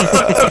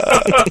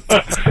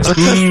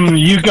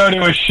 You go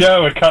to a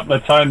show a couple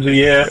of times a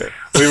year.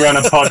 We run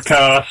a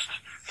podcast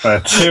for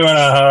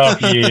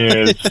 2.5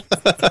 years.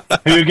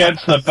 Who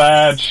gets the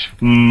badge?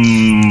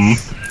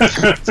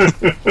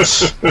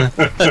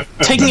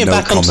 Taking it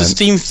back onto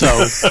Steam,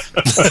 though.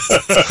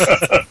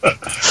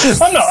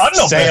 I'm not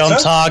Stay better. on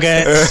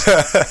target.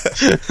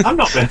 I'm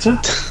not better.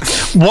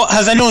 What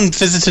has anyone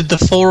visited the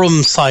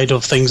forum side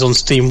of things on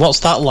Steam? What's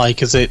that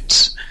like? Is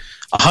it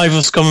a hive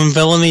of scum and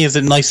villainy? Is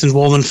it nice and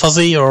warm and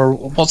fuzzy, or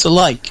what's it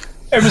like?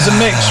 It was a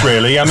mix,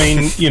 really. I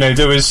mean,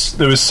 there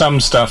was some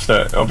stuff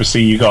that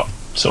obviously you got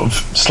sort of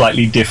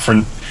slightly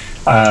different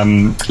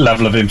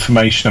level of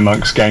information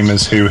amongst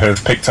gamers who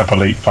have picked up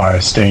Elite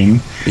via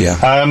Steam.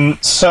 Yeah.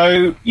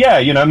 So yeah,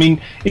 I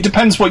mean, it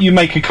depends what you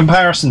make a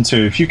comparison to.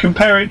 If you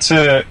compare it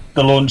to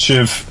the launch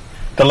of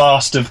the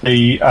last of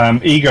the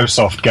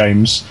EgoSoft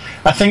games,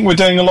 I think we're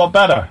doing a lot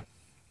better.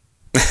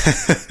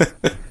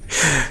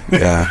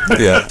 Yeah.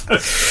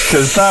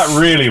 Because that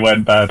really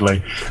went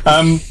badly.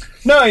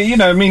 No,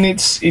 I mean,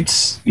 it's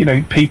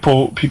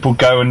people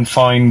go and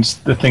find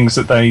the things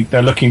that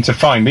they're looking to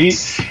find.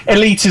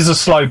 Elite is a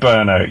slow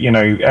burner.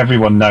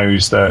 Everyone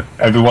knows that.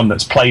 Everyone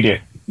that's played it,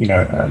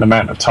 an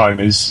amount of time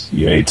it's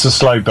a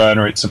slow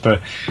burner. It's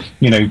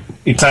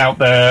out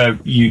there.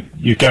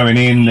 You're going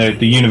in.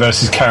 The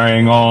universe is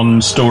carrying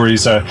on.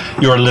 Stories are.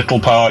 You're a little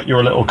part.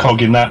 You're a little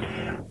cog in that.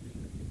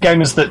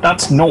 Gamers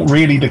that's not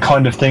really the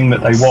kind of thing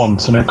that they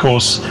want, and of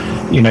course,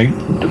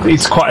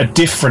 it's quite a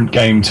different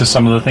game to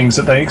some of the things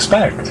that they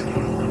expect.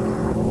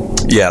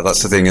 Yeah,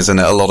 that's the thing, isn't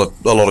it? A lot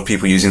of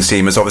people using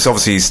Steam is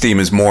obviously Steam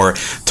is more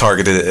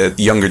targeted at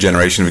younger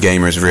generation of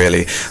gamers,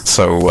 really.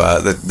 So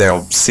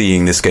they're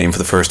seeing this game for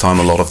the first time,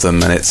 a lot of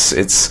them, and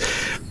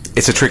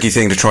it's a tricky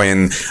thing to try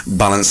and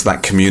balance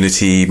that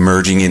community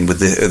merging in with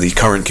the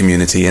current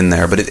community in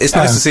there. But it's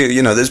nice to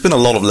see, there's been a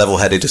lot of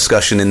level-headed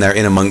discussion in there,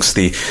 in amongst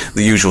the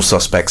usual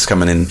suspects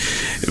coming in.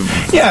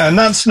 Yeah, and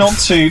that's not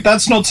to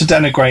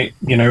denigrate,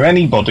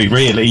 anybody,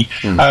 really.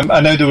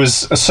 I know there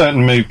was a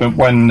certain movement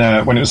when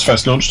it was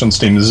first launched on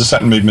Steam. There's a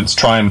certain movement to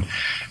try and...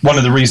 One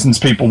of the reasons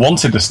people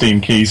wanted the Steam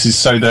keys is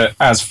so that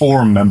as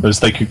forum members,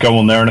 they could go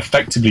on there and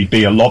effectively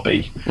be a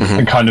lobby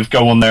and kind of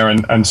go on there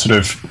and sort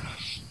of...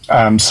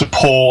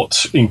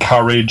 support,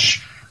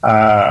 encourage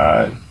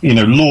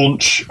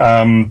launch.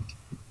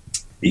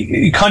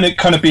 You kind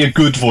of be a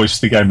good voice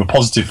for the game, a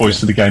positive voice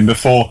for the game,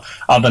 before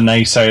other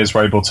naysayers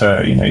were able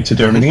to to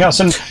do everything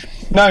else. And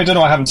no, I don't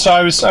know, I haven't. So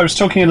I was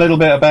talking a little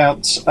bit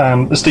about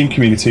the Steam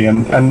community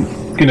and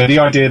the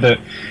idea that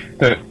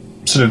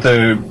sort of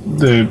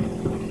the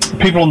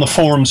people on the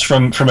forums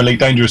from Elite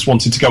Dangerous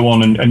wanted to go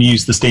on and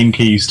use the Steam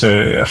keys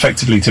to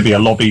effectively to be a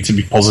lobby, to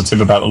be positive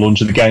about the launch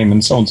of the game,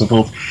 and so on and so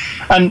forth.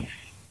 And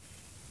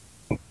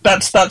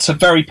that's a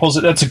very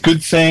positive. That's a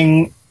good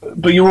thing.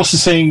 But you're also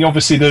seeing,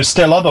 obviously, there's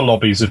still other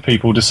lobbies of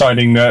people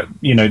deciding that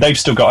they've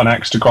still got an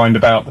axe to grind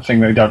about the thing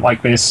they don't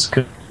like this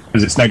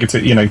because it's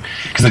negative,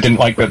 because they didn't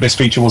like that this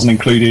feature wasn't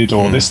included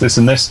or this,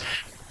 and this.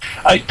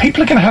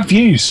 People are going to have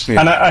views,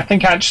 and I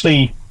think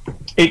actually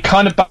it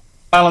kind of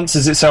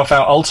balances itself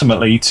out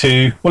ultimately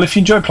to, well, if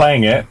you enjoy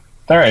playing it,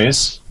 there it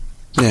is.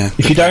 Yeah.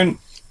 If you don't,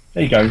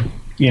 there you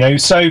go.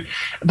 So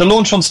the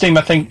launch on Steam,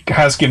 I think,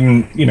 has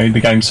given the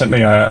game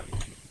certainly a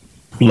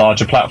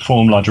larger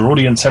platform, larger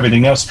audience,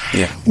 everything else.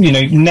 Yeah.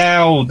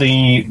 Now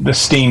the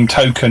Steam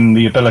token,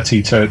 the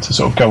ability to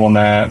sort of go on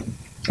there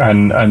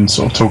and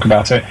sort of talk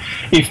about it.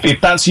 If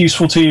that's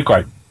useful to you,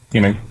 great.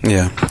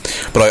 Yeah,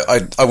 but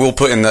I will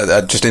put in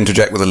that, just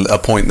interject with a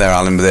point there,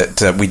 Alan,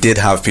 that we did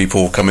have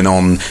people coming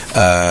on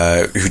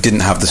who didn't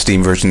have the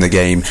Steam version of the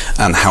game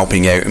and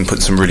helping out and putting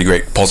some really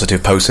great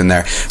positive posts in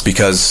there,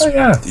 because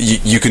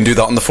you can do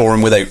that on the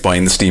forum without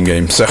buying the Steam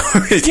game. So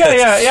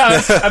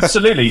yeah,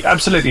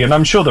 absolutely, and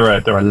I'm sure there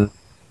are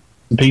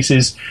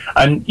pieces,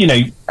 and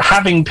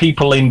having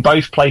people in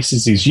both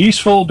places is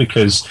useful,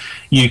 because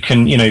you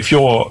can, if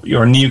you're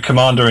a new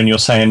commander and you're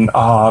saying,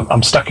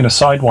 I'm stuck in a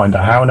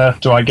Sidewinder, how on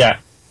earth do I get?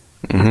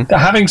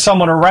 Having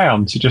someone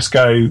around to just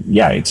go,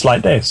 it's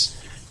like this.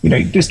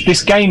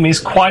 This game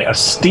is quite a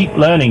steep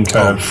learning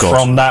curve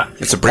from that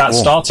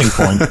starting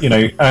point.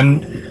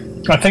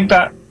 And I think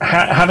that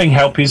having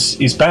help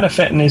is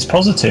benefit and is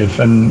positive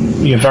and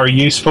very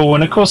useful.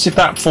 And of course, if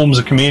that forms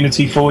a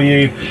community for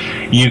you,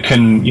 you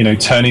can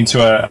turn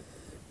into a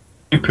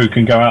group who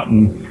can go out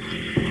and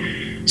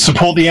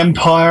support the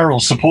Empire or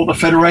support the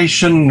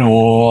Federation,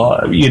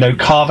 or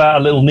carve out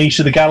a little niche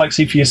of the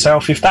galaxy for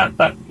yourself. If that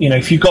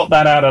if you got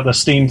that out of the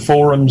Steam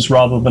forums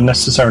rather than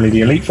necessarily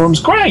the Elite forums,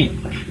 great.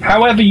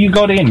 However you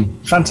got in,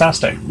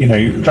 fantastic.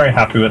 Very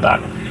happy with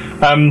that.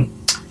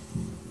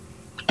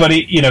 But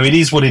it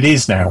is what it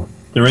is now.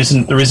 There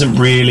isn't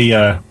really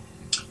a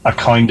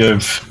kind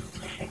of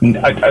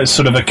a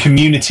sort of a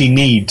community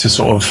need to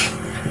sort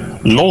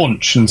of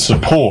launch and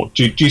support.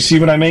 Do you see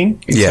what I mean?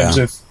 In terms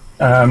of,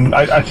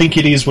 I think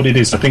it is what it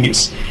is. I think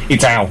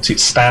it's out,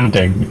 it's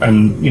standing,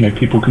 and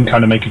people can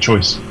kind of make a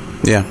choice.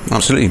 Yeah,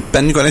 absolutely.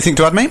 Ben, you got anything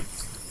to add, mate?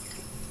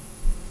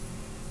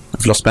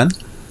 I've lost Ben.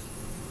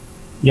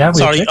 Yeah,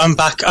 sorry, I'm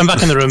back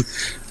in the room.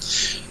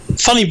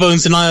 Funny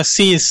Bones in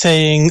IRC is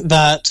saying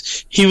that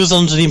he was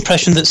under the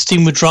impression that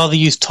Steam would rather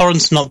use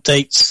torrents and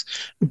updates.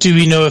 Do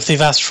we know if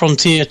they've asked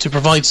Frontier to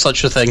provide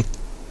such a thing?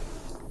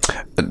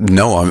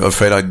 No, I'm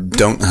afraid I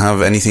don't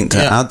have anything to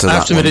add to that. I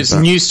have to admit, it's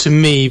news to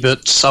me,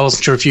 but I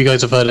wasn't sure if you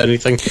guys have heard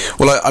anything.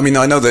 Well, I mean,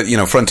 I know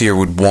that Frontier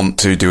would want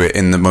to do it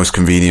in the most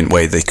convenient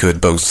way they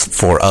could, both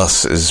for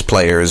us as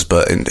players,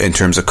 but in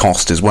terms of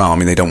cost as well. I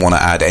mean, they don't want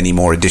to add any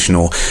more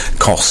additional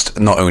cost,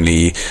 not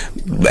only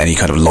any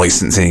kind of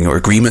licensing or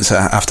agreements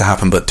that have to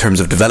happen, but in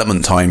terms of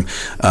development time.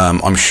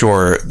 I'm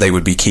sure they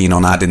would be keen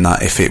on adding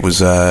that if it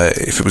was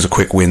a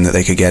quick win that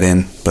they could get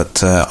in.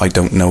 But I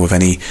don't know of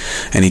any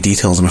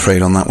details, I'm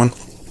afraid, on that one.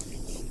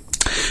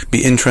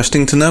 Be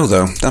interesting to know,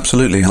 though.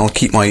 Absolutely. I'll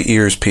keep my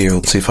ears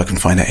peeled, see if I can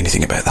find out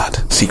anything about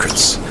that.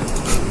 Secrets.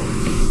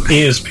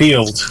 Ears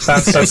peeled.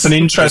 That's an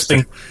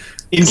interesting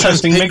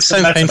mix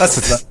of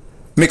metaphors.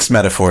 Mixed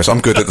metaphors. I'm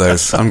good at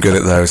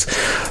those.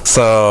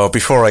 So,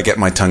 before I get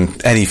my tongue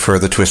any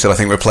further twisted, I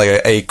think we'll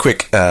play a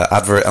quick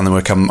advert, and then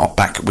we'll come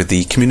back with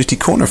the Community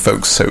Corner,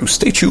 folks. So,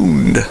 stay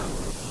tuned.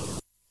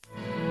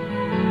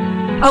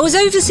 I was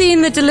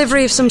overseeing the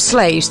delivery of some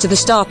slaves to the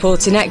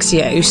starport in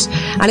Exios,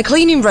 and a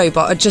cleaning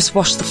robot had just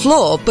washed the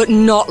floor, but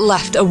not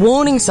left a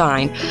warning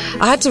sign.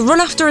 I had to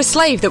run after a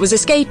slave that was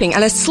escaping,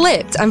 and I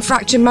slipped and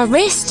fractured my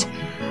wrist.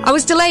 I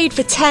was delayed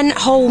for 10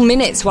 whole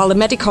minutes while the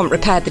Medicomp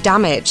repaired the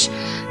damage.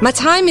 My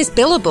time is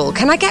billable.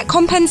 Can I get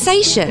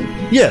compensation?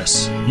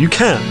 Yes, you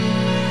can.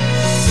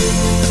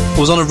 I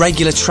was on a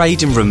regular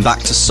trading run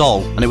back to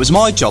Sol, and it was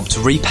my job to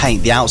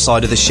repaint the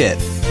outside of the ship.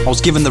 I was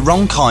given the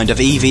wrong kind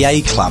of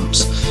EVA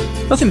clamps.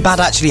 Nothing bad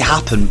actually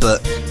happened,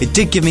 but it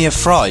did give me a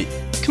fright.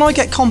 Can I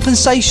get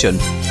compensation?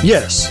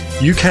 Yes,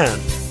 you can.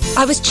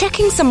 I was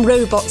checking some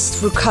robots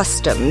through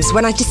customs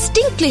when I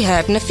distinctly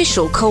heard an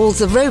official call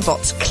the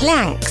robots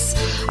clanks.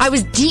 I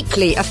was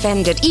deeply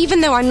offended,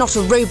 even though I'm not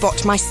a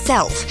robot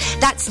myself.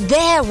 That's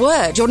their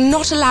word. You're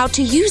not allowed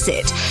to use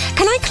it.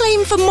 Can I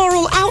claim for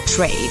moral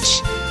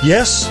outrage?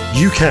 Yes,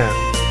 you can.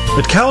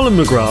 At Cowell &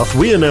 McGrath,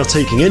 we are now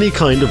taking any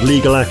kind of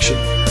legal action.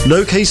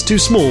 No case too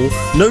small,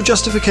 no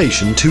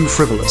justification too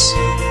frivolous.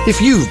 If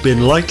you've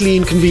been lightly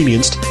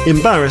inconvenienced,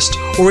 embarrassed,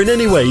 or in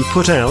any way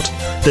put out,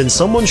 then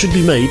someone should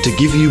be made to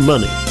give you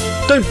money.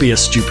 Don't be a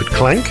stupid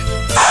clank.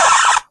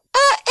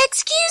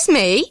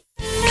 me.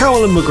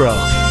 Cowell and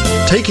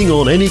McGrath, taking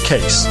on any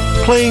case,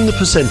 playing the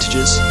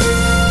percentages.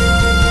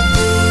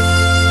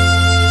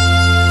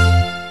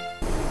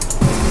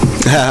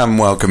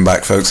 Welcome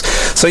back, folks.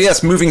 So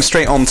yes, moving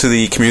straight on to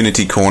the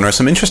community corner.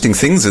 Some interesting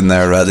things in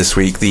there this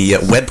week. The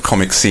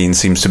webcomic scene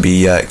seems to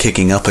be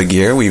kicking up a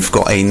gear. We've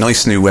got a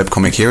nice new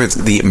webcomic here. It's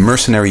The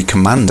Mercenary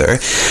Commander,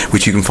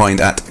 which you can find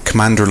at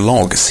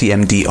commanderlog,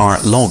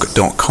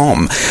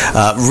 cmdrlog.com.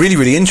 Really,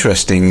 really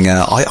interesting.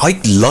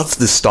 I love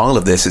the style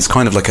of this. It's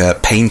kind of like a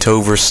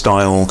paint-over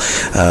style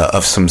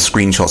of some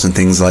screenshots and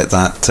things like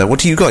that. What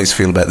do you guys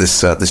feel about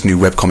this new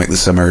webcomic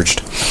that's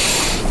emerged?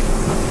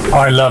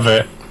 I love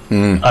it.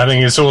 I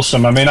think it's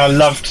awesome. I mean, I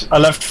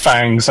loved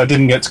Fangs. I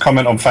didn't get to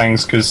comment on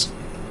Fangs because,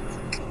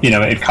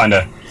 it kind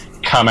of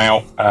come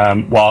out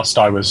whilst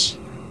I was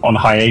on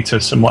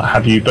hiatus and what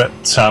have you. But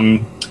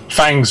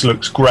Fangs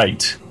looks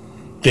great.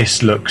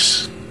 This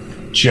looks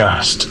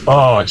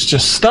it's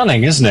just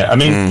stunning, isn't it? I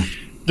mean,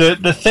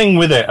 the thing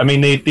with it, I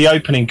mean, the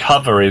opening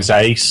cover is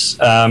ace.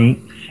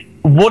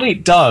 What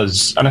it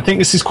does, and I think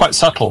this is quite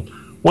subtle,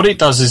 what it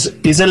does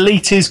is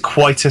Elite is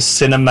quite a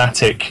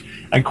cinematic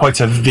and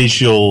quite a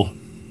visual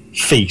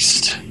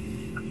feast,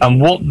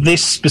 and what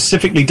this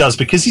specifically does,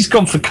 because he's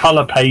gone for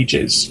color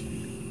pages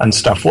and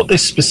stuff, what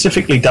this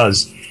specifically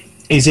does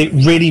is it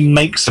really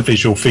makes a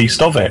visual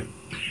feast of it.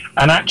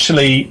 And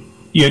actually,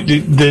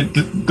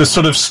 the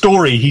sort of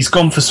story, he's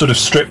gone for sort of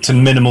stripped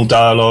and minimal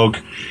dialogue.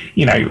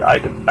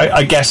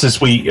 I guess as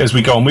we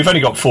go on, we've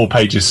only got 4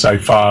 pages so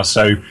far,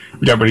 so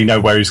we don't really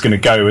know where he's going to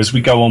go. As we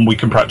go on, we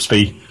can perhaps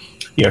be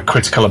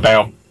critical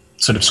about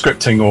sort of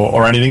scripting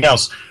or anything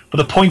else. But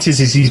the point is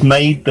he's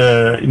made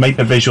the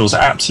visuals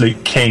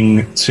absolute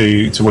king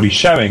to what he's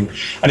showing,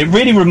 and it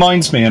really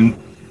reminds me. And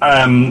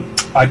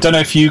I don't know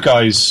if you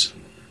guys,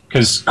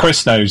 because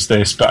Chris knows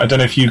this, but I don't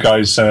know if you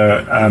guys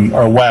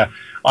are aware.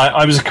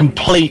 I was a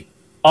complete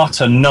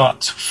utter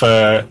nut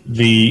for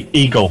the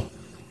Eagle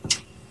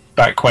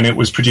back when it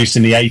was produced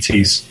in the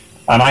 80s,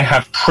 and I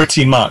have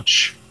pretty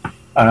much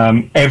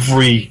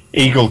every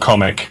Eagle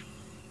comic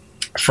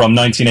from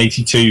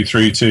 1982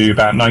 through to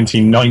about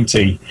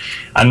 1990,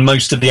 and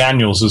most of the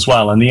annuals as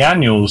well. And the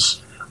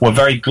annuals were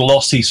very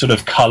glossy, sort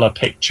of colour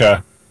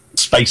picture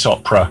space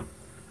opera,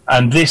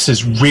 and this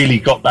has really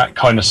got that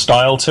kind of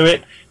style to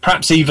it.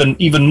 Perhaps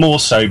even more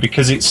so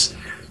because it's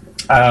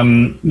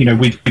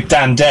with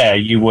Dan Dare,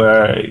 you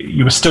were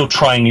still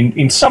trying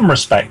in some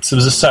respects. There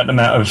was a certain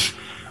amount of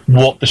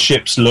what the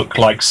ships looked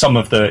like. Some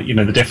of the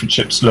the different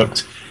ships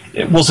looked.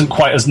 It wasn't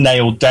quite as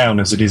nailed down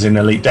as it is in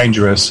Elite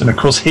Dangerous. And of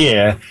course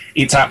here,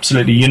 it's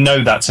absolutely,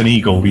 that's an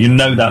Eagle,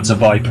 that's a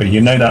Viper,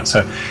 that's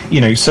a,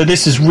 so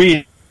this is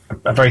really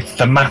a very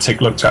thematic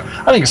look at.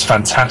 I think it's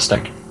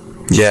fantastic.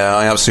 Yeah,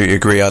 I absolutely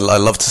agree. I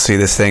love to see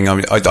this thing.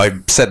 I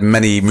said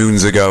many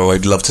moons ago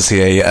I'd love to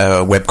see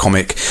a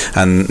webcomic,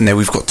 and now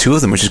we've got 2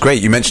 of them, which is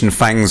great. You mentioned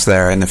Fangs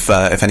there, and if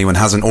anyone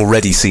hasn't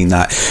already seen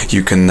that,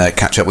 you can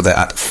catch up with it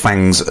at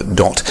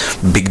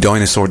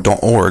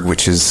fangs.bigdinosaur.org,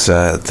 which is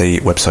the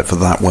website for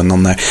that one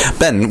on there.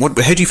 Ben,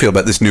 how do you feel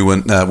about this new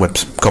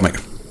webcomic?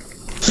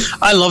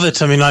 I love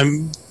it. I mean, I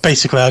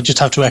just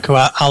have to echo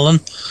Alan.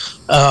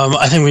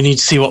 I think we need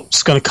to see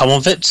what's going to come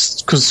of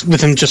it, because with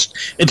him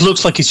it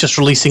looks like he's just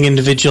releasing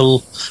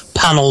individual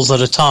panels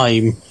at a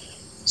time,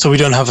 so we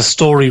don't have a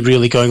story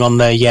really going on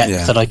there yet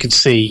that I could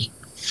see.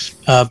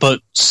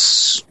 But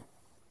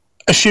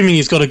assuming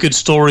he's got a good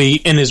story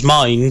in his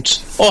mind,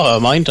 or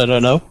her mind, I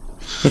don't know,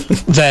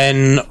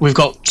 then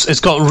it's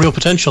got real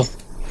potential.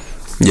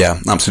 Yeah,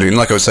 absolutely. And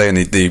like I was saying,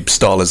 the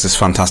style is this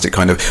fantastic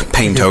kind of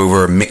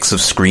paint-over mix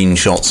of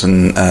screenshots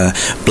and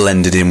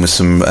blended in with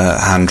some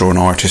hand-drawn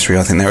artistry,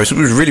 I think there. It was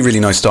a really, really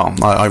nice style.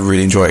 I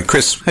really enjoy it.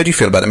 Chris, how do you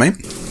feel about it, mate?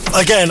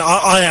 Again,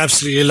 I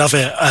absolutely love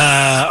it.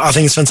 I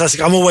think it's fantastic.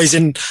 I'm always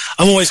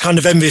kind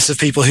of envious of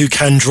people who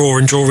can draw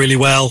and draw really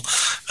well.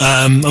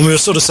 And we were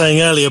sort of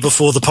saying earlier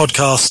before the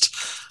podcast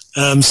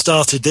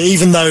started that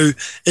even though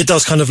it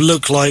does kind of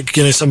look like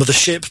some of the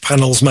ship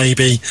panels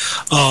maybe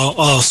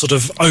are sort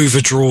of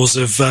overdraws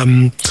of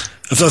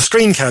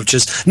screen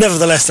captures,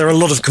 nevertheless there are a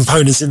lot of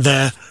components in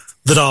there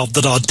that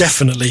are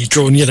definitely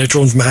drawn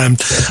from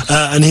hand,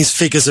 and his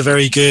figures are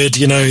very good.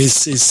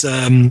 His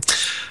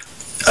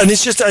and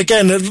it's just,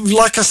 again,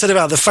 like I said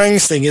about the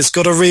Fangs thing, it's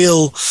got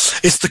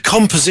it's the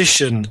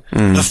composition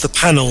of the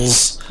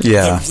panels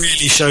that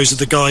really shows that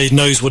the guy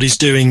knows what he's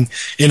doing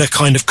in a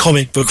kind of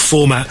comic book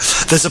format.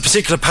 There's a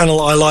particular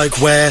panel I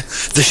like where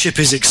the ship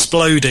is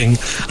exploding,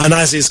 and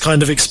as it's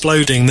kind of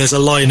exploding, there's a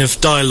line of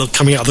dialogue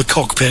coming out of the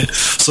cockpit,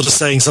 sort of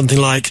saying something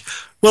like,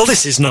 well,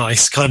 this is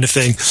nice, kind of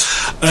thing.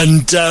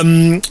 And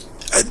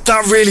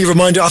that really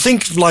reminded, I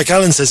think, like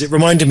Alan says, it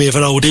reminded me of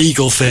an old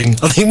Eagle thing.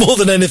 I think more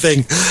than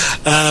anything.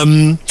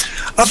 I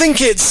think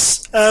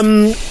it's,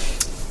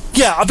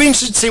 I'd be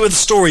interested to see where the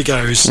story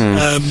goes.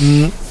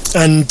 And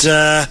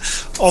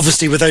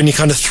obviously with only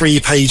kind of 3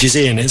 pages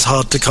in, it's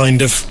hard to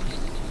kind of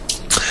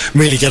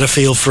really get a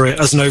feel for it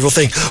as an overall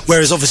thing.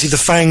 Whereas obviously the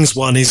Fangs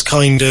one is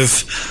kind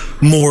of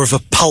more of a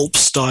pulp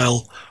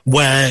style,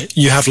 where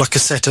you have like a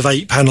set of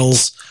 8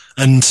 panels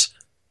and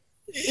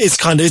it's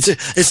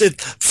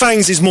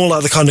Fangs is more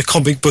like the kind of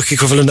comic book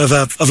equivalent of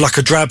like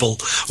a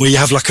Drabble, where you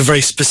have like a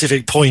very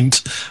specific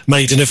point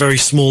made in a very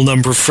small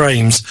number of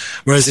frames,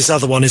 whereas this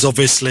other one is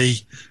obviously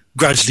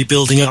gradually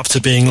building up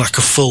to being like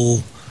a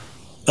full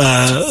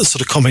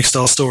sort of comic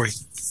style story.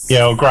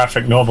 Yeah, or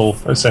graphic novel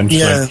essentially.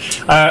 Yeah.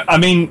 I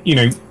mean,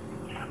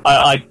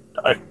 I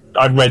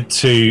read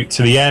to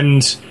the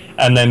end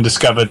and then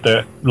discovered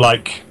that,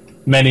 like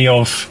many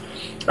of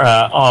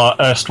our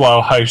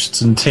erstwhile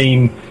hosts and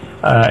team,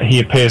 he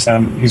appears,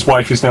 his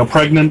wife is now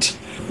pregnant.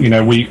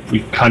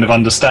 We kind of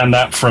understand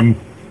that from,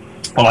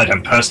 well, I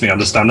don't personally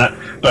understand that,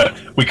 but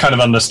we kind of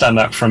understand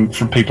that from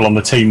people on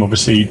the team,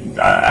 obviously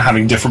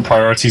having different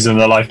priorities in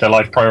their life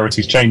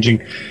priorities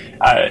changing.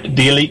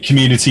 The elite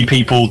community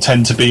people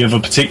tend to be of a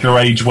particular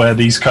age where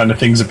these kind of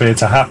things appear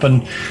to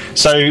happen.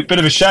 So, a bit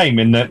of a shame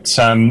in that,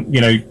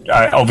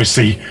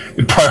 obviously,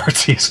 the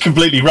priority is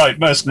completely right.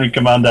 Mercenary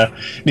Commander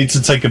needs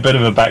to take a bit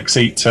of a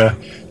backseat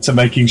to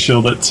making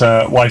sure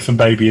that wife and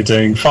baby are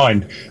doing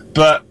fine.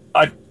 But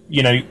I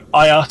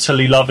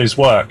utterly love his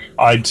work.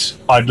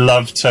 I'd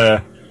love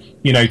to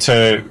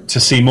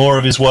see more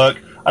of his work.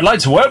 I'd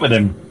like to work with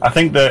him. I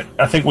think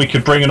we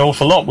could bring an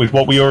awful lot with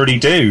what we already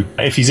do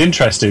if he's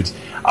interested.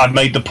 I've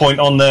made the point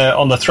on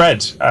the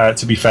thread,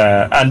 to be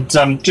fair, and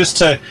just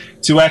to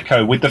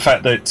echo with the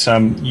fact that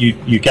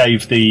you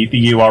gave the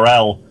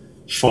URL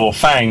for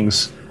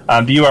Fangs.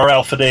 The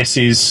URL for this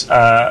is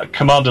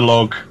Commander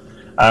Log,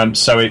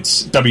 so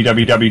it's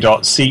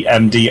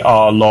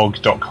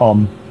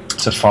www.cmdrlog.com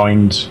to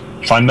find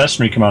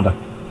Mercenary Commander.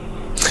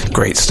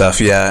 Great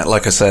stuff, yeah.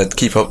 Like I said,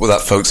 keep up with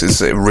that, folks.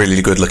 It's a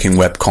really good-looking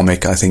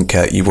webcomic. I think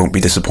you won't be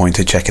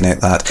disappointed checking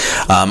out that.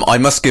 I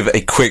must give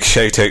a quick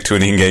shout-out to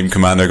an in-game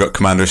commander. I've got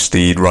Commander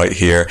Steed right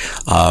here.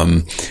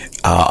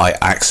 I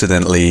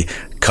accidentally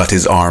cut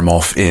his arm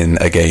off in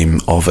a game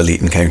of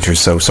Elite Encounters,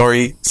 so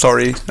sorry.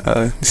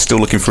 Still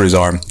looking for his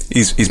arm.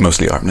 He's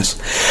mostly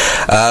armless.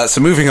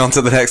 So moving on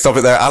to the next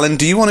topic there. Alan,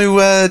 do you want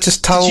to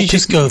just tell... Did you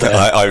just go there?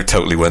 I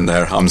totally went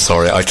there. I'm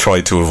sorry. I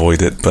tried to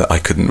avoid it, but I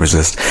couldn't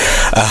resist.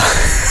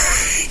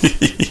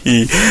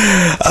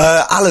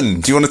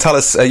 Alan, do you want to tell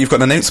us, you've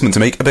got an announcement to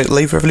make about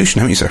Lave Revolution,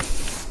 haven't you, sir?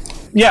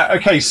 Yeah,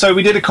 okay, so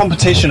we did a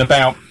competition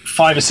about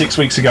 5 or 6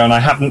 weeks ago, and I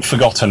haven't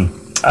forgotten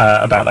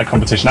about that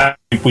competition.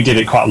 We did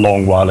it quite a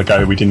long while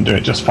ago. We didn't do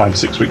it just 5 or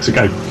 6 weeks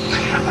ago.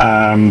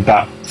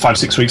 But 5 or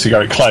 6 weeks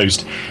ago it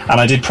closed. And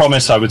I did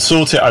promise I would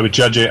sort it, I would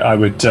judge it, I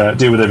would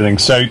deal with everything.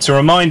 So to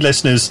remind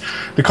listeners,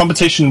 the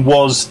competition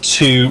was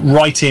to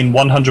write in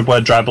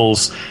 100-word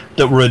drabbles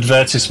that were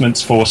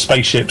advertisements for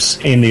spaceships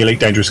in the Elite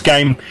Dangerous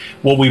game.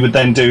 What we would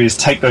then do is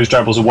take those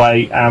drabbles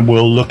away and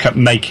we'll look at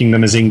making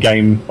them as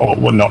in-game, or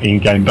well, not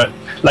in-game, but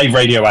Lave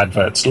Radio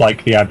adverts,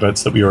 like the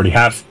adverts that we already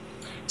have.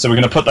 So we're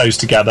going to put those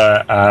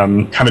together,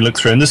 have a look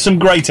through. And there's some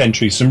great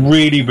entries, some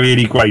really,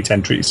 really great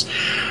entries.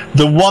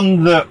 The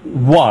one that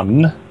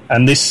won,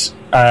 and this,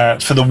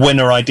 for the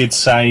winner, I did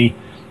say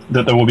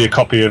that there will be a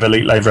copy of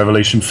Elite Lave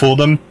Revolution for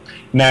them.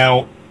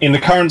 Now, in the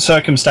current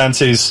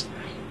circumstances,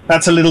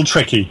 that's a little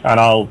tricky, and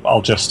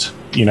I'll just,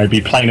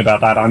 be plain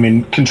about that. I'm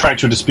in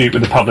contractual dispute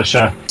with the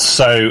publisher,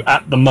 so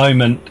at the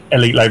moment,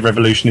 Elite Lave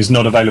Revolution is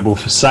not available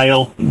for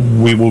sale.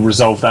 We will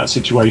resolve that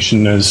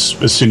situation as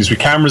soon as we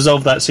can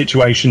resolve that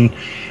situation.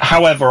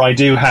 However, I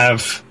do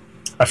have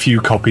a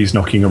few copies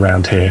knocking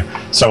around here,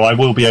 so I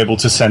will be able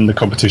to send the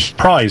competition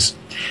prize.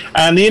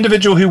 And the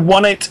individual who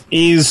won it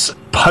is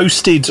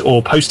posted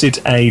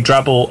a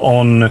drabble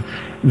on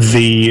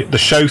the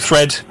show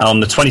thread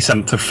on the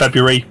 27th of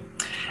February,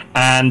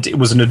 and it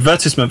was an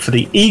advertisement for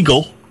the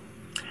Eagle,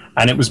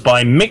 and it was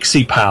by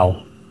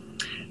MixiePal.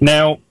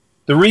 Now,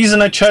 the reason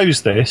I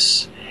chose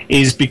this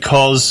is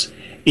because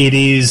it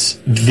is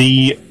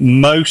the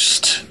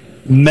most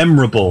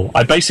memorable.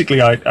 I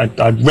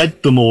read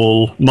them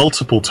all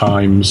multiple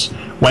times,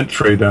 went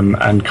through them,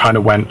 and kind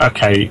of went,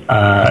 okay,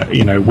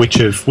 which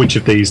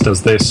of these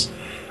does this,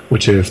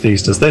 which of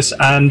these does this,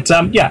 and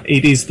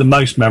it is the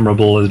most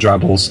memorable of the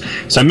drabbles.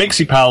 So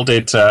MixiePal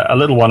did a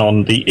little one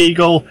on the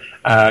Eagle.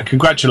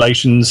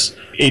 Congratulations!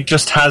 It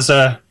just has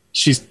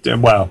he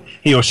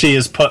or she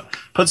has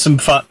put some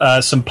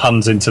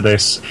puns into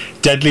this.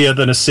 Deadlier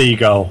than a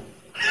seagull,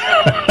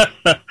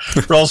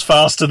 rolls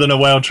faster than a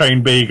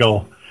well-trained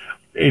beagle.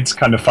 It's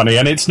kind of funny,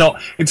 and it's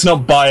not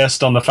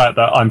biased on the fact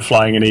that I'm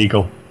flying an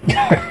eagle.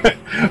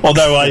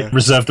 Although I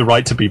reserve the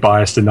right to be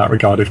biased in that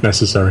regard if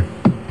necessary.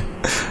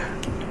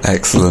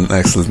 Excellent.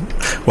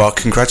 Well,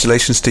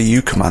 congratulations to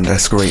you, Commander.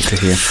 It's great to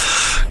hear.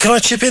 Can I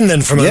chip in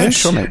then for a moment? Yeah,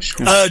 sure, mate.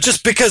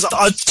 Just because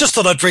I just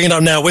thought I'd bring it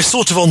up now. We're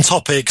sort of on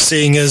topic,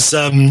 seeing as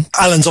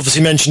Alan's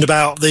obviously mentioned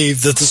about the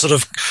sort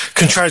of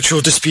contractual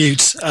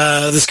dispute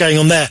that's going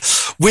on there.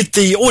 With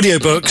the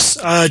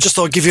audiobooks, just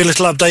thought I'd give you a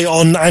little update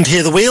on And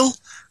Hear the Wheel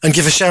and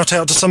give a shout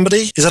out to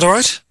somebody. Is that all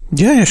right?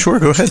 Yeah, sure,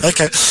 go ahead.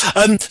 Okay.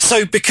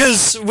 So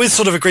because with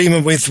sort of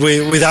agreement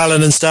with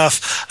Alan and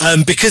stuff,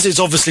 because it's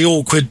obviously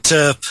awkward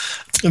to,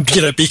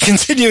 be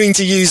continuing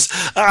to use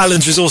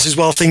Alan's resources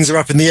while things are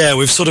up in the air,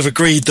 we've sort of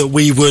agreed that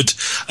we would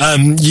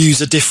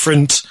use a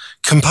different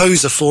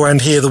composer for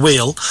And Hear the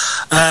Wheel.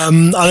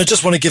 And I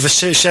just want to give a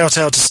shout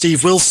out to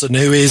Steve Wilson,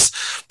 who is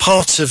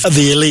part of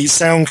the Elite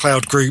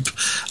SoundCloud group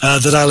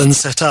that Alan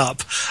set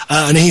up.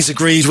 And he's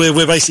agreed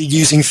we're basically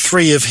using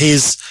 3 of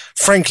his,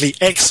 frankly,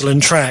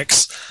 excellent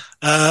tracks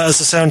as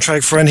a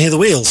soundtrack for And Hear the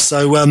Wheel.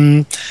 So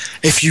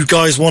if you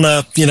guys want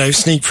a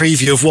sneak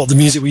preview of what the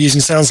music we're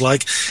using sounds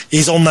like,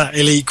 he's on that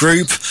Elite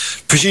group.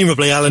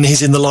 Presumably, Alan,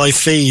 he's in the live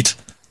feed.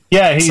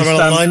 Yeah, he's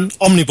online.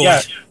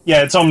 Omniboy.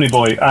 Yeah, it's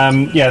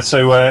Omniboy.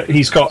 So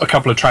he's got a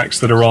couple of tracks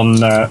that are on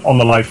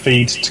the live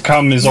feed. To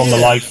Come is on the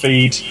live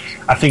feed.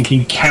 I think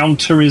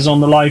Encounter is on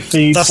the live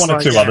feed. That's one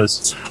or two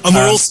others. And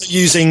we're also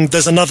using,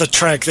 there's another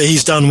track that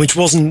he's done which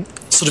wasn't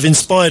sort of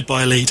inspired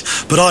by Elite,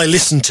 but I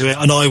listened to it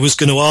and I was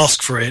going to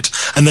ask for it.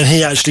 And then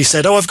he actually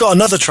said, I've got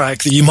another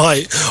track that you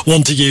might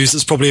want to use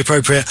that's probably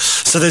appropriate.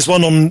 So there's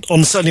one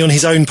on certainly on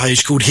his own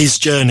page called His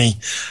Journey,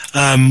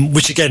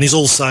 which again is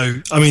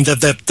also, I mean,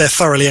 they're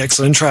thoroughly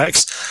excellent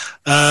tracks.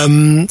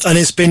 And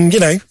it's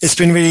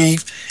been really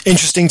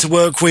interesting to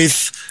work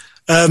with,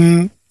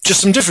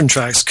 just some different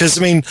tracks, because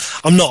I mean,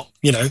 I'm not,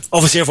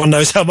 obviously everyone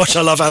knows how much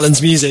I love Alan's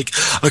music.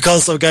 I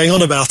can't stop going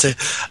on about it.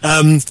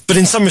 But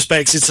in some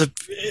respects,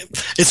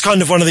 it's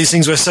kind of one of these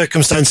things where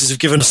circumstances have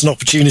given us an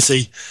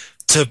opportunity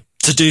to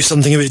do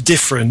something a bit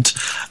different.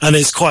 And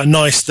it's quite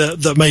nice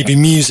that maybe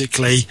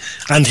musically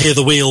And Hear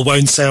the Wheel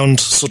won't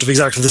sound sort of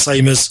exactly the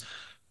same as,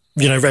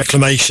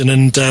 Reclamation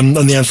and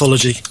the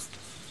anthology.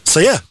 So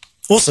yeah,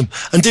 awesome.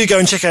 And do go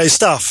and check out his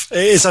stuff.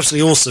 It's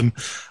absolutely awesome.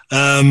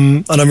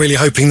 And I'm really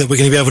hoping that we're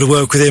going to be able to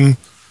work with him,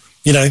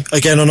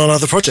 again on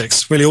other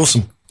projects. Really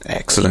awesome.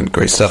 Excellent,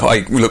 great stuff. I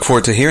look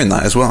forward to hearing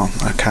that as well.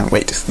 I can't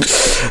wait.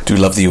 Do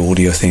love the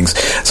audio things.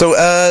 So,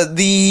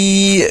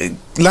 the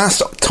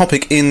last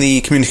topic in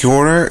the community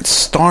corner,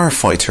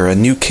 Starfighter, a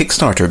new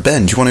Kickstarter.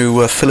 Ben, do you want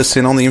to fill us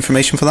in on the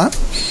information for that?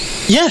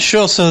 Yeah,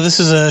 sure. So this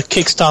is a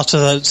Kickstarter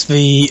that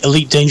the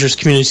Elite Dangerous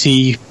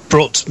community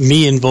brought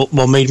me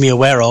made me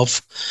aware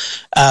of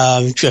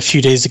a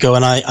few days ago,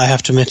 and I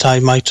have to admit I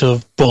might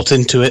have bought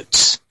into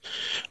it.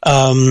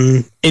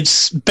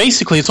 It's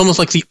almost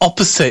like the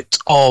opposite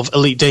of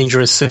Elite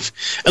Dangerous. If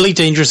Elite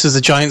Dangerous is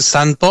a giant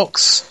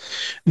sandbox,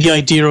 the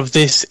idea of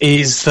this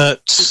is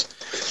that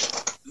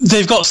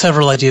they've got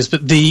several ideas,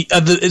 but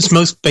its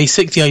most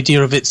basic, the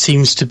idea of it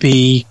seems to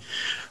be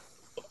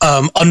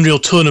Unreal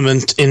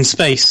Tournament in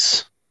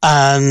space.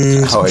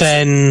 And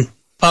then...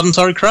 Pardon,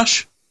 sorry,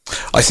 Crash?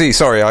 I see,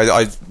 sorry,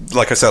 I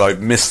like I said, I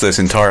missed this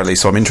entirely,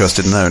 so I'm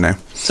interested to know now.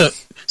 So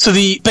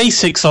the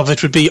basics of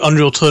it would be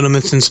Unreal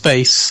Tournament in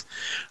space,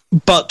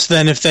 but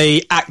then if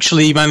they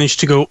actually manage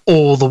to go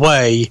all the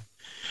way,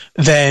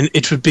 then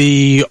it would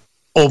be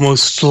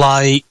almost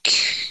like,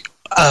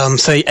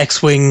 say,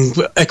 X-Wing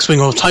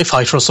or TIE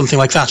Fighter or something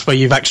like that, where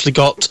you've actually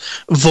got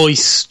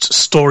voiced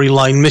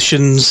storyline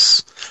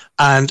missions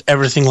and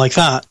everything like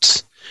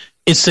that.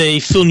 It's a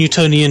full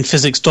Newtonian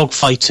physics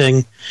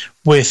dogfighting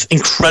with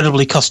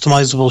incredibly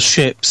customizable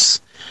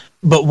ships.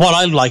 But what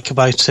I like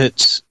about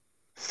it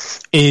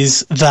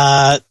is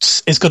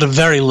that it's got a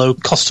very low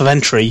cost of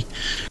entry.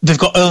 They've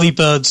got early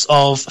birds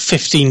of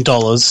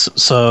 $15,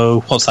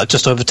 so what's that,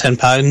 just over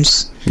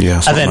 £10?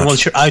 Yeah. And then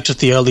once you're out of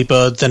the early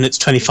bird, then it's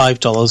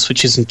 $25,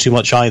 which isn't too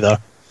much either.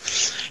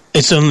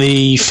 It's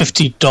only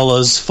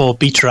 $50 for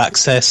beta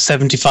access,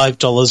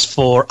 $75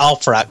 for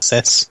alpha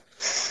access.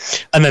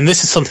 And then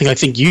this is something I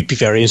think you'd be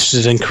very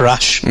interested in,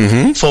 Crash.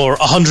 Mm-hmm. For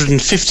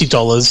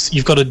 $150,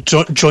 you've got to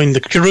join the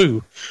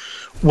crew,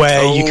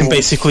 where you can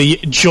basically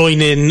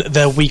join in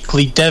their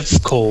weekly dev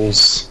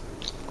calls.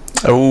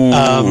 So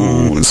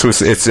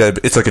it's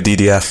like a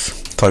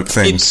DDF type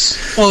thing. It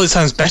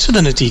sounds better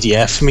than a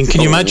DDF. I mean, can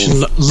you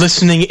imagine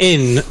listening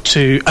in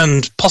to,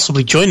 and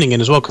possibly joining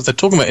in as well, because they're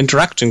talking about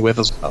interacting with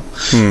as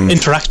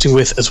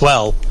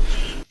well.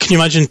 Can you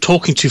imagine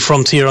talking to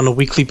Frontier on a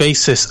weekly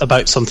basis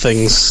about some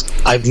things?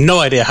 I have no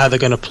idea how they're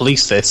going to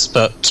police this,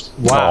 but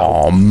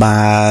wow. Oh,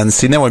 man.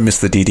 See, now I miss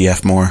the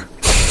DDF more.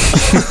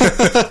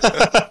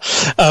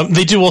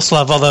 They do also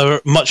have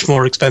other much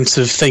more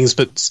expensive things,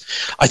 but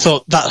I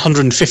thought that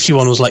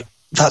 151 was like,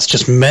 that's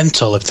just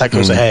mental if that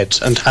goes ahead,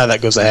 and how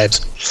that goes ahead.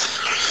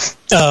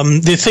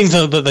 The thing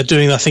that they're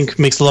doing that I think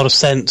makes a lot of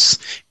sense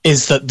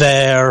is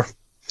that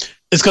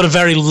it's got a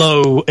very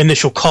low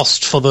initial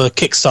cost for the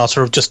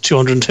Kickstarter of just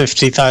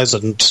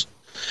 $250,000,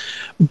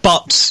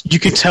 but you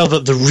can tell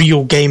that the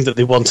real game that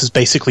they want is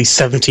basically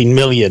 17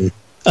 million,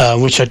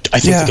 which I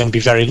think they're going to be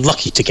very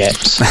lucky to get.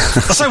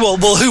 I say, well,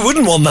 who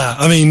wouldn't want that?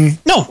 I mean,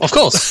 no, of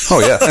course.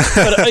 Oh yeah,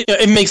 but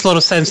it makes a lot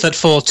of sense that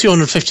for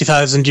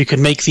 $250,000 you can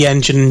make the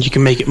engine, you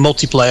can make it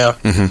multiplayer,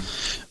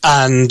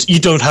 and you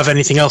don't have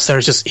anything else there.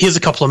 It's just here's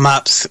a couple of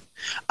maps,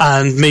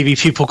 and maybe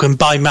people can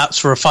buy maps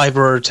for $5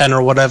 or $10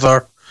 or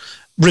whatever.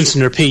 Rinse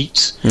and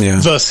repeat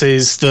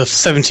versus the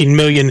 17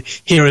 million.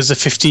 Here is a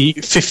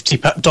 $50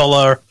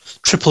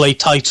 AAA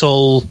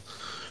title,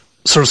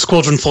 sort of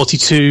Squadron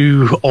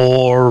 42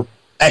 or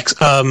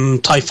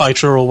TIE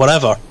Fighter or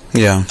whatever.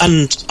 Yeah.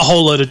 And a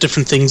whole load of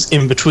different things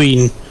in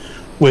between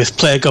with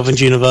player-governed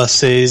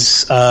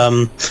universes,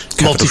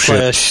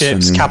 multiplayer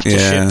ships, capital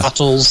ship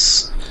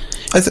battles.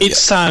 It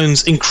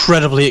sounds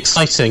incredibly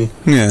exciting.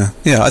 Yeah.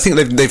 I think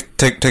they've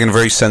taken a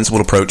very sensible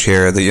approach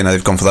here. That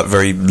they've gone for that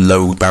very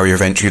low barrier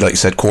of entry, like you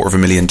said,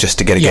 $250,000 just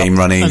to get a game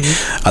running,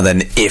 and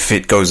then if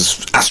it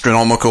goes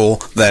astronomical,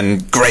 then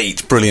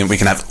great, brilliant. We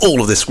can have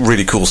all of this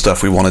really cool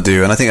stuff we want to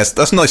do, and I think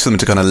that's nice of them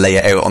to kind of lay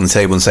it out on the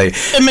table and say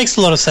it makes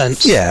a lot of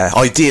sense. Yeah,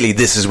 ideally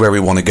this is where we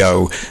want to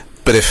go,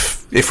 but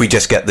if we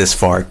just get this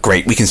far,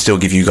 great. We can still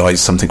give you guys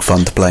something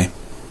fun to play.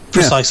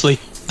 Precisely.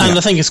 And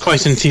I think it's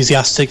quite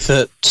enthusiastic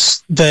that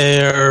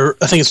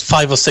I think it's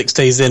 5 or 6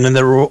 days in, and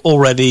they're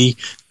already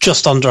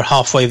just under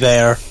halfway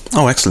there.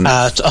 Oh, excellent.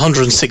 At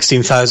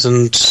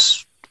 116,000,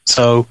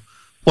 so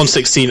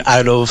 116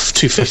 out of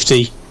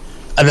 250.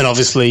 And then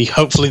obviously,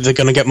 hopefully they're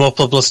going to get more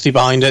publicity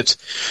behind it.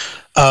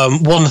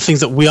 One of the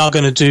things that we are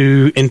going to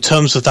do in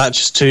terms of that,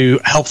 just to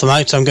help them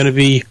out, I'm going to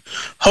be,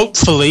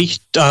 hopefully,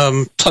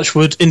 touch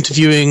wood,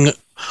 interviewing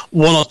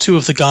one or two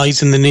of the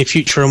guys in the near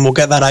future, and we'll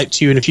get that out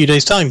to you in a few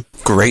days' time.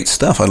 Great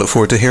stuff. I look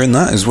forward to hearing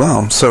that as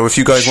well. So if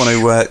you guys want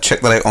to check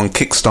that out on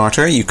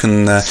Kickstarter, you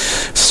can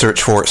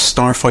search for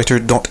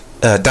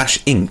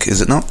Starfighter-Inc.,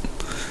 is it not?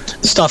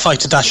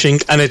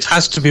 Starfighter-Inc., and it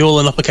has to be all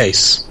in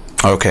uppercase.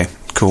 Okay,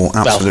 cool,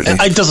 absolutely.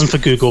 Well, it doesn't for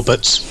Google,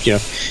 but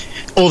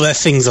all their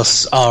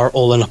things are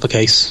all in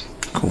uppercase.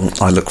 Cool.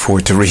 I look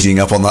forward to reading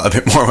up on that a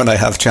bit more when I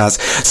have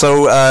chance.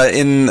 So,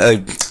 in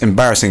an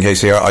embarrassing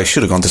case here, I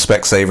should have gone to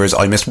Specsavers.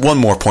 I missed one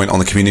more point on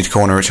the community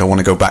corner, which I want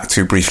to go back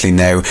to briefly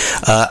now.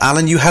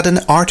 Alan, you had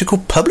an article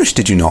published,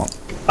 did you not?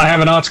 I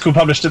have an article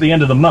published at the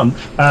end of the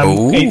month.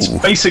 It's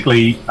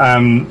basically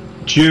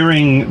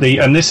during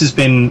and this has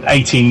been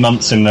 18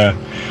 months in the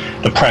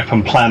prep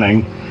and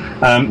planning.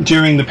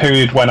 During the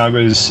period when I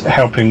was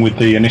helping with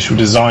the initial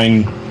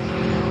design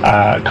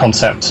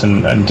concepts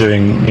and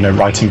doing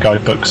writing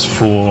guidebooks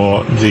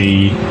for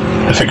the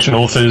fiction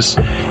authors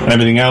and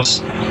everything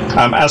else,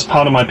 as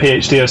part of my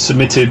PhD I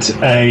submitted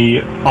a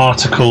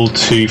article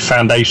to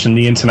Foundation,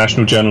 the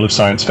International Journal of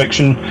Science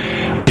Fiction.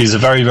 It is a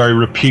very, very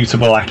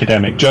reputable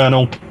academic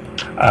journal,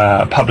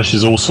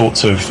 publishes all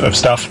sorts of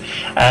stuff,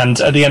 and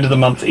at the end of the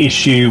month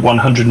issue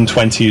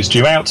 120 is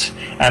due out,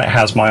 and it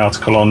has my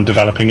article on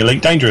developing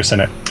Elite Dangerous in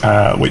it,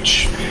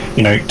 which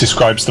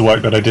describes the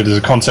work that I did as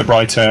a concept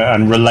writer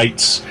and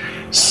relates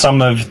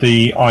some of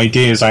the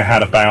ideas I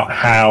had about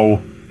how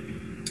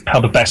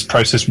the best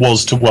process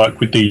was to work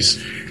with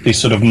these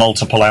sort of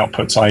multiple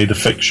outputs, i.e. the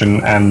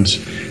fiction and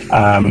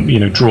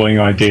drawing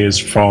ideas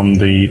from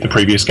the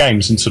previous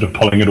games and sort of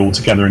pulling it all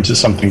together into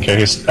something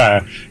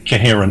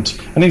coherent.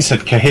 I think he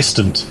said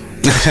cohistent.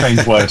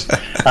 Strange word.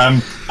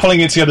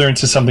 Pulling it together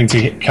into something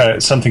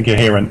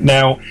coherent.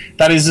 Now,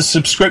 that is a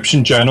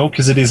subscription journal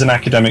because it is an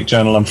academic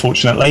journal,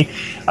 unfortunately.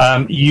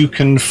 You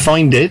can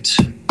find it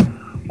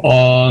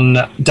on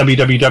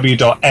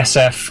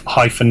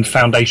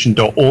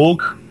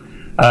www.sf-foundation.org.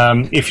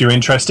 If you're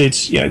interested.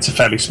 It's a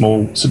fairly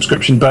small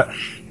subscription, but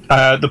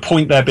the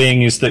point there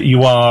being is that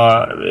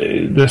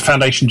the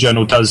Foundation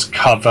Journal does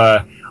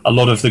cover a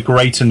lot of the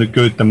great and the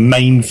good, the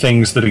main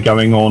things that are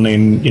going on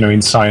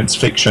in science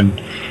fiction.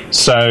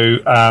 So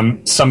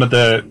some of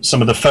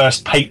the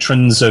first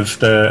patrons of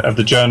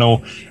the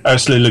journal,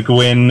 Ursula Le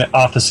Guin,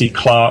 Arthur C.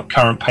 Clarke,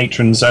 current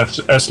patrons,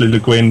 Ursula Le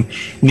Guin,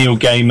 Neil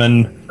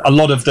Gaiman, a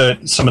lot of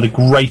some of the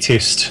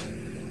greatest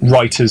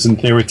writers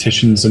and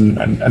theoreticians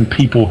and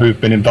people who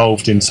have been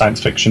involved in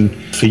science fiction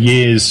for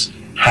years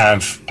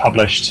have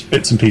published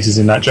bits and pieces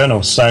in that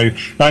journal. So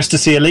nice to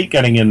see Elite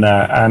getting in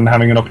there and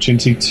having an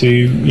opportunity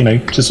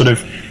to sort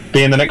of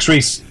be in the next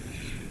release.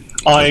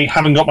 I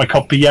haven't got my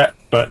copy yet,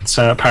 but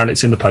apparently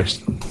it's in the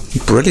post.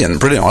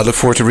 Brilliant. I look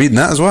forward to reading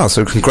that as well.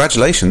 So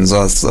congratulations.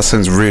 That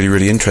sounds really,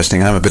 really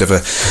interesting. I'm a bit of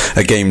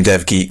a game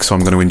dev geek, so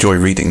I'm going to enjoy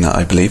reading that,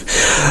 I believe.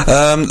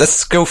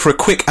 Let's go for a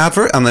quick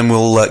advert, and then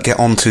we'll get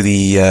on to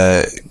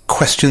the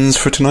questions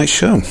for tonight's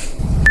show.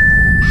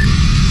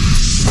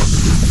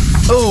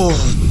 Oh,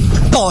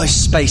 boy,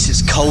 space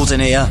is cold in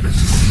here.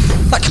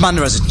 That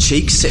commander has a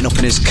cheek, sitting up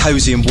in his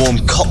cosy and warm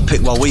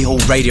cockpit while we haul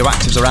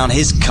radioactives around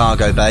his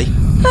cargo bay.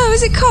 Oh,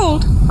 is it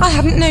cold? I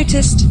hadn't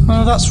noticed.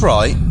 Oh, that's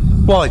right.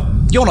 Why,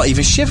 you're not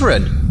even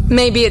shivering.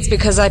 Maybe it's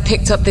because I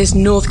picked up this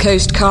North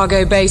Coast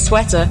cargo bay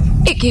sweater.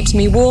 It keeps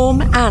me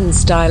warm and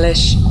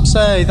stylish.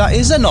 Say, that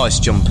is a nice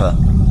jumper.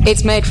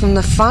 It's made from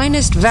the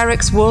finest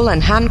Verrex wool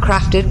and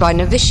handcrafted by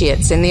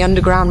novitiates in the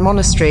underground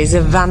monasteries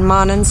of Van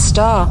Manen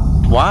Star.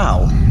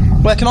 Wow.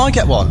 Where can I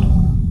get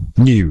one?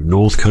 New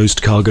North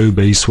Coast cargo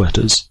bay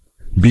sweaters.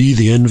 Be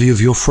the envy of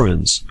your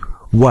friends.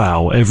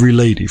 Wow every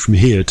lady from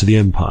here to the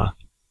Empire.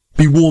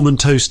 Be warm and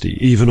toasty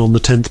even on the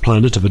 10th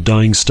planet of a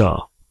dying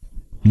star.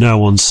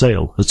 Now on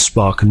sale at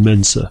Spark and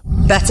Mensa.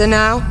 Better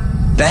now?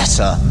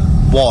 Better?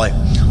 Why,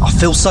 I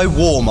feel so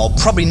warm I'll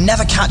probably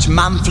never catch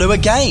man flu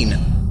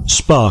again.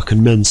 Spark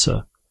and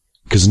Mensa.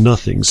 'Cause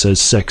nothing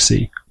says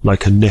sexy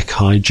like a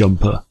neck-high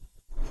jumper.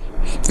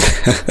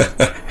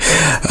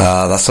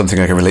 That's something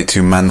I can relate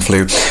to, man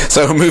flu.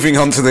 So moving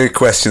on to the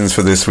questions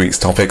for this week's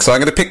topic. So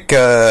I'm going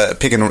to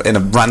pick in a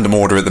random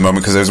order at the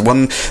moment, because there's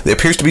one that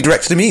appears to be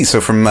directed to me.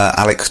 So from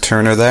Alex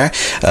Turner there.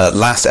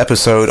 Last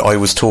episode I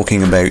was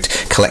talking about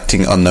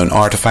collecting unknown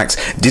artifacts.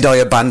 Did I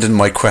abandon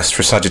my quest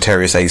for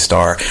Sagittarius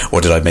A-Star,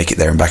 or did I make it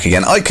there and back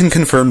again? I can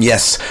confirm,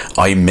 yes,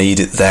 I made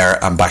it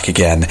there and back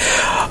again.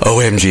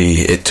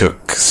 OMG, it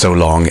took so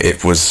long.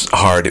 It was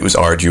hard, it was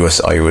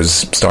arduous. I was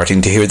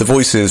starting to hear the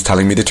voices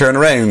telling me to turn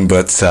around,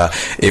 but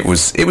it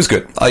was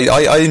good.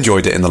 I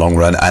enjoyed it in the long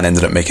run, and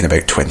ended up making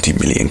about 20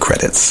 million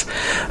credits.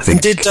 I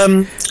think.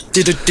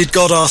 Did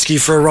God ask you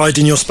for a ride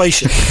in your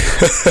spaceship?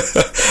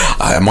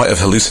 I might have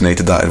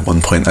hallucinated that at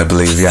one point, I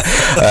believe. Yeah,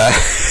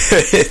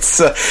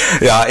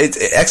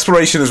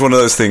 exploration is one of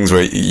those things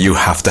where you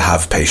have to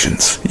have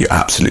patience. You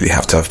absolutely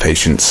have to have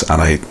patience,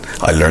 and I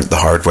learned the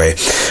hard way.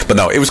 But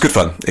no, it was good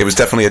fun. It was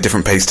definitely a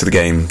different pace to the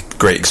game.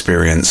 Great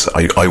experience.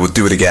 I would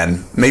do it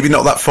again. Maybe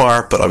not that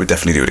far, but I would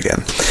definitely do it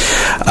again.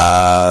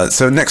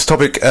 So next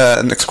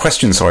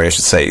question, I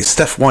should say.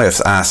 Steph Wyeth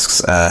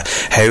asks,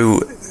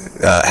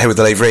 how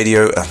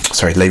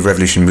the Lave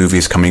Revolution movie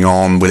is coming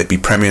on. Will it be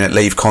premiering at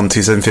LaveCon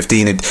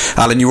 2015?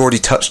 Alan, you already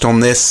touched on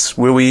this.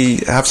 Will we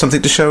have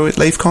something to show at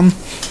LaveCon?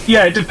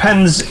 Yeah, it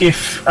depends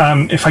if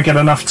I get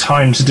enough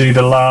time to do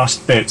the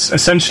last bits.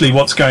 Essentially,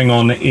 what's going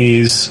on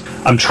is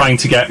I'm trying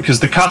to get, because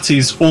the cut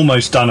is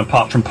almost done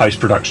apart from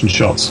post-production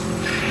shots.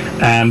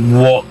 And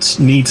what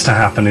needs to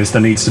happen is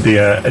there needs to be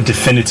a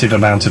definitive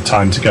amount of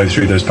time to go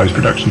through those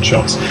post-production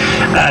shots.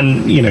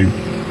 And,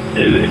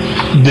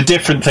 the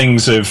different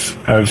things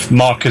of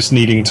Marcus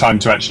needing time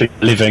to actually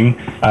living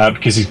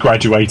because he's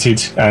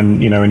graduated and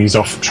he's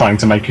off trying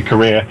to make a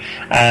career,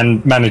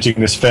 and managing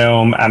this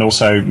film, and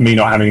also me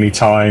not having any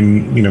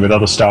time with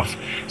other stuff.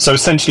 So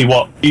essentially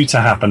what due to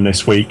happen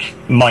this week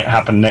might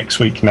happen next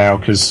week now,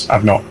 because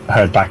I've not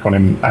heard back on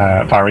him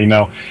via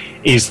email,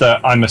 is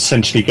that I'm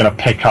essentially going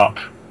to pick up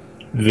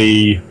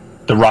the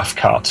rough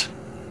cut,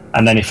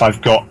 and then if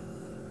I've got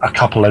a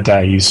couple of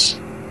days,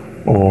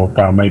 or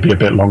maybe a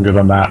bit longer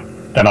than that,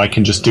 then I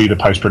can just do the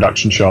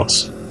post-production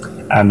shots,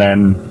 and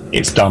then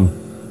it's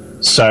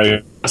done. So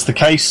that's the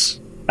case,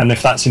 and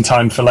if that's in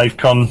time for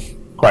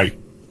LaveCon, great.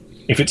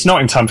 If it's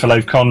not in time for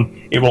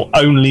LaveCon, it will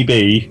only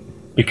be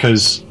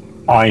because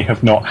I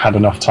have not had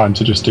enough time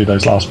to just do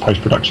those last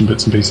post-production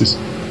bits and pieces.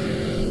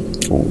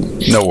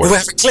 No worries. We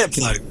have a clip,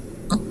 though.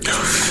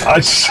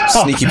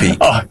 Sneaky peek.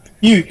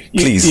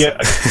 Please. Yeah.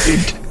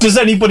 Does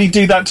anybody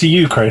do that to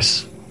you,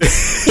 Chris?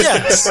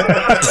 Yes. All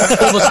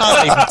the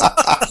time.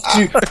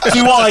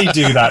 Do I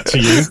do that to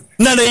you?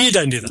 No, you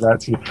don't do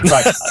that.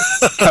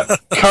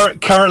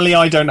 Right. Currently,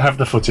 I don't have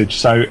the footage,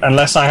 so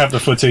unless I have the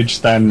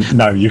footage, then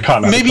no, you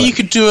can't. Maybe you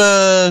could do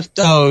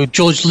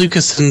George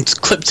Lucas and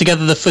clip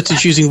together the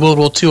footage using World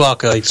War II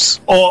archives,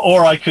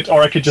 or I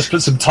could just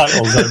put some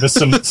titles over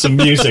some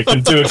music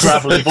and do a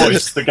gravelly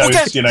voice that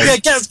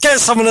goes, get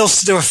someone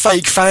else to do a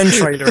fake fan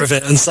trailer of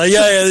it and say,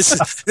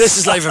 this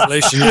is Lave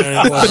Revolution.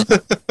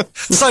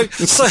 So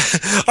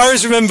I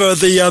always remember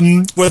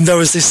when there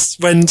was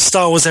when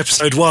Star Wars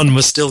Episode 1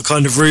 was still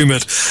kind of rumoured.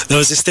 There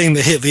was this thing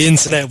that hit the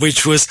internet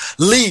which was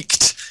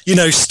leaked,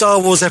 Star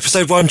Wars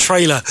Episode 1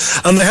 trailer,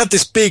 and they had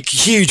this big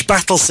huge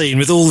battle scene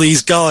with all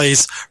these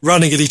guys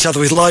running at each other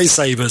with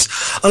lightsabers,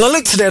 and I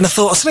looked at it and I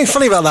thought something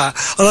funny about that,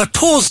 and I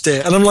paused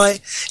it and I'm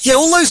like, yeah,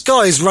 all those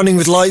guys running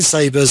with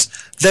lightsabers,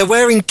 they're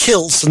wearing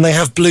kilts and they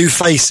have blue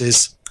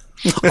faces.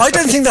 I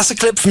don't think that's a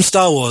clip from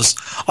Star Wars.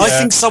 I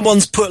think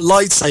someone's put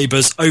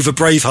lightsabers over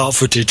Braveheart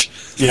footage.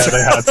 Yeah,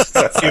 they had.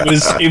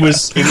 It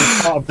was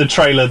part of the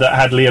trailer that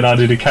had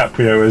Leonardo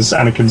DiCaprio as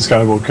Anakin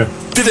Skywalker.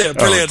 Did it?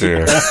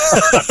 Brilliant.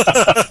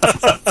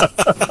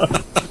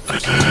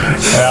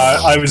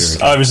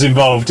 I was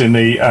involved in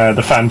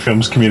the fan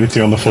films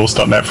community on the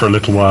Force.net for a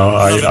little while.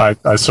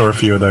 I saw a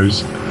few of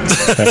those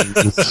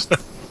things.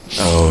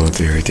 Oh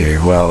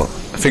dear. Well,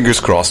 fingers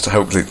crossed.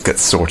 Hopefully it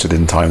gets sorted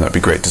in time. That'd be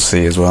great to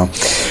see as well.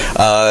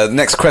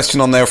 Next question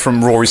on there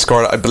from Rory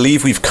Scarlett. I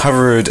believe we've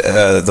covered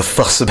the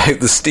fuss about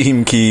the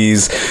Steam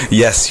keys.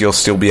 Yes, you'll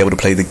still be able to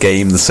play the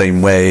game the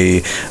same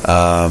way.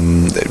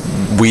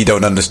 We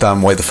don't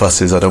understand why the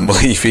fuss is, I don't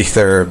believe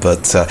either.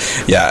 But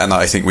and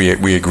I think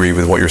we agree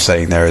with what you're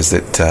saying there, is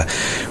that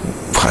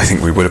I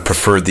think we would have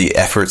preferred the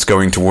efforts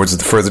going towards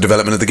the further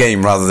development of the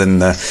game rather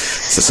than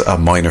a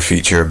minor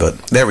feature. But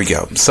there we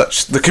go.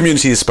 The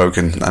community has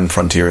spoken and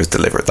Frontier has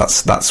delivered.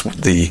 That's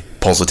the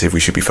positive we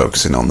should be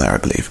focusing on there, I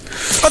believe.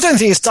 I don't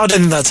think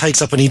that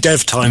takes up any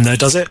dev time, though,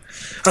 does it?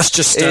 That's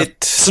just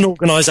it's an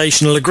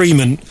organisational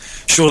agreement,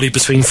 surely,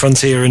 between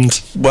Frontier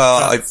and.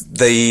 Well,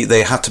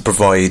 they had to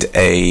provide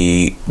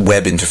a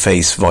web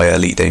interface via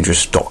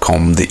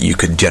EliteDangerous.com that you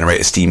could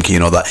generate a Steam key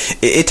and all that.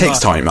 It takes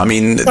time. I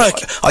mean,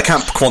 I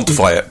can't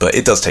quantify it, but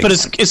it does take time.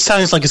 But it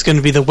sounds like it's going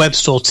to be the web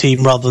store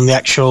team rather than the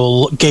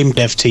actual game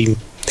dev team.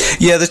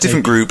 Yeah, there's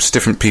different groups,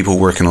 different people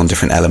working on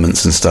different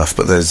elements and stuff,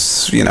 but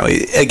there's,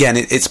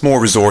 it's more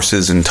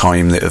resources and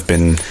time that have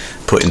been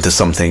put into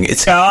something.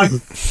 I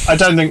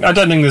don't think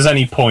there's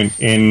any point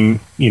in,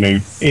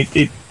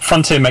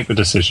 Frontier make the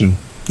decision.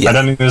 I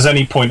don't think there's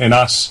any point in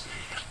us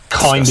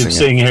kind of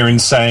sitting here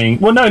and saying,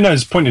 well, no,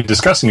 there's a point in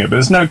discussing it, but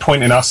there's no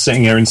point in us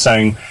sitting here and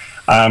saying,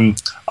 poor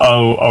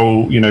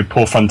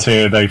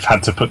Frontier, they've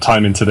had to put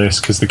time into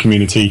this because the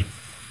community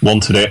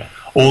wanted it,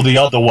 or the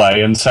other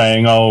way and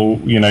saying,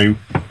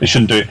 they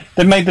shouldn't do it.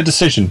 They made the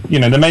decision.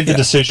 They made the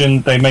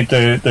decision. They made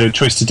the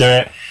choice to do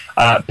it.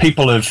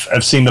 People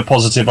have seen the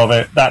positive of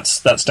it.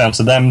 That's down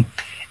to them.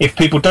 If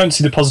people don't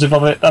see the positive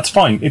of it, that's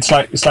fine. It's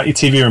like your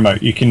TV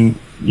remote. You can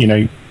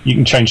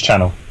change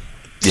channel.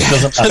 Yeah.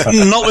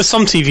 Not with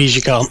some TVs,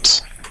 you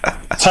can't.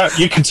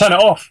 You can turn it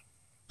off.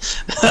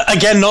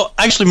 Again,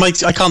 I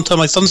can't turn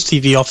my son's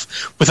TV off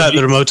without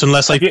the remote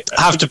unless I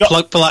have to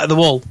pull out of the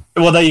wall.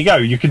 Well, there you go.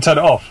 You can turn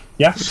it off.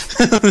 Yeah.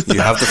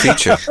 You have the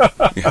feature.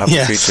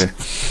 The feature.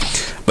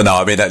 But no,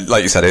 I mean,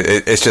 like you said,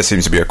 it just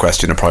seems to be a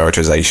question of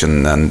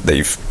prioritization, and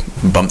they've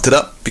bumped it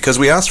up because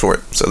we asked for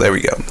it. So there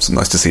we go. It's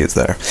nice to see it's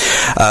there.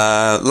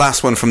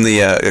 Last one from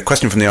a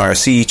question from the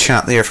IRC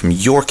chat there from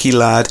Yorkie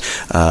Lad.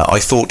 I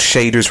thought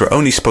shaders were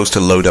only supposed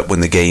to load up when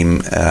the game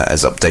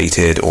is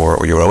updated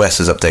or your OS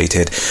is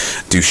updated.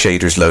 Do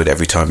shaders load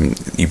every time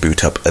you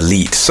boot up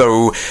Elite?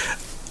 So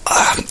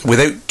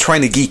without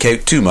trying to geek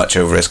out too much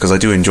over this, because I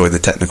do enjoy the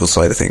technical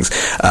side of things,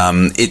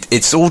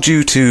 it's all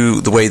due to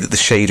the way that the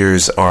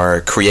shaders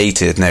are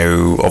created.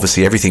 Now,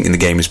 obviously, everything in the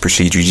game is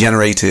procedurally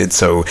generated,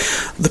 so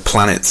the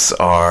planets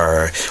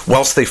are,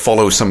 whilst they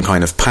follow some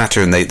kind of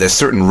pattern, there's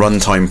certain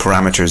runtime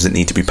parameters that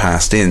need to be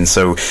passed in,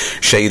 so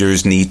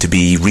shaders need to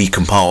be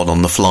recompiled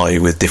on the fly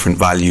with different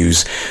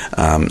values.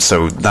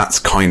 So that's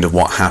kind of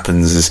what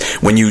happens is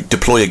when you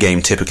deploy a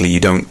game, typically you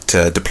don't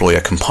deploy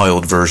a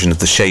compiled version of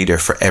the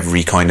shader for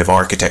every kind of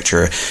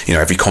architecture,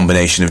 every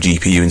combination of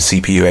GPU and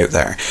CPU out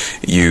there.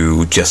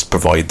 You just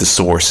provide the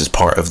source as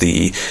part of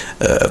the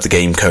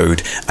game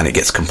code, and it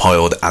gets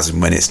compiled as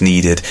and when it's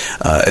needed.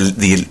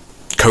 The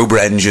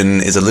Cobra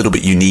engine is a little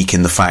bit unique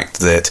in the fact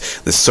that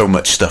there's so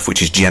much stuff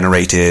which is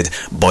generated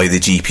by the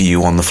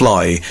GPU on the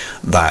fly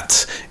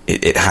that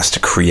it has to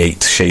create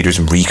shaders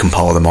and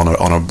recompile them on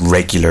a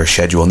regular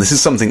schedule. And this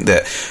is something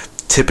that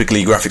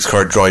typically graphics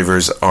card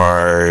drivers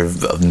are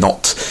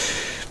not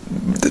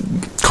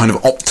kind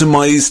of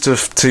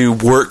optimized to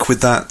work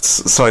with that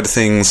side of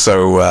things,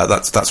 so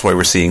that's why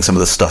we're seeing some of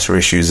the stutter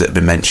issues that have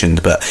been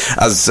mentioned. But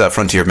as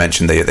Frontier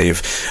mentioned, they've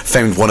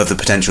found one of the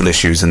potential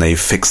issues and they've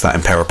fixed that in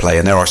PowerPlay,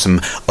 and there are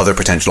some other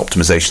potential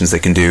optimizations they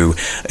can do.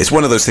 It's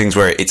one of those things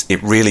where it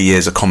really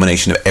is a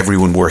combination of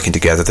everyone working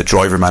together, the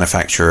driver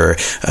manufacturer,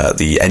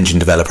 the engine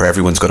developer,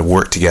 everyone's got to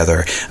work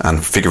together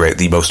and figure out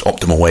the most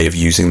optimal way of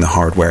using the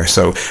hardware.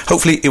 So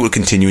hopefully it will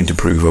continue to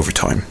improve over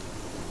time.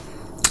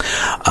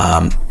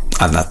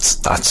 And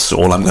that's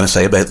all I'm going to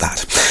say about that.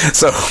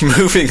 So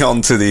moving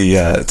on to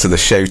the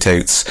shout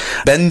outs.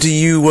 Ben, do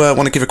you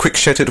want to give a quick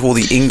shout out to all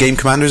the in-game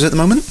commanders at the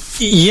moment?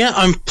 Yeah,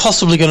 I'm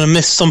possibly going to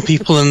miss some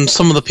people, and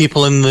some of the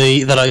people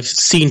that I've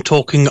seen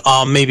talking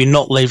are maybe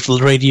not Lave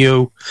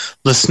Radio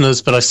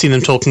listeners, but I've seen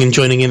them talking and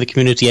joining in the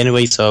community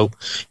anyway, so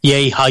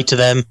yay, hi to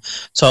them.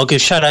 So I'll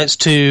give shout outs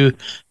to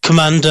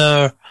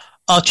Commander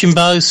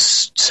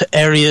Archimbaust,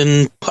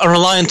 Arian,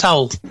 Reliant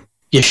Owl,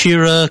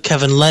 Yashira,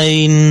 Kevin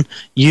Lane,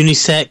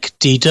 Unisec,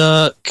 D.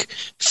 Dirk,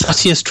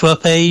 Thaddeus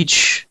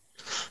Twerpage,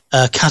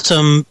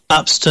 Katum,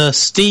 Babster,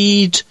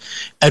 Steed,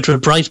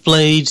 Edward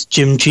Brightblade,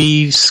 Jim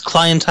Jeeves,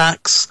 Client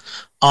Axe,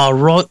 R.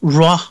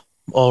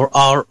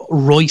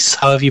 Royce,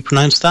 however you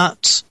pronounce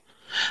that,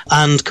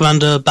 and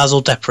Commander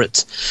Basil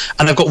Deprit.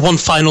 And I've got one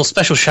final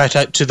special shout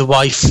out to the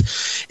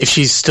wife, if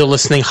she's still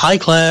listening. Hi,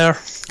 Claire.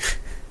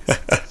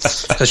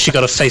 Because she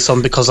got a face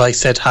on because I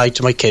said hi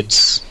to my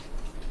kids.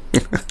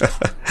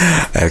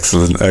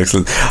 Excellent.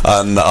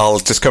 And I'll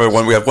just cover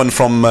one. We have one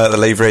from the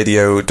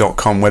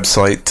laveradio.com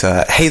website.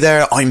 Hey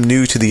there, I'm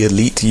new to the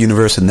Elite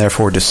universe and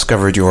therefore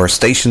discovered your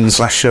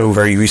station/show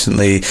very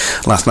recently.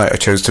 Last night I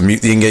chose to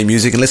mute the in-game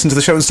music and listen to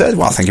the show instead.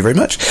 Well, thank you very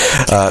much.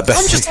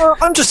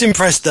 I'm just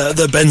impressed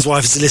that Ben's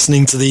wife is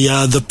listening to the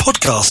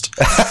podcast.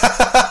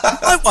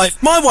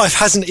 My wife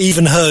hasn't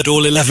even heard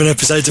all 11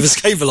 episodes of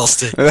Escape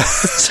Velocity. 2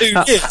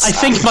 years. I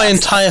think my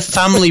entire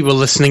family were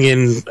listening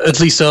in, at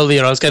least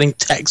earlier. I was getting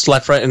texts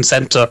left, right and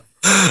centre.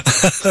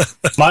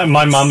 My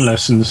mum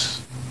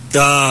listens.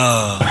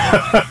 Hello,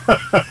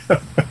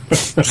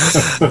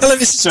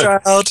 Mrs.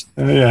 Stroud.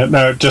 Yeah,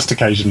 no, just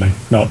occasionally.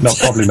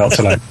 Probably not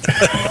tonight.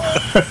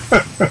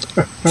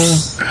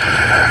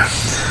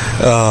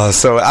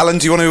 So, Alan,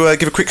 do you want to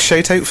give a quick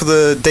shout out for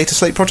the Data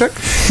Slate project?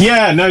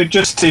 Yeah, no,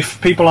 just if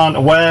people aren't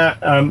aware,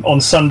 on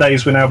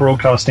Sundays we're now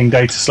broadcasting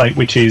Data Slate,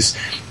 which is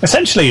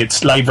essentially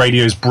it's Lave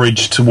Radio's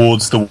bridge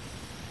towards the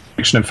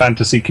fiction and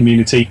fantasy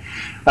community.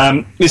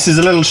 This is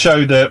a little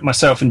show that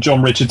myself and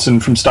John Richardson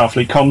from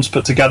Starfleet Comms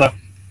put together,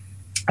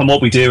 and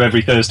what we do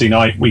every Thursday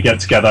night, we get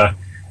together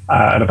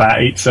at about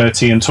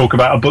 8:30 and talk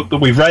about a book that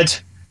we've read,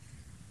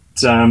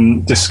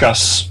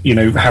 discuss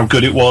how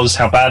good it was,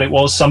 how bad it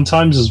was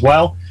sometimes as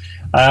well,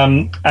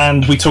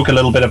 and we talk a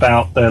little bit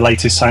about the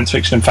latest science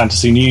fiction and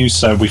fantasy news.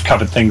 So we've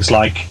covered things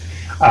like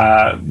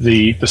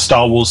the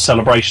Star Wars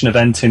Celebration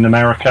event in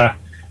America,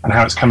 and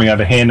how it's coming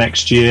over here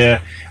next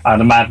year.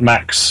 The Mad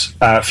Max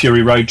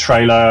Fury Road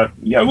trailer.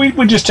 Yeah, we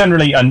just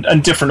generally,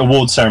 and different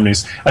award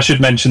ceremonies. I should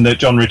mention that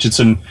John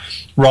Richardson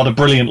rather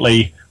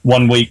brilliantly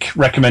one week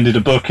recommended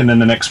a book, and then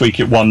the next week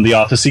it won the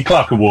Arthur C.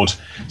 Clarke Award.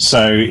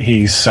 So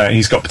he's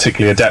got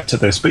particularly adept at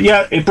this. But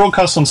yeah, it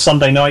broadcasts on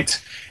Sunday night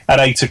at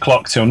 8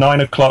 o'clock till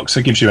 9 o'clock, so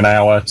it gives you an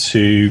hour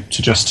to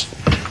just,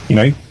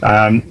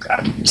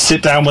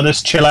 sit down with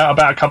us, chill out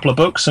about a couple of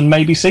books, and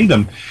maybe see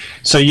them.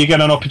 So you get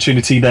an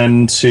opportunity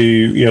then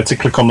to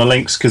click on the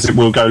links, because it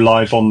will go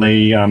live on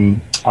the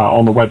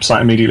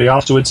website immediately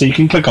afterwards. So you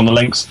can click on the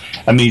links,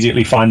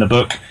 immediately find the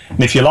book,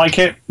 and if you like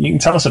it, you can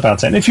tell us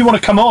about it. And if you want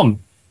to come on,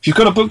 if you've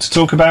got a book to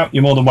talk about,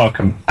 you're more than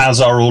welcome,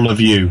 as are all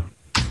of you.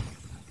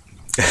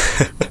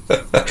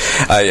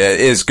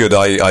 It is good.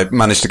 I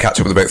managed to catch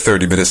up with about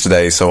 30 minutes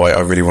today, so I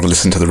really want to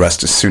listen to the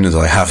rest as soon as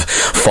I have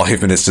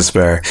 5 minutes to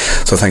spare.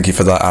 So thank you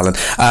for that, Alan.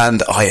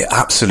 And I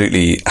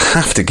absolutely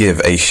have to give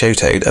a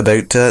shout out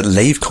about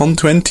LaveCon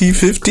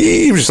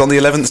 2015, which is on the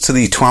 11th to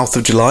the 12th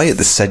of July at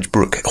the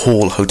Sedgebrook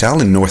Hall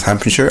Hotel in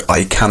Northamptonshire.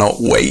 I cannot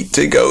wait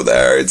to go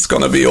there. It's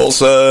going to be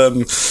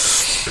awesome.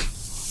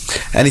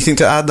 Anything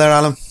to add there,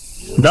 Alan?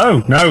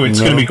 No, it's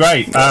going to be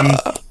great.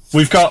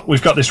 We've got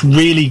this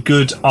really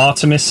good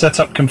Artemis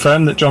setup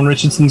confirmed that John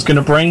Richardson's going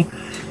to bring.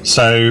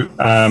 So,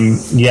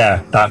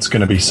 that's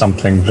going to be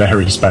something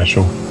very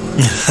special.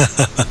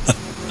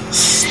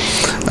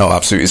 Oh,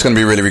 absolutely. It's going to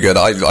be really, really good.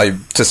 I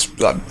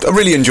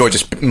really enjoy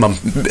just,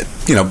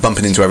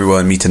 bumping into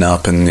everyone, meeting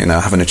up and,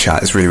 having a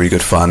chat. It's really, really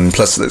good fun.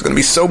 Plus, there's going to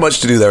be so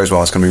much to do there as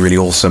well. It's going to be really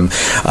awesome.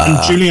 And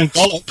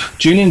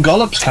Julian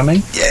Gollop's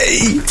coming.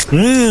 Yay!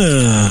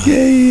 Yeah.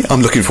 Yay!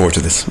 I'm looking forward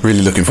to this.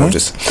 Really looking forward to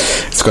this.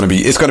 It's going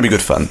to be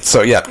good fun.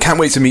 So, yeah, can't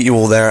wait to meet you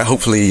all there.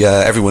 Hopefully,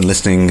 everyone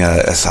listening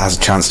has a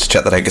chance to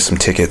check that out, get some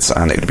tickets,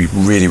 and it'll be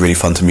really, really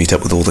fun to meet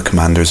up with all the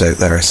commanders out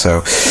there.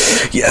 So,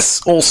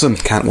 yes, awesome.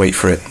 Can't wait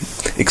for it.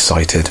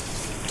 Excited.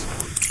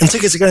 And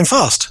tickets are going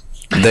fast.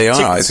 They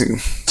are.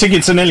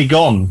 Tickets are nearly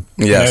gone.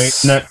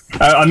 Yes.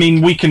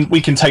 We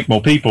can take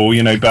more people,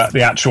 but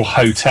the actual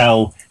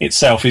hotel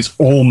itself is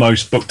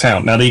almost booked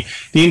out. Now, the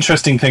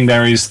interesting thing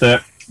there is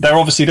that they're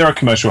a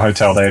commercial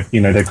hotel.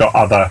 They've got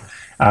other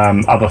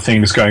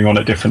things going on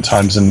at different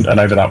times and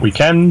over that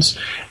weekend.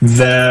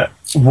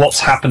 What's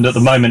happened at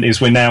the moment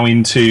is we're now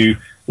into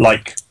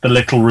like the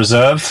little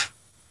reserve.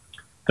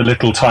 The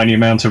little tiny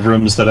amount of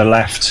rooms that are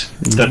left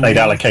that they'd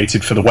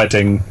allocated for the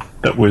wedding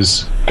that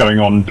was going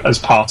on as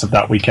part of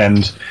that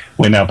weekend,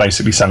 we're now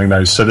basically selling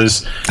those. So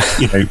there's,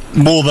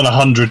 more than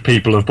 100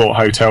 people have bought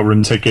hotel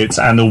room tickets,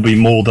 and there'll be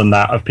more than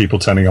that of people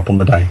turning up on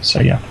the day.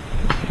 So yeah.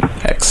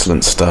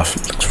 Excellent stuff.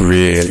 It's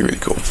really, really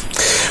cool.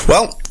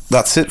 Well,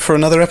 that's it for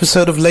another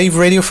episode of Lave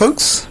Radio,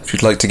 folks. If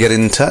you'd like to get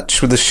in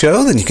touch with the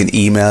show, then you can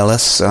email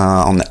us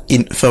on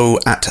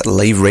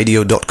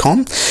info@laveradio.com.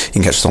 You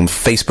can catch us on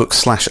Facebook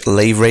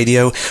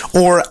 /LaveRadio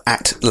or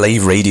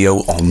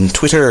 @LaveRadio on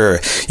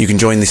Twitter. You can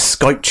join the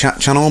Skype chat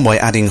channel by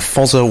adding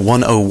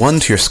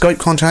Fozza101 to your Skype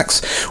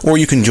contacts, or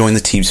you can join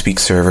the TeamSpeak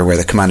server where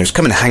the commanders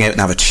come and hang out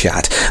and have a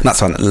chat. And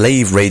that's on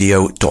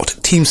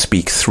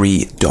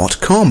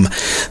laveradio.teamspeak3.com.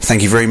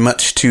 Thank you very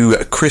much to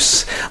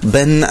Chris,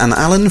 Ben and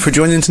Alan for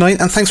joining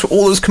tonight, and thanks for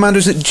all those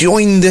commanders that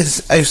joined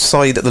us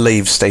outside at the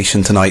Lave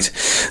station tonight.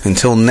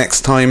 Until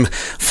next time,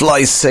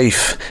 fly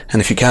safe, and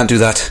if you can't do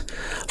that,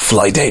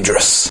 fly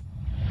dangerous.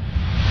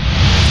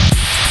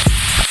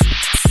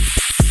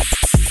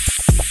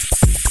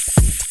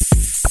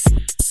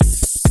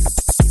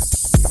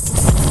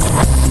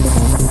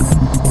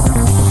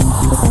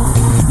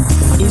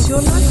 Is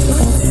your life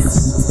like this?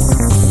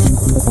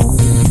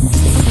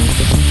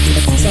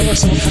 Sounds like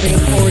someone having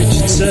an orange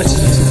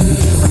inserted.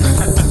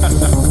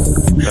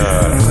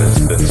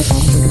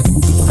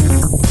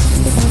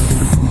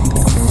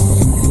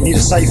 Need a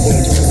safe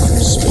word.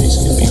 Space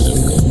can be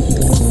local.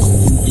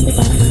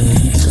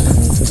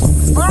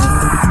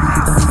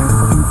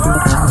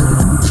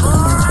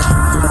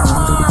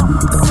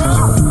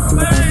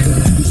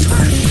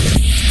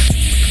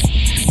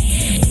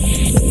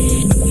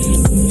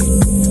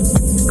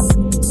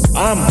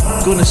 I'm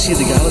gonna see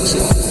the galaxy.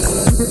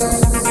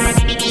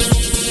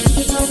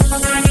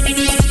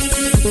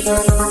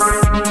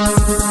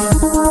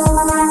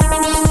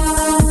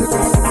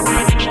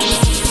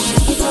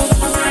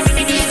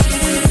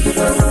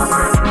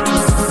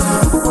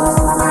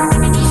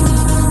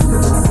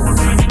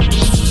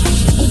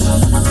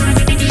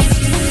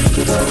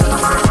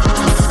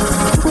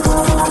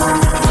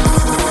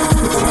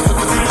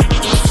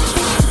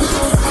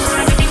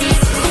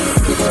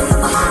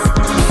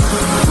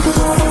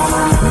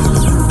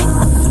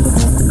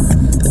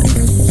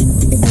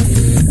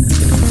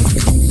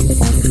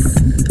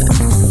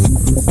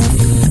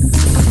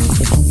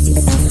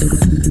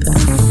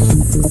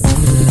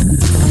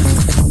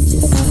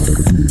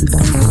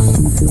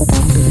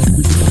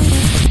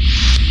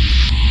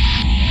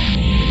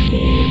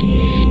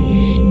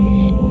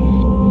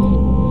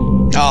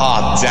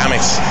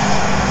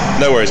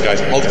 No worries, guys.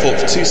 Hold the fort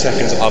for 2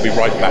 seconds. I'll be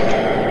right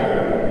back.